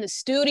as what, in the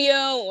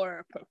studio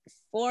or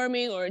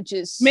performing or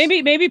just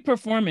maybe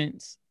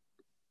performance.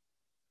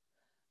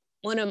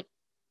 When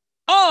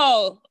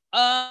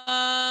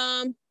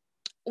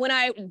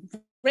I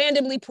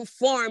randomly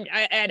performed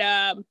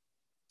at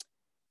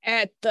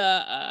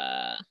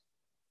the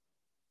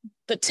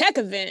tech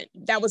event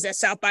that was at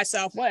South by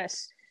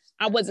Southwest.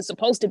 I wasn't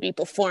supposed to be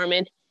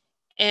performing,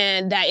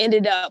 and I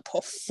ended up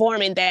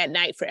performing that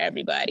night for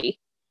everybody,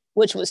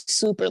 which was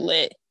super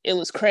lit. It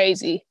was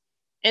crazy.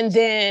 And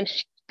then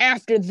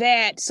after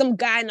that, some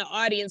guy in the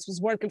audience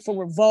was working for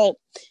Revolt,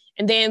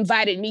 and they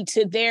invited me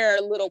to their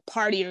little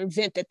party or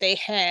event that they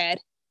had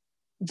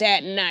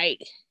that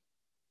night.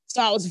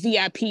 So I was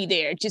VIP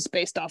there just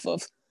based off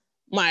of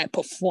my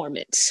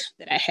performance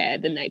that I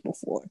had the night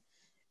before.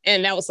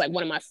 And that was like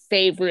one of my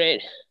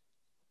favorite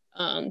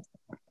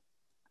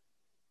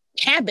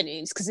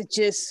happenings,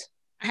 because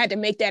I had to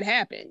make that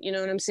happen. You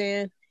know what I'm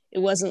saying? It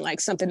wasn't like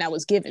something that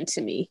was given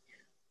to me,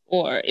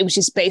 or it was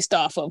just based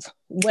off of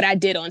what I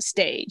did on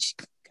stage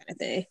kind of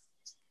thing.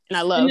 And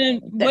I love. And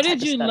then what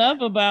did you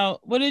love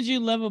about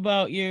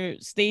your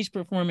stage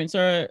performance,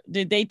 or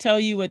did they tell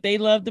you what they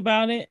loved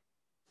about it?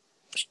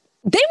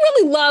 They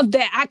really loved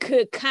that I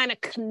could kind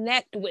of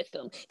connect with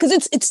them, because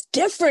it's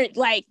different.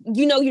 Like,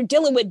 you're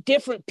dealing with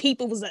different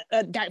people. It was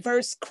a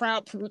diverse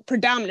crowd,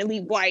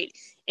 predominantly white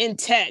in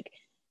tech.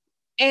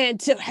 And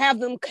to have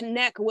them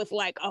connect with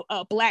like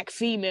a Black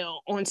female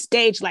on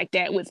stage like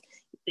that with,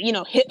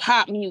 hip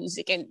hop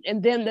music, and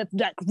them to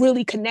like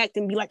really connect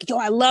and be like, yo,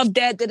 I love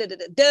that.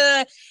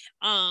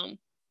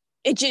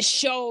 It just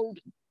showed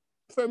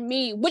for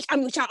me, which I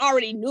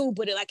already knew,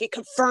 but it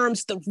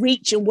confirms the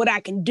reach and what I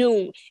can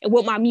do and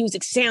what my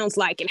music sounds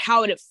like and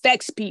how it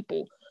affects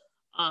people,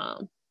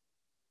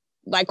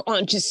 like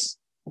on just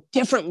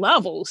different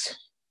levels.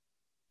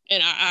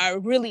 And I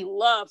really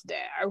loved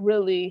that.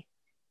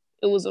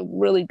 It was a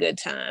really good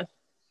time.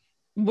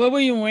 What were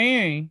you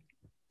wearing?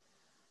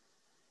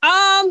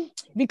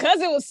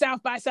 Because it was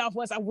South by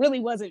Southwest, I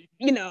really wasn't,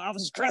 I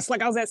was dressed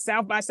like I was at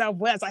South by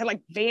Southwest. I had like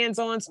Vans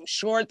on, some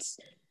shorts,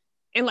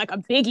 and like a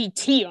Biggie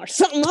tee or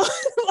something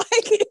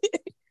like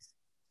it.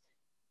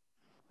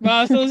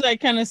 Wow, so it was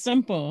like kind of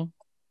simple.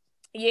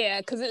 Yeah,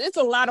 because it's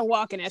a lot of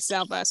walking at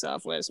South by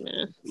Southwest,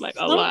 man. Like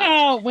a lot.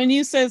 Somehow, when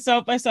you said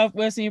South by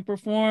Southwest and you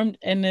performed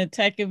in the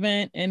tech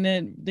event, and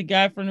then the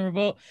guy from the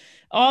Revolt,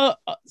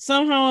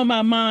 somehow in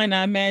my mind,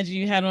 I imagine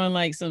you had on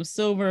like some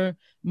silver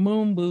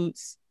moon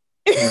boots.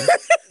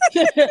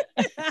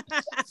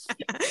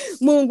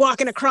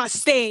 Moonwalking across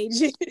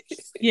stage.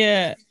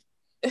 Yeah.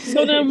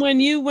 So then when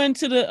you went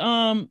to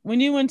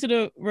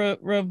the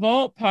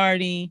Revolt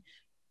party,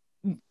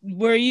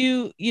 were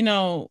you,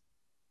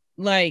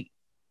 like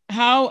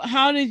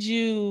how did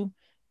you,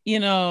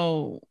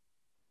 what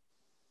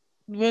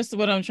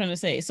I'm trying to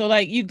say? So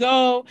like you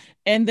go,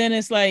 and then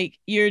it's like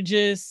you're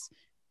just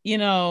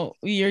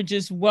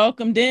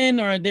welcomed in,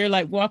 or they're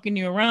like walking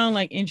you around,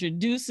 like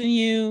introducing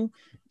you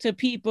to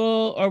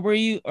people, or were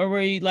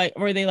they like,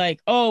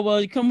 oh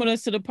well, you come with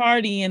us to the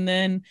party, and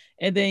then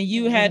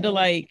you had to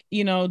like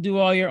do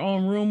all your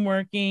own room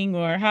working,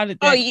 or how did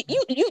that? Oh, you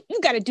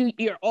got to do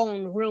your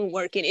own room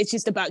working. It's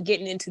just about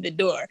getting into the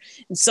door,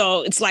 and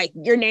so it's like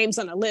your name's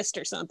on a list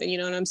or something. You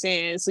know what I'm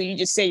saying? So you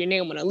just say your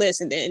name on a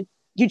list, and then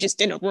you're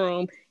just in a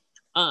room,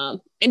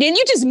 and then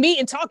you just meet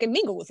and talk and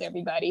mingle with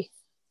everybody.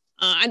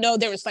 I know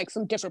there was like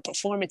some different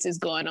performances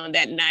going on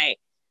that night.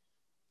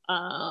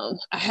 I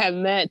have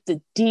met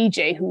the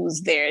DJ who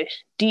was there,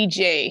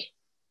 DJ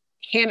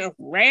Hannah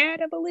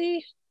Rad, I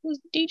believe, who's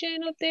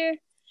DJing up there,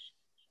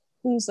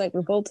 who's like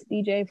Revolt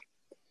DJ.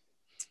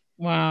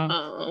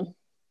 Wow.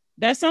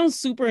 That sounds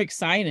super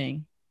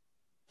exciting.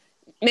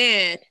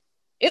 Man,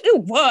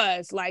 it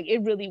was, like,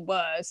 it really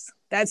was.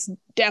 That's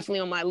definitely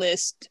on my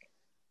list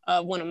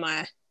of one of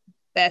my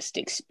best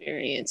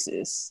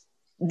experiences.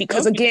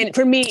 Because again,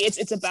 for me,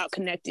 it's about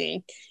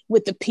connecting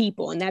with the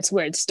people, and that's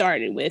where it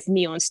started, with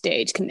me on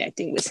stage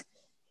connecting with,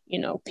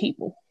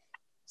 people.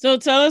 So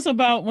tell us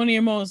about one of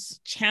your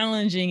most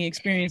challenging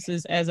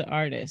experiences as an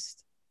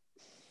artist.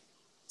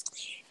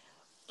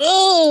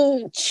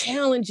 Oh,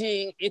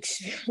 challenging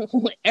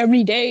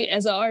every day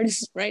as an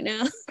artist right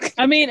now.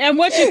 I mean, and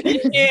what you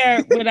can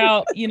share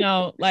without,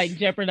 like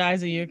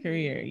jeopardizing your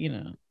career,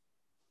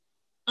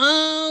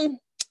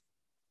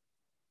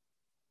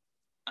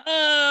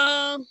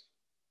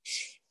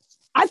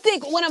 I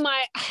think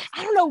I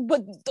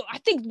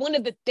think one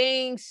of the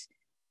things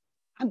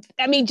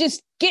I mean,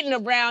 just getting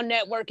around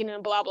networking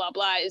and blah, blah,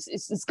 blah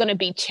is going to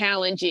be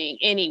challenging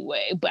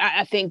anyway. But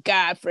I thank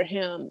God for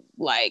him,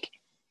 like,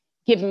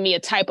 giving me a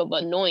type of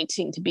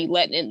anointing to be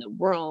letting in the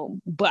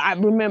room. But I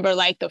remember,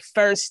 like, the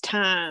first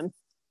time,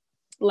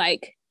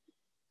 like,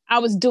 I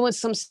was doing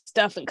some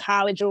stuff in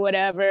college or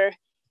whatever.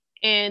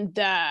 And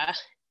I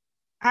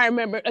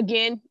remember,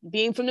 again,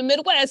 being from the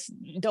Midwest,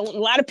 don't a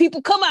lot of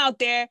people come out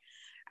there.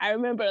 I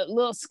remember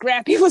Lil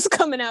Scrappy was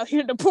coming out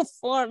here to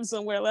perform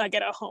somewhere, like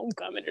at a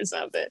homecoming or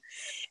something.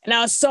 And I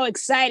was so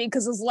excited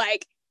because it was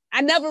like, I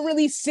never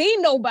really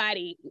seen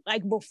nobody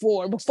like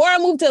before. Before I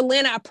moved to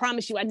Atlanta, I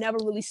promise you, I never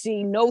really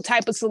seen no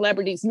type of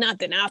celebrities,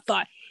 nothing. I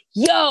thought,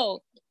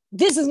 yo,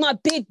 this is my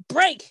big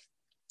break.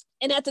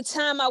 And at the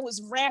time I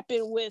was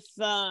rapping with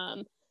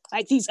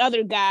like these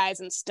other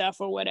guys and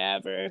stuff or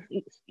whatever.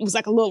 It was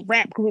like a little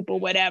rap group or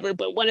whatever,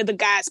 but one of the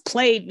guys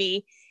played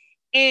me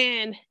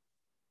and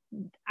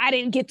I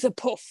didn't get to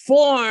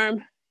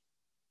perform,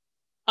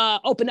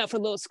 open up for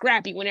Lil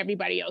Scrappy when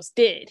everybody else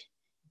did.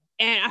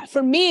 And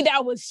for me,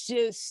 that was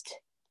just,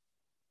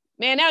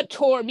 man, that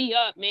tore me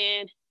up,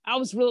 man. I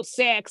was real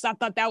sad because I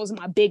thought that was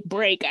my big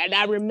break. And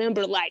I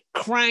remember like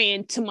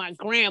crying to my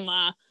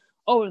grandma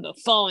over the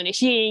phone and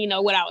she didn't even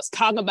know what I was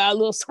talking about.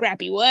 Lil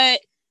Scrappy,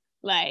 what?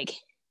 Like,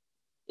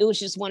 it was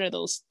just one of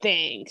those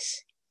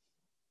things.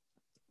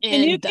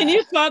 And, can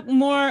you talk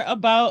more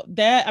about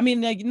that? I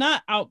mean, like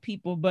not out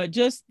people, but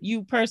just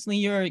you personally,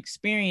 your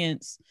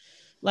experience.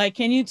 Like,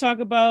 can you talk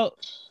about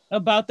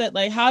that?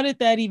 Like, how did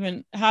that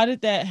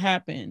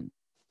happen?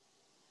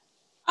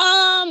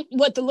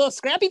 What, the Lil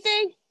Scrappy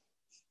thing?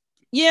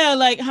 Yeah,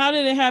 like how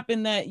did it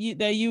happen that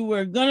you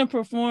were gonna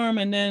perform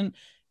and then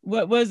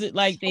what was it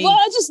like? Well,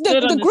 just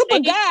the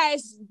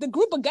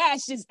group of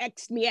guys just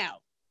X'd me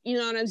out. You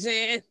know what I'm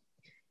saying?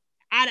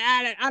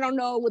 I don't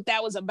know what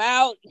that was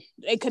about.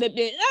 It could have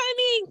been, I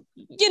mean,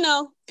 you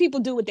know, people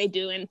do what they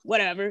do and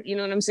whatever, you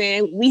know what I'm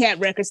saying? We had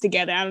records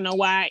together. I don't know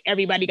why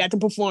everybody got to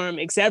perform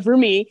except for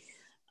me.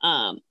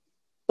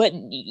 But,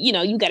 you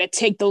know, you got to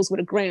take those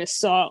with a grain of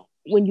salt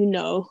when you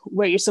know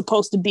where you're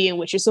supposed to be and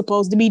what you're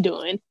supposed to be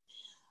doing.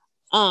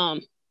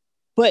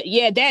 But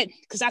yeah,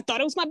 because I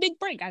thought it was my big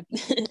break.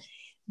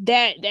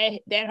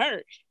 That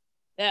hurt.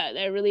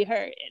 That really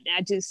hurt.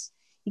 And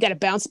you got to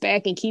bounce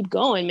back and keep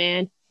going,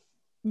 man.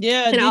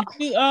 Yeah. Did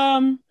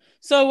you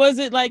so was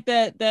it like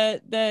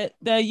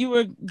that you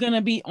were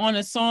gonna be on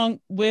a song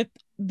with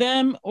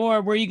them,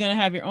 or were you gonna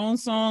have your own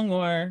song?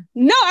 Or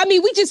no, I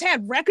mean we just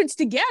had records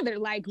together.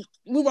 Like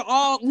we were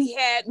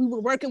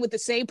working with the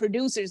same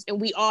producers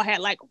and we all had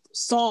like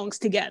songs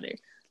together.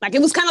 Like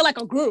it was kind of like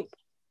a group.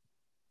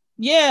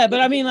 Yeah,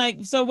 but I mean, like,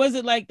 so was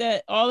it like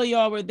that all of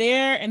y'all were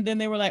there and then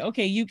they were like,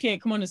 okay, you can't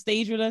come on the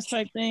stage with us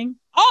type thing?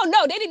 Oh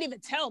no, they didn't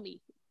even tell me.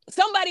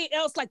 Somebody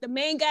else, like the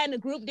main guy in the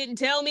group, didn't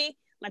tell me.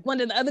 Like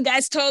one of the other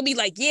guys told me,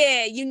 like,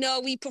 yeah, you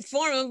know, we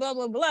performing, blah,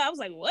 blah, blah. I was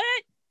like,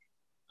 what?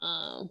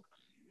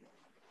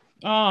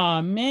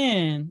 Oh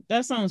man,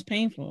 that sounds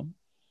painful.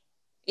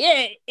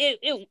 Yeah,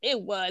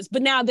 it was.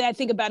 But now that I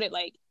think about it,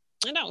 like,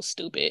 that was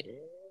stupid.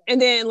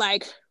 And then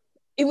like,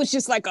 it was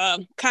just like a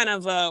kind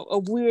of a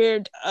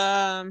weird,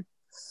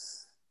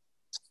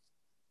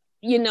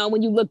 you know,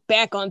 when you look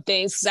back on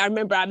things, because I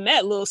remember I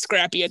met Lil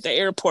Scrappy at the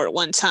airport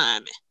one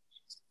time.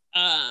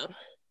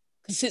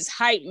 Because his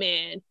hype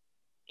man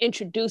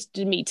introduced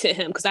me to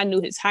him because I knew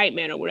his hype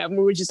man or whatever.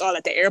 We were just all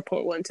at the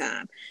airport one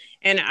time.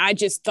 And I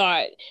just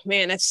thought,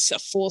 man, that's a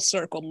full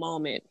circle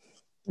moment.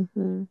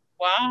 Mm-hmm.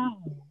 Wow.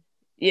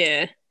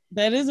 Yeah.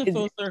 That is a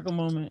full circle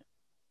moment.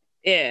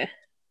 Yeah.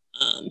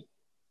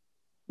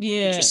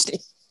 Yeah. Interesting.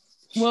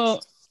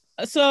 Well,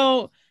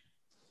 so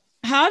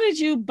how did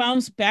you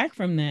bounce back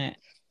from that?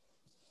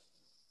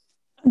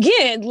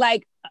 Again,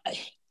 like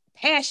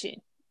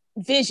passion,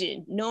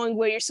 vision, knowing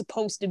where you're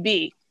supposed to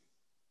be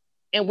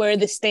and where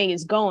this thing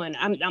is going.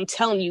 I'm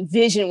telling you,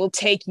 vision will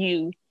take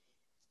you,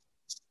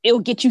 it'll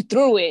get you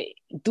through it,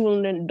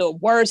 through the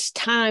worst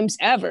times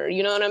ever.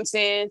 You know what I'm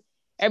saying?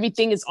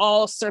 Everything is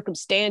all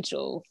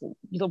circumstantial.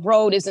 The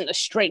road isn't a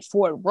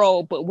straightforward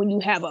road, but when you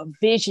have a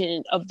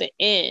vision of the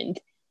end,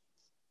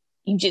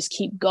 you just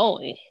keep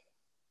going.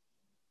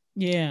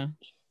 Yeah.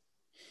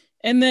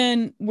 And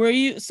then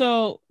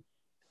so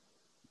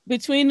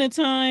between the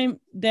time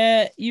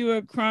that you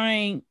were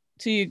crying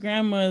to your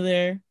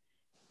grandmother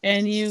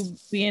and you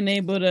being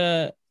able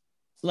to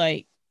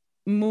like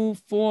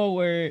move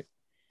forward,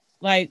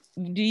 like,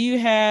 do you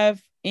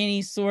have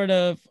any sort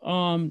of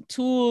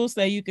tools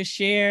that you could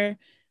share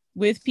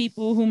with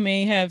people who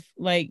may have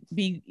like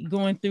be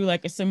going through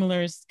like a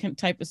similar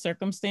type of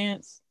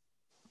circumstance?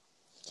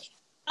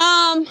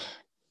 I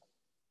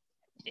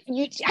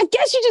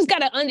guess you just got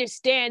to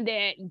understand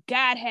that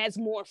God has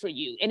more for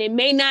you, and it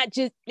may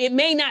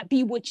not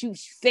be what you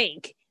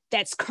think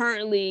that's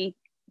currently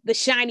the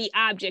shiny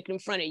object in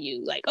front of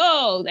you. Like,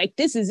 oh, like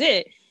this is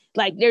it.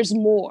 Like there's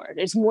more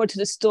to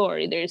the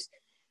story. There's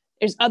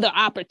other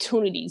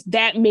opportunities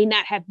that may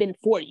not have been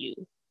for you,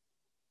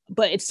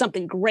 but it's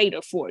something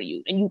greater for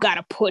you. And you got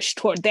to push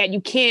toward that.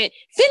 You can't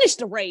finish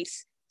the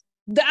race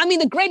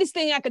the greatest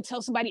thing I could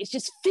tell somebody is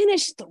just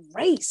finish the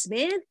race,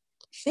 man.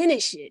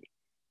 Finish it.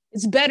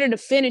 It's better to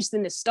finish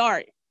than to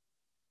start.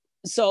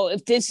 So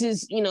if this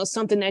is,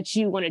 something that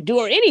you want to do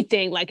or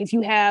anything, like if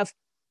you have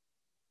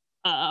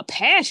a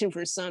passion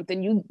for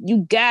something,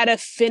 you gotta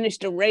finish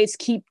the race,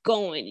 keep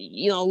going.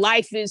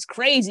 Life is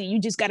crazy. You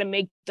just gotta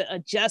make the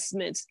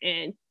adjustments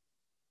and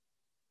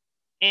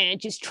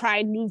just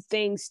try new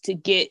things to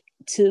get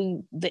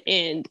to the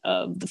end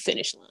of the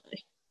finish line.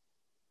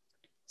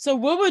 So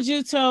what would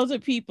you tell the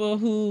people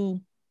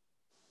who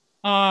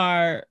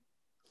are,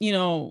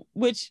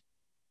 which,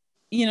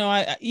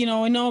 I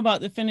know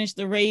about the finish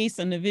the race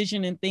and the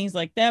vision and things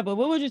like that, but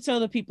what would you tell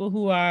the people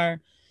who are,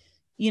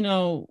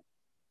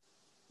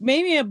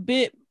 maybe a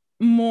bit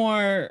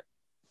more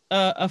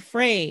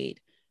afraid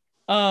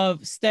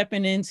of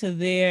stepping into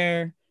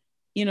their,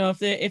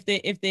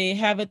 if they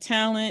have a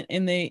talent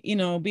and they,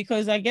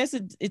 because I guess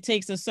it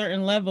takes a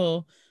certain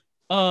level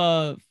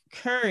of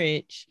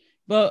courage,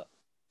 but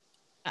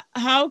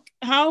how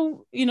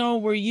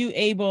were you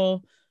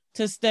able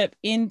to step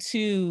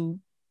into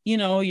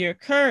your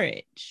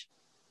courage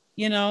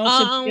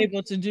to be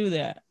able to do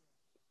that?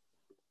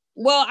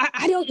 Well,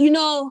 I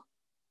don't,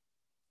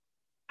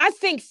 I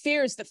think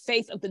fear is the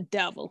faith of the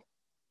devil,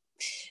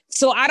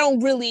 so I don't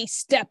really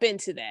step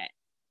into that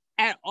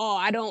at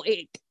all.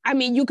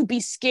 You could be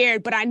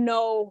scared, but I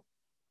know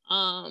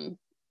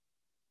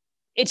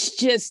it's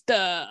just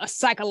a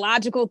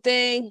psychological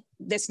thing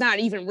that's not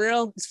even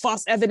real. It's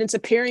false evidence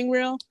appearing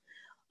real.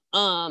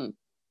 Because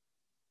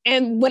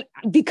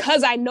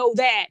I know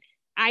that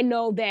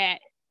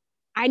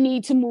I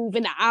need to move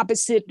in the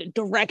opposite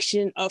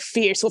direction of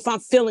fear. So if I'm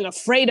feeling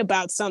afraid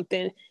about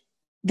something,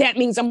 that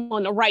means I'm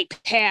on the right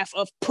path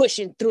of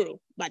pushing through.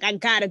 Like I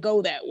gotta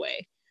go that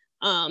way.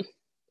 And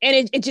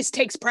it just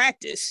takes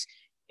practice.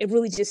 It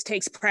really just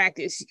takes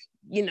practice,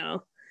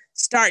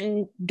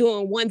 starting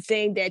doing one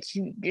thing that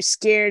you're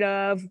scared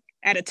of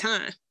at a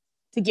time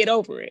to get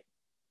over it,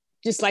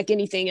 just like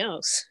anything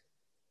else.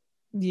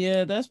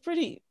 Yeah, that's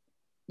pretty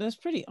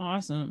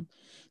awesome.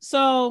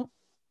 So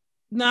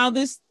now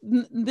this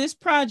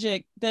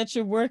project that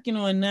you're working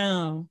on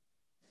now,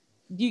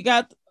 you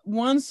got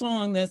one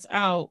song that's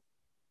out,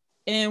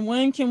 and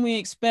when can we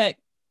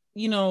expect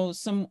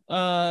some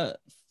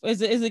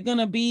is it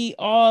gonna be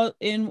all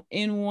in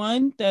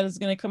one that is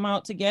gonna come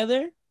out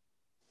together?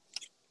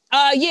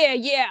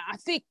 Yeah. I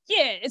think,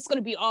 it's going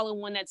to be all in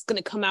one that's going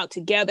to come out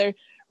together.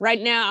 Right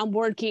now, I'm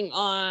working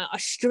on a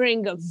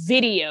string of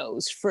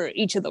videos for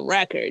each of the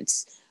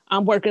records.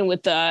 I'm working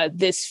with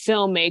this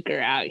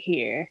filmmaker out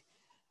here.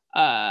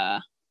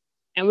 And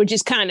we're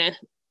just kind of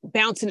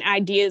bouncing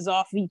ideas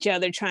off of each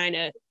other, trying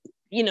to,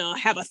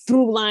 have a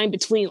through line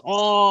between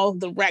all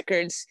the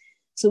records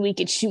so we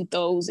could shoot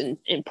those and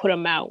put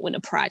them out when the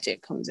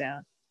project comes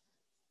out.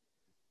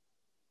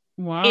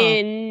 Wow.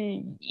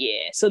 And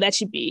so that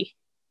should be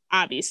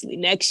obviously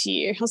next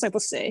year. I was like,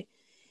 let's say,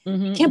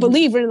 can't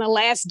believe we're in the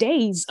last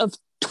days of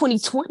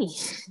 2020.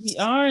 We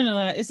are in the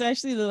last. It's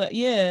actually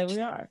we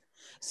are.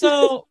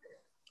 So,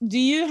 do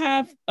you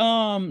have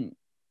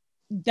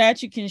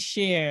that you can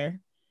share?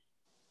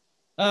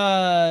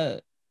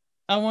 I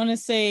want to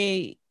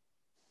say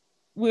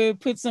we'll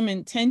put some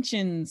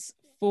intentions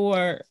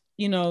for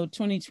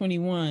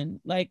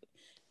 2021,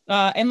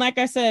 and like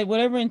I said,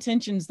 whatever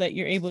intentions that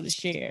you're able to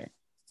share.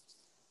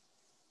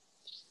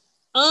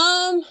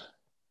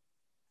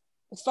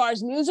 As far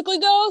as musically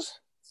goes,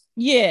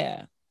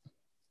 yeah.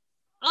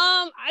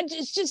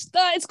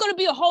 It's going to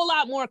be a whole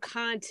lot more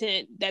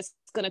content that's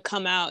going to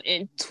come out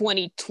in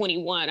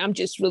 2021. I'm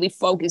just really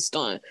focused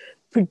on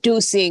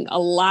producing a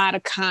lot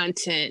of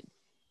content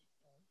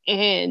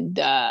and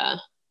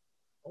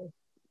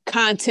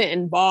content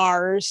in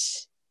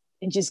bars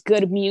and just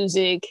good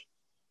music,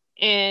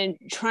 and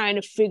trying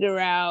to figure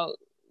out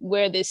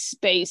where this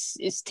space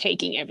is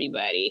taking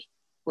everybody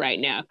right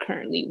now,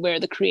 currently, where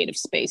the creative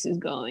space is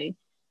going.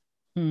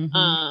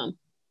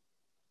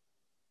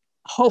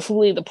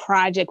 Hopefully the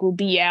project will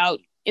be out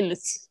in the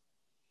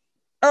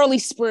early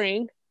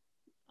spring.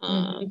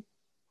 So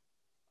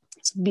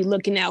be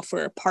looking out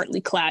for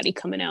Partly Cloudy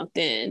coming out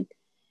then.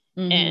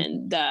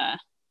 And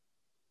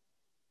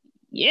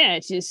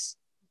it's just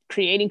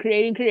creating,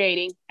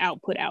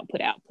 output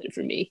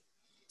for me.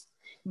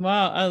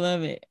 Wow, I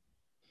love it.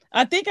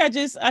 I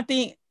just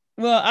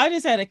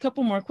had a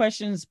couple more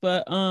questions,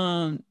 but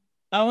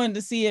I wanted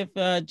to see if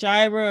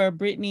Jaira or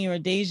Brittany or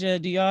Deja,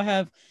 do y'all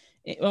have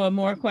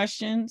more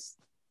questions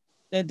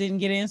that didn't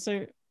get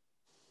answered?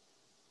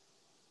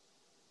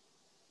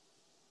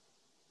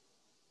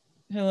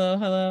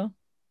 Hello.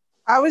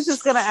 I was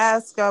just gonna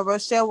ask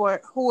Rochelle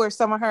who are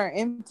some of her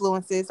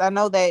influences. I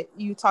know that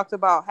you talked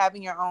about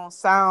having your own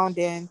sound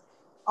and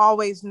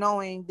always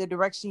knowing the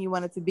direction you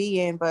wanted to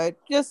be in, but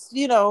just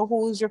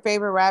who's your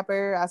favorite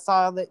rapper? I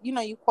saw that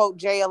you quote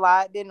Jay a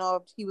lot. Didn't know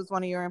if he was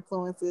one of your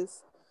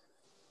influences.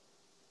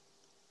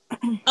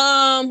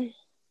 I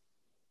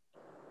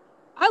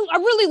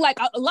really like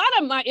a lot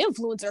of my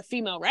influence are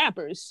female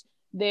rappers.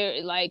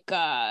 They're like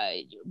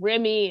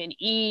Remy and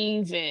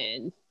Eve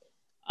and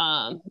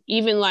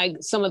Even like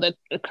some of the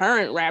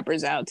current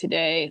rappers out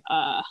today.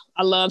 I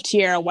love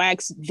Tierra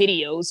Wax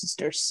videos.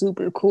 They're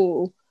super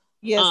cool.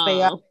 Yes,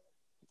 they are.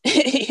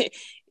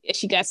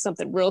 She got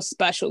something real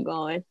special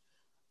going.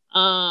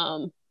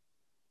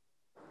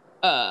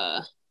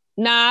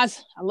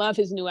 Nas, I love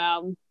his new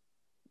album.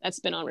 That's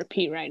been on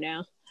repeat right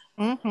now.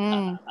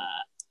 Mm-hmm.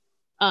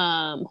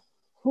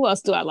 Who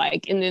else do I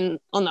like? And then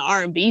on the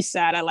R&B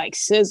side, I like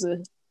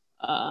SZA.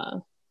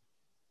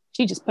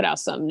 She just put out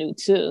something new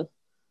too.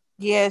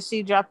 Yeah,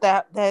 she dropped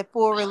that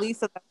full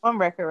release of that one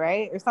record,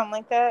 right? Or something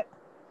like that.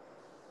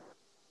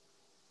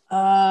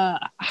 I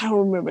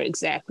don't remember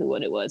exactly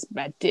what it was,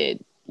 but I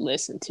did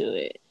listen to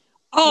it.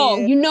 Oh,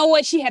 Yeah. you know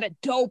what? She had a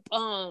dope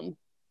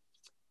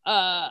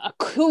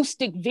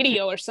acoustic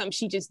video or something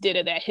she just did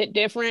of that hit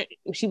different.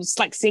 She was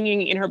like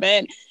singing in her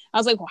bed. I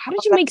was like, well, how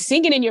did you make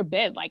singing in your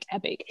bed like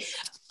epic?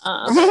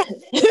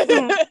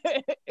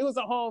 It was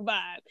a whole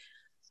vibe.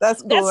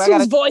 That's cool. That's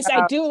whose voice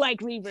I do like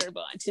reverb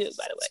on too,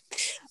 by the way.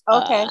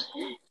 Okay.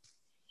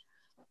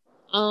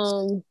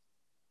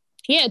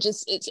 Yeah,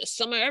 it's just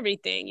some of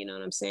everything, you know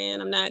what I'm saying?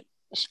 I'm not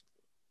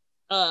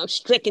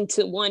stricken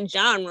to one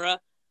genre.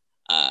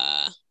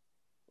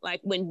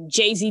 Like when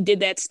Jay-Z did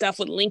that stuff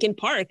with Linkin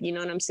Park, you know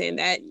what I'm saying?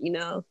 That, you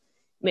know,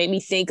 made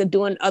me think of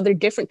doing other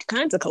different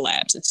kinds of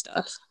collabs and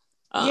stuff.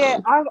 Yeah,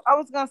 I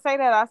was gonna say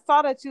that. I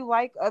saw that you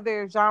like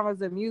other genres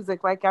of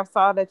music. Like I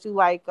saw that you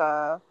like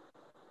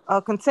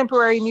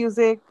contemporary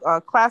music,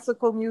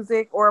 classical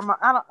music, or am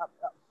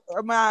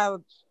I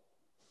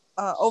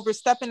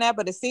overstepping that?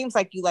 But it seems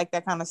like you like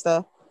that kind of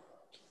stuff.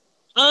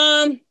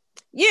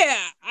 Yeah,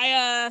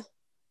 I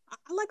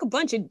like a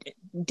bunch of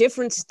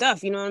different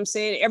stuff. You know what I'm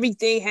saying?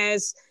 Everything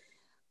has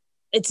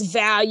its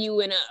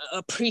value and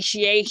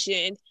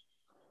appreciation.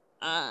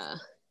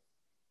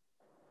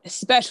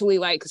 Especially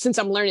like since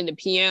I'm learning the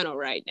piano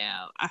right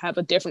now, I have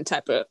a different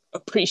type of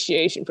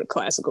appreciation for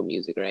classical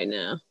music right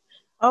now.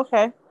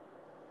 Okay.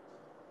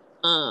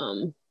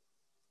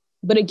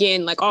 But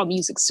again, like all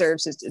music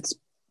serves its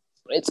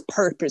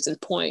purpose and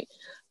point.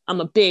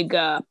 I'm a big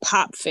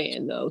pop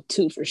fan though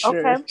too, for sure.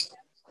 Okay.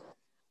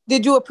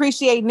 Did you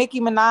appreciate Nicki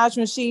Minaj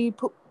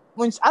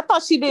when I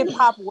thought she did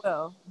pop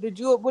well?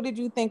 What did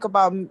you think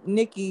about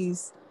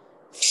Nicki's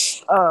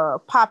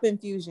pop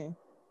infusion?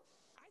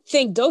 I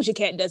think Doja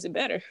Cat does it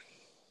better.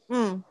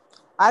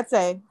 I'd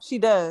say she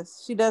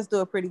does. She does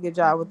do a pretty good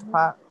job with the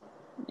pop.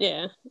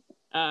 Yeah.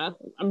 I'm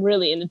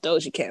really into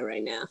Doja Cat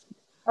right now.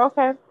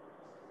 Okay.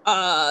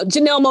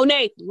 Janelle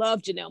Monáe,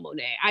 love Janelle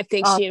Monáe. I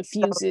think she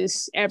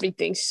infuses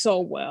everything so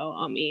well.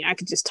 I mean, I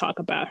could just talk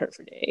about her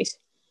for days.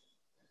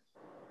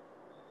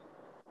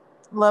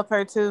 Love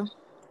her too.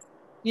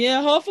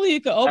 Yeah, hopefully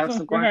you could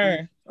open for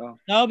her. Oh.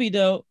 That would be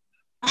dope.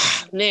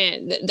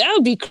 Man, that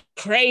would be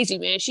crazy,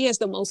 man. She has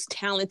the most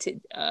talented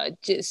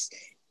artists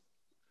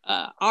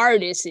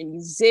and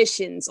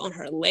musicians on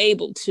her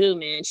label too,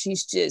 man.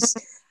 She's just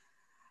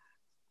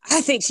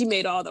I think she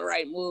made all the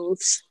right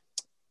moves.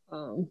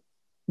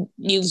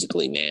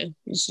 Musically, man.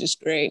 It's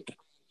just great.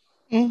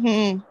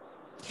 Jira,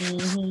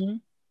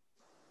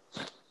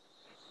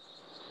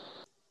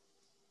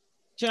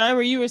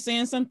 you were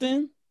saying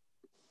something?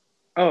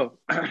 Oh,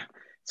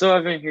 so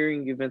I've been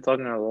hearing you've been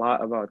talking a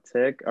lot about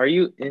tech. Are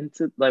you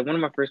into, like, one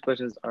of my first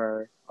questions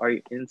are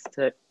you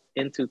into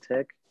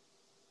tech?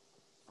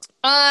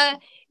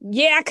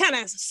 Yeah, I kind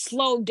of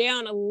slowed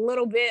down a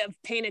little bit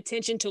of paying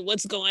attention to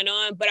what's going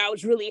on, but I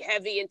was really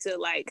heavy into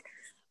like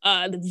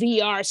the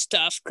VR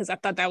stuff because I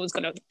thought that was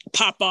gonna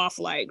pop off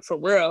like for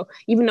real.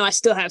 Even though I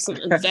still have some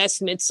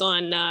investments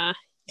on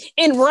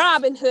in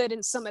Robinhood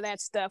and some of that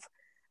stuff.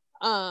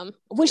 I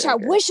wish I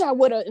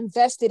would have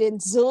invested in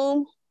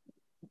Zoom,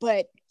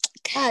 but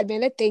God,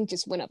 man, that thing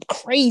just went up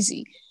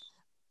crazy.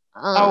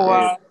 Oh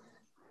wow!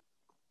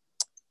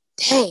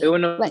 Dang, it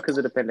went up because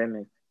of the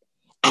pandemic.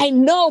 I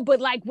know,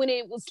 but like when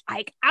it was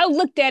like, I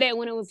looked at it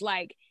when it was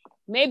like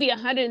maybe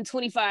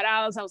 $125.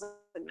 I was like,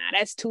 nah,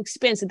 that's too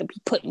expensive to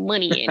put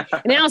money in.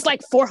 And now it's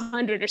like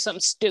 400 or something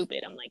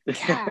stupid. I'm like,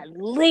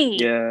 golly.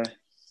 Yeah.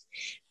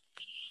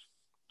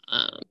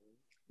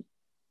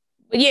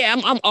 But yeah,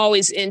 I'm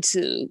always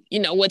into, you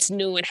know, what's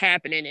new and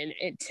happening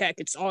in tech.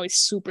 It's always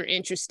super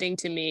interesting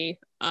to me.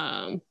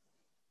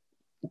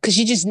 Because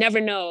you just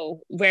never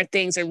know where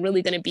things are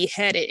really going to be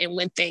headed and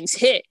when things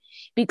hit.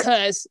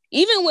 Because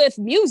even with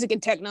music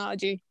and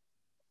technology,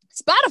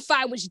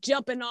 Spotify was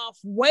jumping off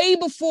way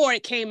before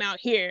it came out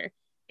here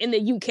in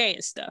the UK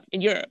and stuff,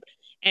 in Europe.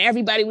 And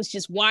everybody was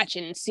just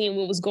watching and seeing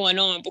what was going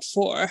on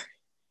before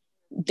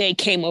they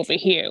came over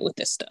here with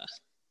this stuff.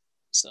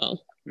 So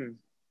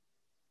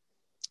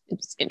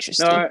it's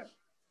interesting.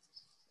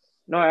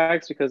 No, I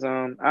asked because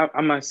I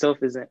myself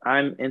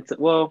I'm into,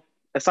 well,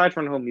 aside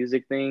from the whole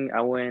music thing,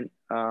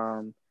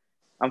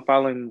 I'm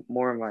following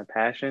more of my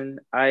passion.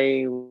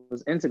 I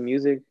was into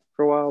music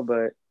for a while,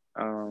 but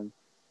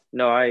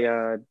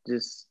I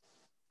just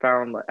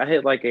found, like, I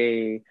hit like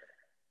I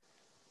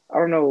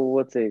don't know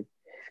what to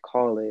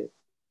call it,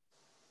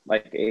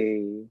 like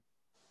a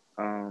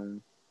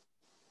kind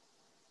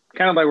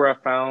of like where I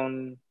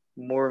found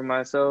more of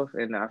myself,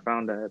 and I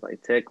found that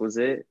like tech was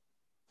it,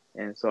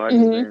 and so I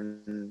just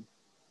been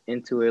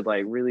into it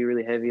like really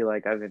really heavy.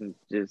 Like I've been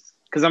just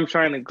because I'm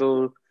trying to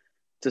go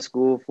to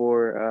school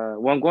for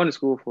I'm going to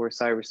school for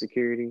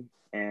cybersecurity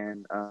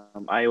and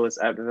iOS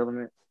app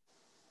development.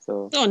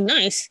 So Oh,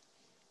 nice.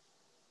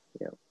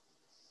 yeah.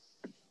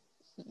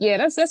 Yeah,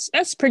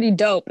 that's pretty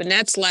dope, and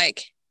that's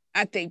like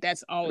I think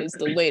that's always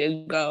the way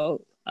to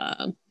go,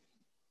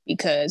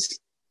 because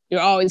you're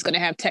always going to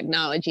have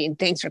technology, and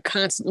things are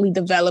constantly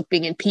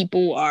developing, and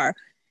people are,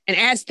 and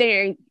as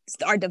they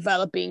are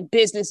developing,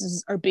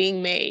 businesses are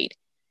being made,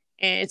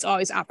 and it's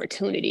always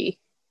opportunity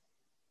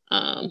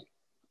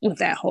with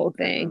that whole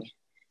thing.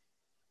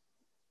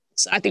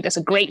 So I think that's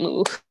a great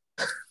move.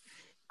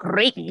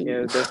 Great move.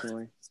 Yeah,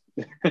 definitely.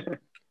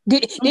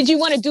 Did you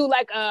want to do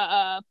like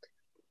a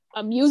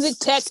music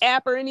tech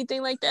app or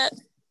anything like that?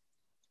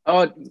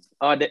 I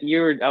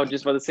was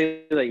just about to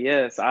say that.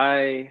 Yes,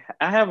 I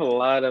have a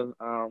lot of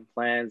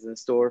plans in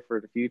store for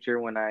the future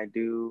when I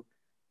do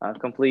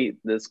complete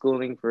the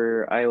schooling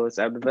for iOS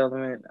app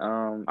development.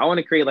 I want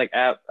to create like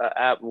an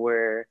app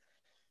where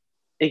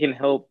it can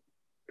help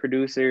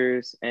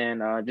producers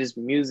and just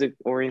music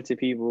oriented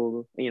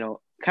people,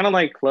 kind of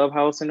like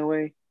Clubhouse in a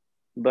way,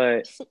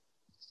 but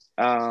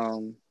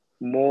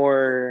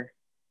more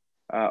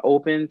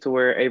open to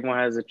where everyone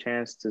has a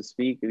chance to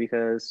speak,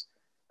 because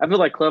I feel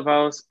like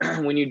Clubhouse,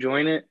 when you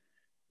join it,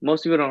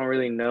 most people don't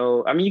really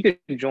know. I mean, you could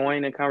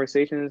join in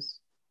conversations,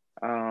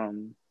 but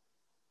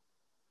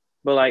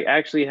like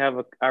actually have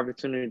an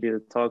opportunity to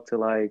talk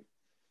to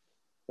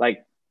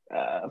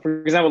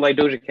for example, like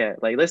Doja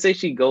Cat. Like, let's say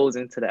she goes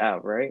into the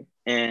app, right?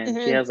 And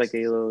she has like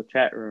a little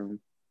chat room.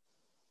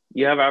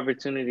 You have an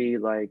opportunity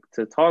like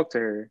to talk to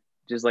her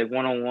just like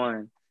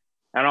one-on-one.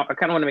 I kind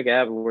of want to make an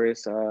app where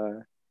it's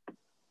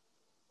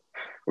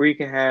where you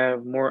can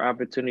have more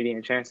opportunity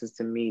and chances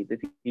to meet the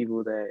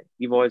people that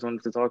you've always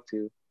wanted to talk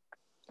to.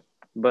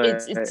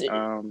 But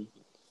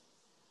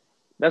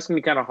that's gonna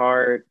be kind of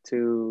hard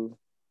to.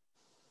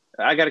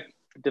 I gotta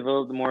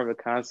develop more of a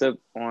concept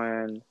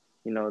on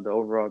the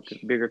overall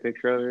bigger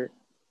picture of it.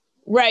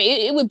 Right,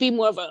 it would be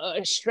more of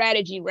a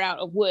strategy route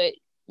of what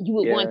you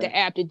would want the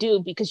app to do,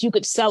 because you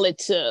could sell it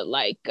to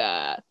like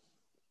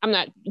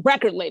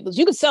record labels.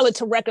 You could sell it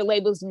to record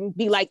labels and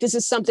be like, this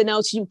is something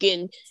else you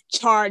can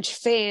charge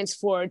fans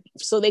for,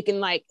 so they can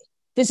like,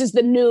 this is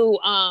the new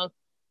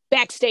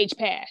backstage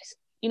pass.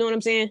 You know what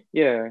I'm saying?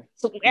 Yeah.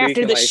 So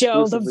after the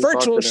show, the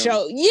virtual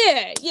show.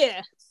 Yeah.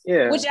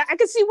 Which I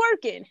could see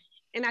working.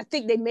 And I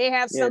think they may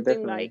have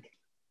something like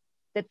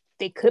that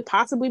they could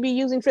possibly be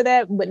using for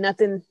that, but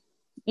nothing,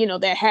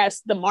 that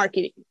has the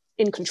market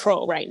in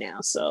control right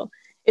now. So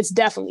it's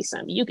definitely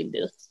something you can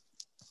do.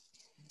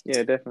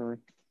 Yeah, definitely.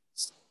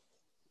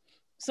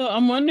 So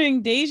I'm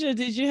wondering, Deja,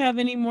 did you have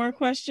any more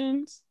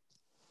questions?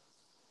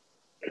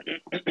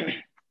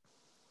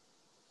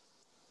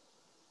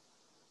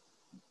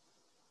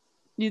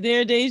 You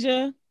there,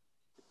 Deja?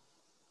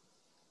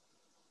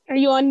 Are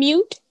you on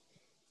mute?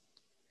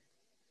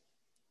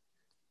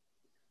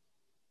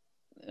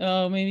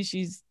 Oh, maybe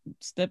she's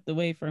stepped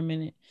away for a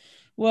minute.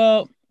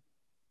 Well,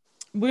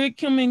 we're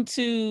coming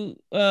to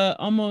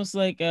almost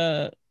like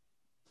our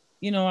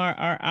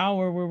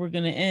hour where we're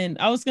gonna end.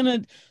 I was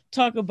gonna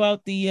talk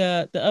about the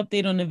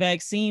update on the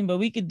vaccine, but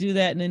we could do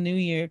that in the new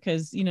year,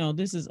 because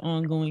this is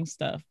ongoing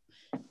stuff.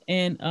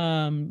 And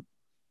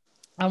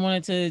I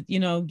wanted to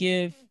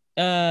give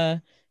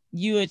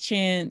you a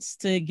chance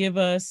to give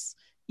us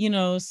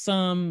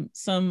some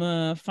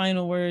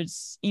final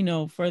words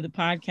for the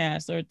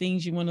podcast, or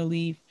things you want to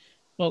leave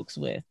folks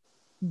with.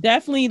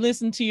 Definitely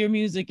listen to your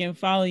music and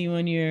follow you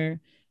on your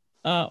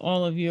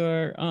all of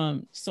your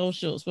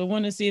socials, but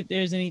want to see if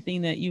there's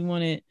anything that you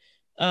wanted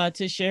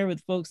to share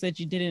with folks that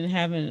you didn't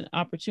have an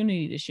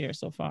opportunity to share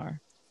so far.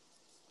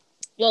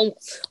 Well,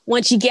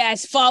 once you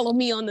guys follow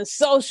me on the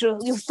social,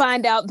 you'll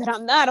find out that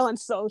I'm not on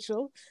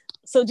social.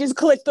 So just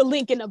click the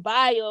link in the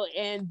bio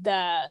and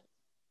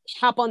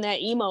hop on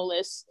that email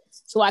list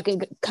so I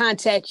can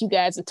contact you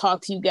guys and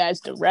talk to you guys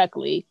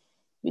directly,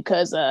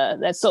 because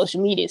that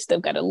social media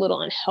stuff got a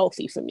little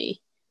unhealthy for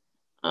me.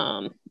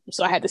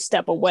 So I had to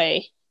step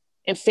away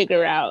and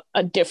figure out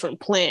a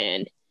different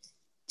plan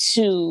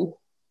to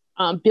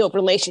build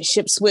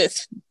relationships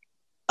with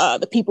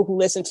the people who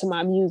listen to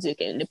my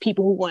music and the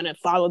people who want to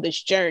follow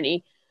this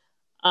journey.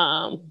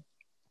 And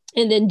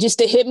then just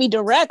to hit me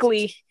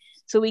directly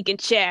so we can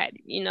chat.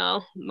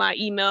 My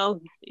email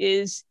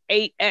is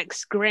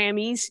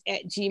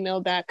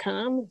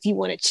 8xgrammys@gmail.com if you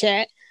want to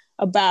chat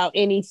about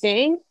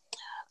anything.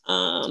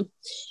 And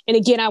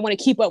again, I want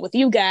to keep up with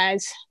you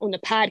guys on the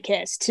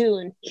podcast too,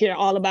 and hear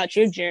all about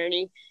your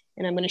journey.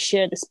 And I'm going to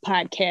share this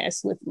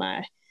podcast with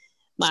my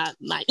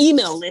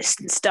email list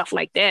and stuff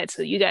like that,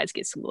 so you guys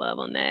get some love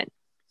on that.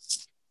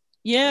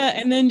 Yeah,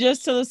 and then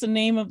just tell us the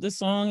name of the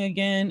song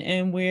again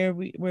and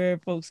where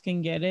folks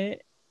can get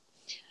it.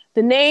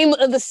 The name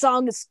of the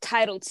song is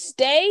titled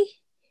Stay.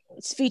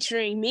 It's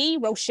featuring me,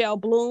 Rochelle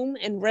Bloom,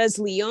 and Rez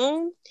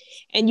Leon.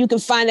 And you can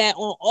find that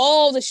on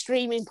all the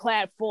streaming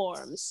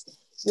platforms.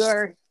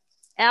 Your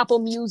Apple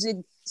Music,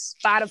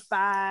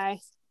 Spotify,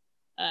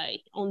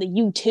 on the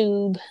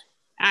YouTube,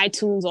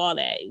 iTunes, all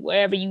that.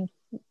 Wherever you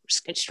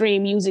can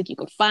stream music, you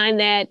can find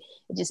that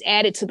and just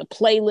add it to the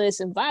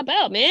playlist and vibe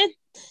out, man.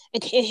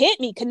 It hit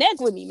me, connect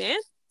with me, man.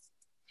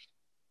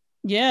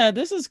 Yeah,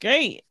 this is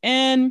great.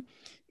 And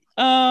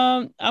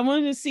I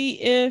wanted to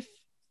see if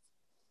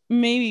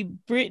maybe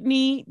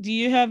Brittany, do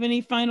you have any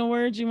final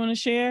words you want to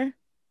share?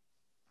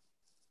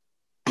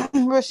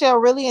 Rochelle,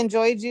 really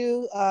enjoyed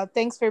you.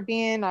 Thanks for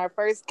being our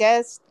first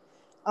guest.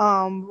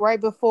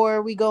 Right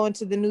before we go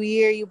into the new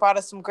year, you brought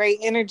us some great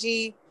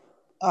energy,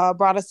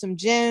 brought us some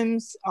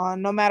gems.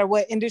 No matter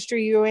what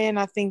industry you're in,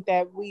 I think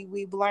that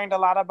we've learned a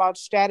lot about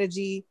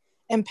strategy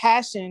and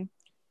passion.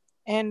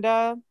 And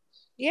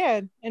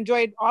yeah,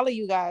 enjoyed all of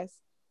you guys.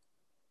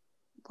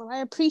 Well, I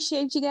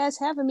appreciate you guys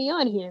having me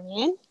on here,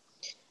 man.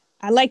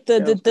 I like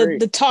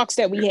the talks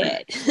that we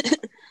had.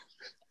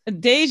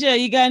 Deja,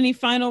 you got any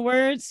final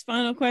words?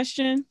 Final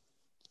question?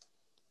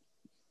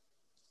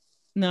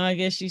 No, I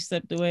guess she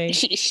stepped away.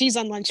 She's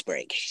on lunch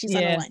break. She's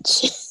on a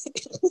lunch.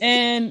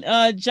 And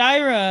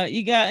Jaira,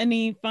 you got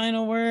any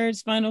final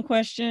words? Final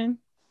question?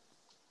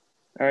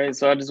 All right,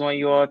 so I just want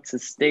you all to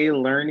stay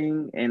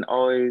learning and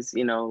always,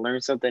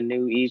 learn something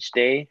new each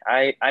day.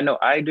 I know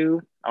I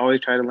do. I always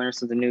try to learn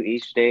something new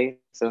each day.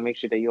 So make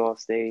sure that you all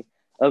stay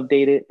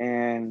updated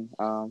and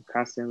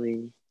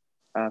constantly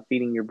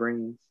feeding your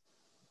brains.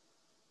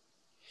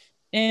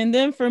 And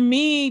then for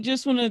me,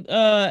 just want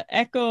to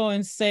echo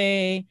and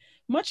say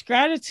much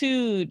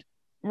gratitude,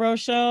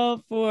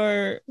 Rochelle,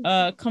 for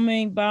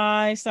stopping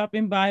by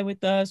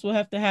with us. We'll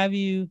have to have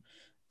you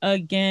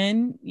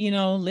again,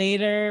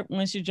 later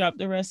once you drop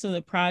the rest of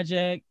the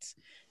project.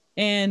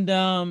 And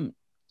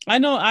I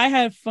know I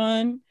had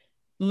fun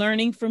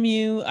learning from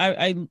you.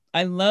 I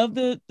love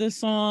the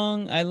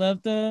song. I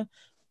love the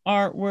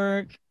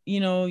artwork.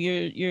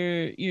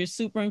 You're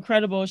super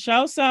incredible.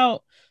 Shouts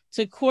out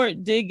to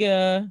Court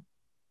Digga.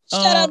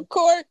 Shut up,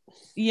 Court.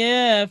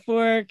 Yeah,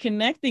 for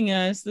connecting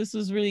us. This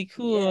was really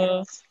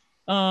cool. Yes.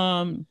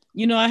 I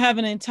have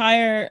an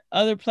entire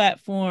other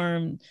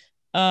platform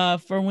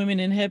for women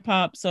in hip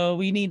hop, so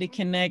we need to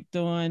connect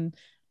on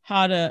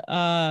how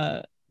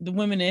to the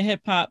women in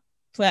hip hop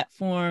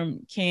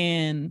platform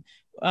can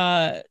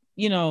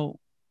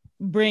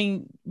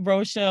bring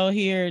Rochelle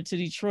here to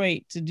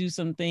Detroit to do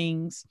some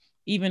things,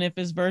 even if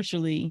it's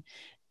virtually.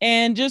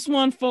 And just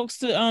want folks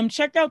to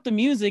check out the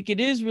music. It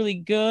is really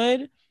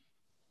good.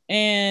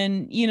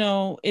 And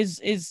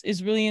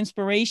is really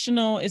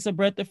inspirational. It's a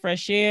breath of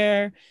fresh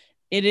air.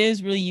 It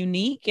is really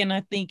unique, and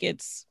I think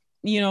it's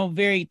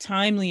very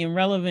timely and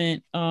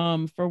relevant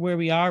for where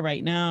we are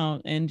right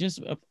now. And just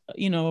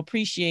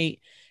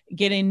appreciate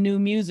getting new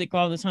music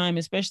all the time,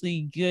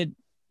 especially good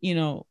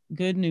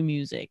new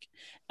music.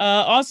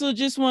 Also,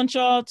 just want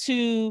y'all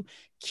to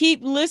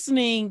keep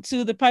listening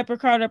to the Piper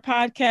Carter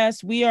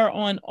podcast. We are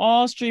on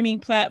all streaming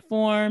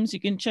platforms. You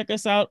can check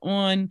us out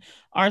on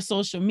our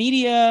social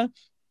media.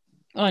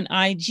 On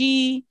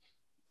IG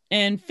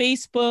and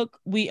Facebook,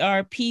 we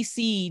are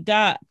pc.podcast.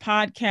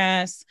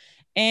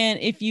 And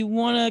if you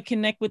want to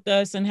connect with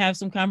us and have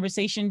some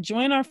conversation,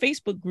 join our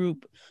Facebook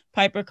group,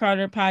 Piper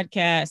Carter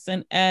Podcast.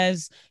 And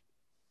as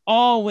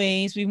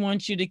always, we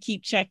want you to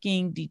keep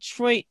checking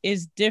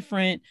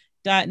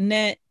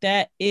DetroitisDifferent.net.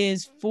 That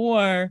is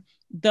for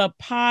the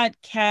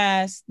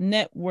podcast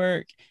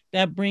network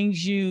that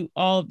brings you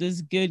all of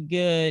this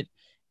good.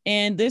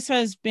 And this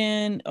has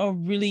been a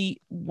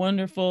really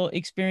wonderful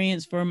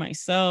experience for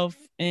myself.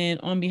 And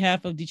on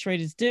behalf of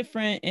Detroit is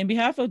Different, and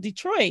behalf of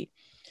Detroit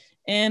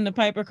and the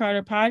Piper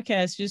Carter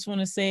podcast, just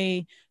want to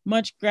say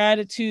much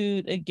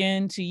gratitude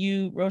again to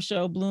you,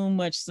 Rochelle Bloom.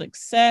 Much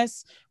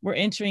success. We're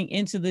entering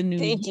into the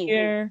new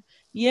year.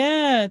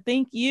 Yeah,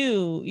 thank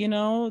you.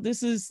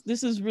 This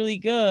is really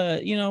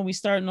good. We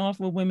starting off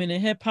with women in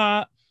hip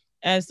hop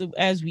as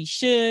we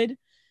should.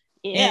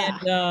 Yeah.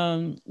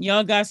 And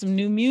y'all got some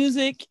new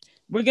music.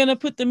 We're going to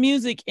put the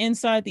music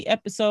inside the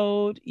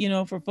episode,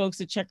 for folks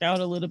to check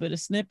out a little bit of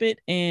snippet,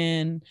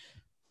 and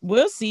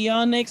we'll see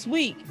y'all next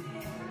week.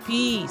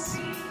 Peace.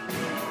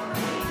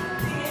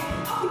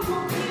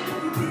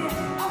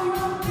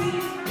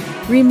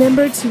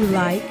 Remember to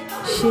like,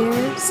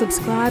 share,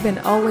 subscribe, and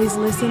always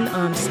listen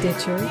on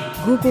Stitcher,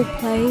 Google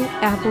Play,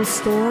 Apple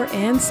Store,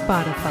 and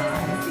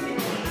Spotify.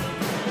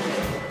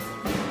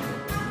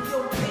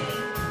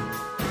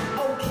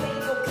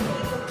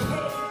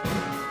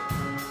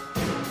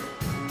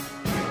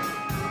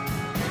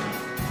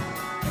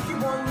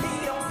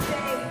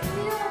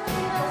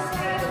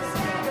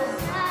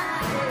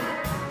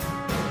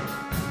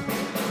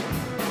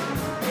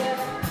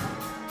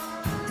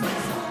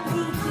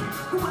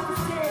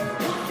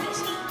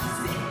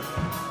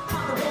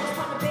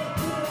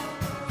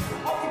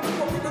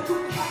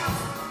 Who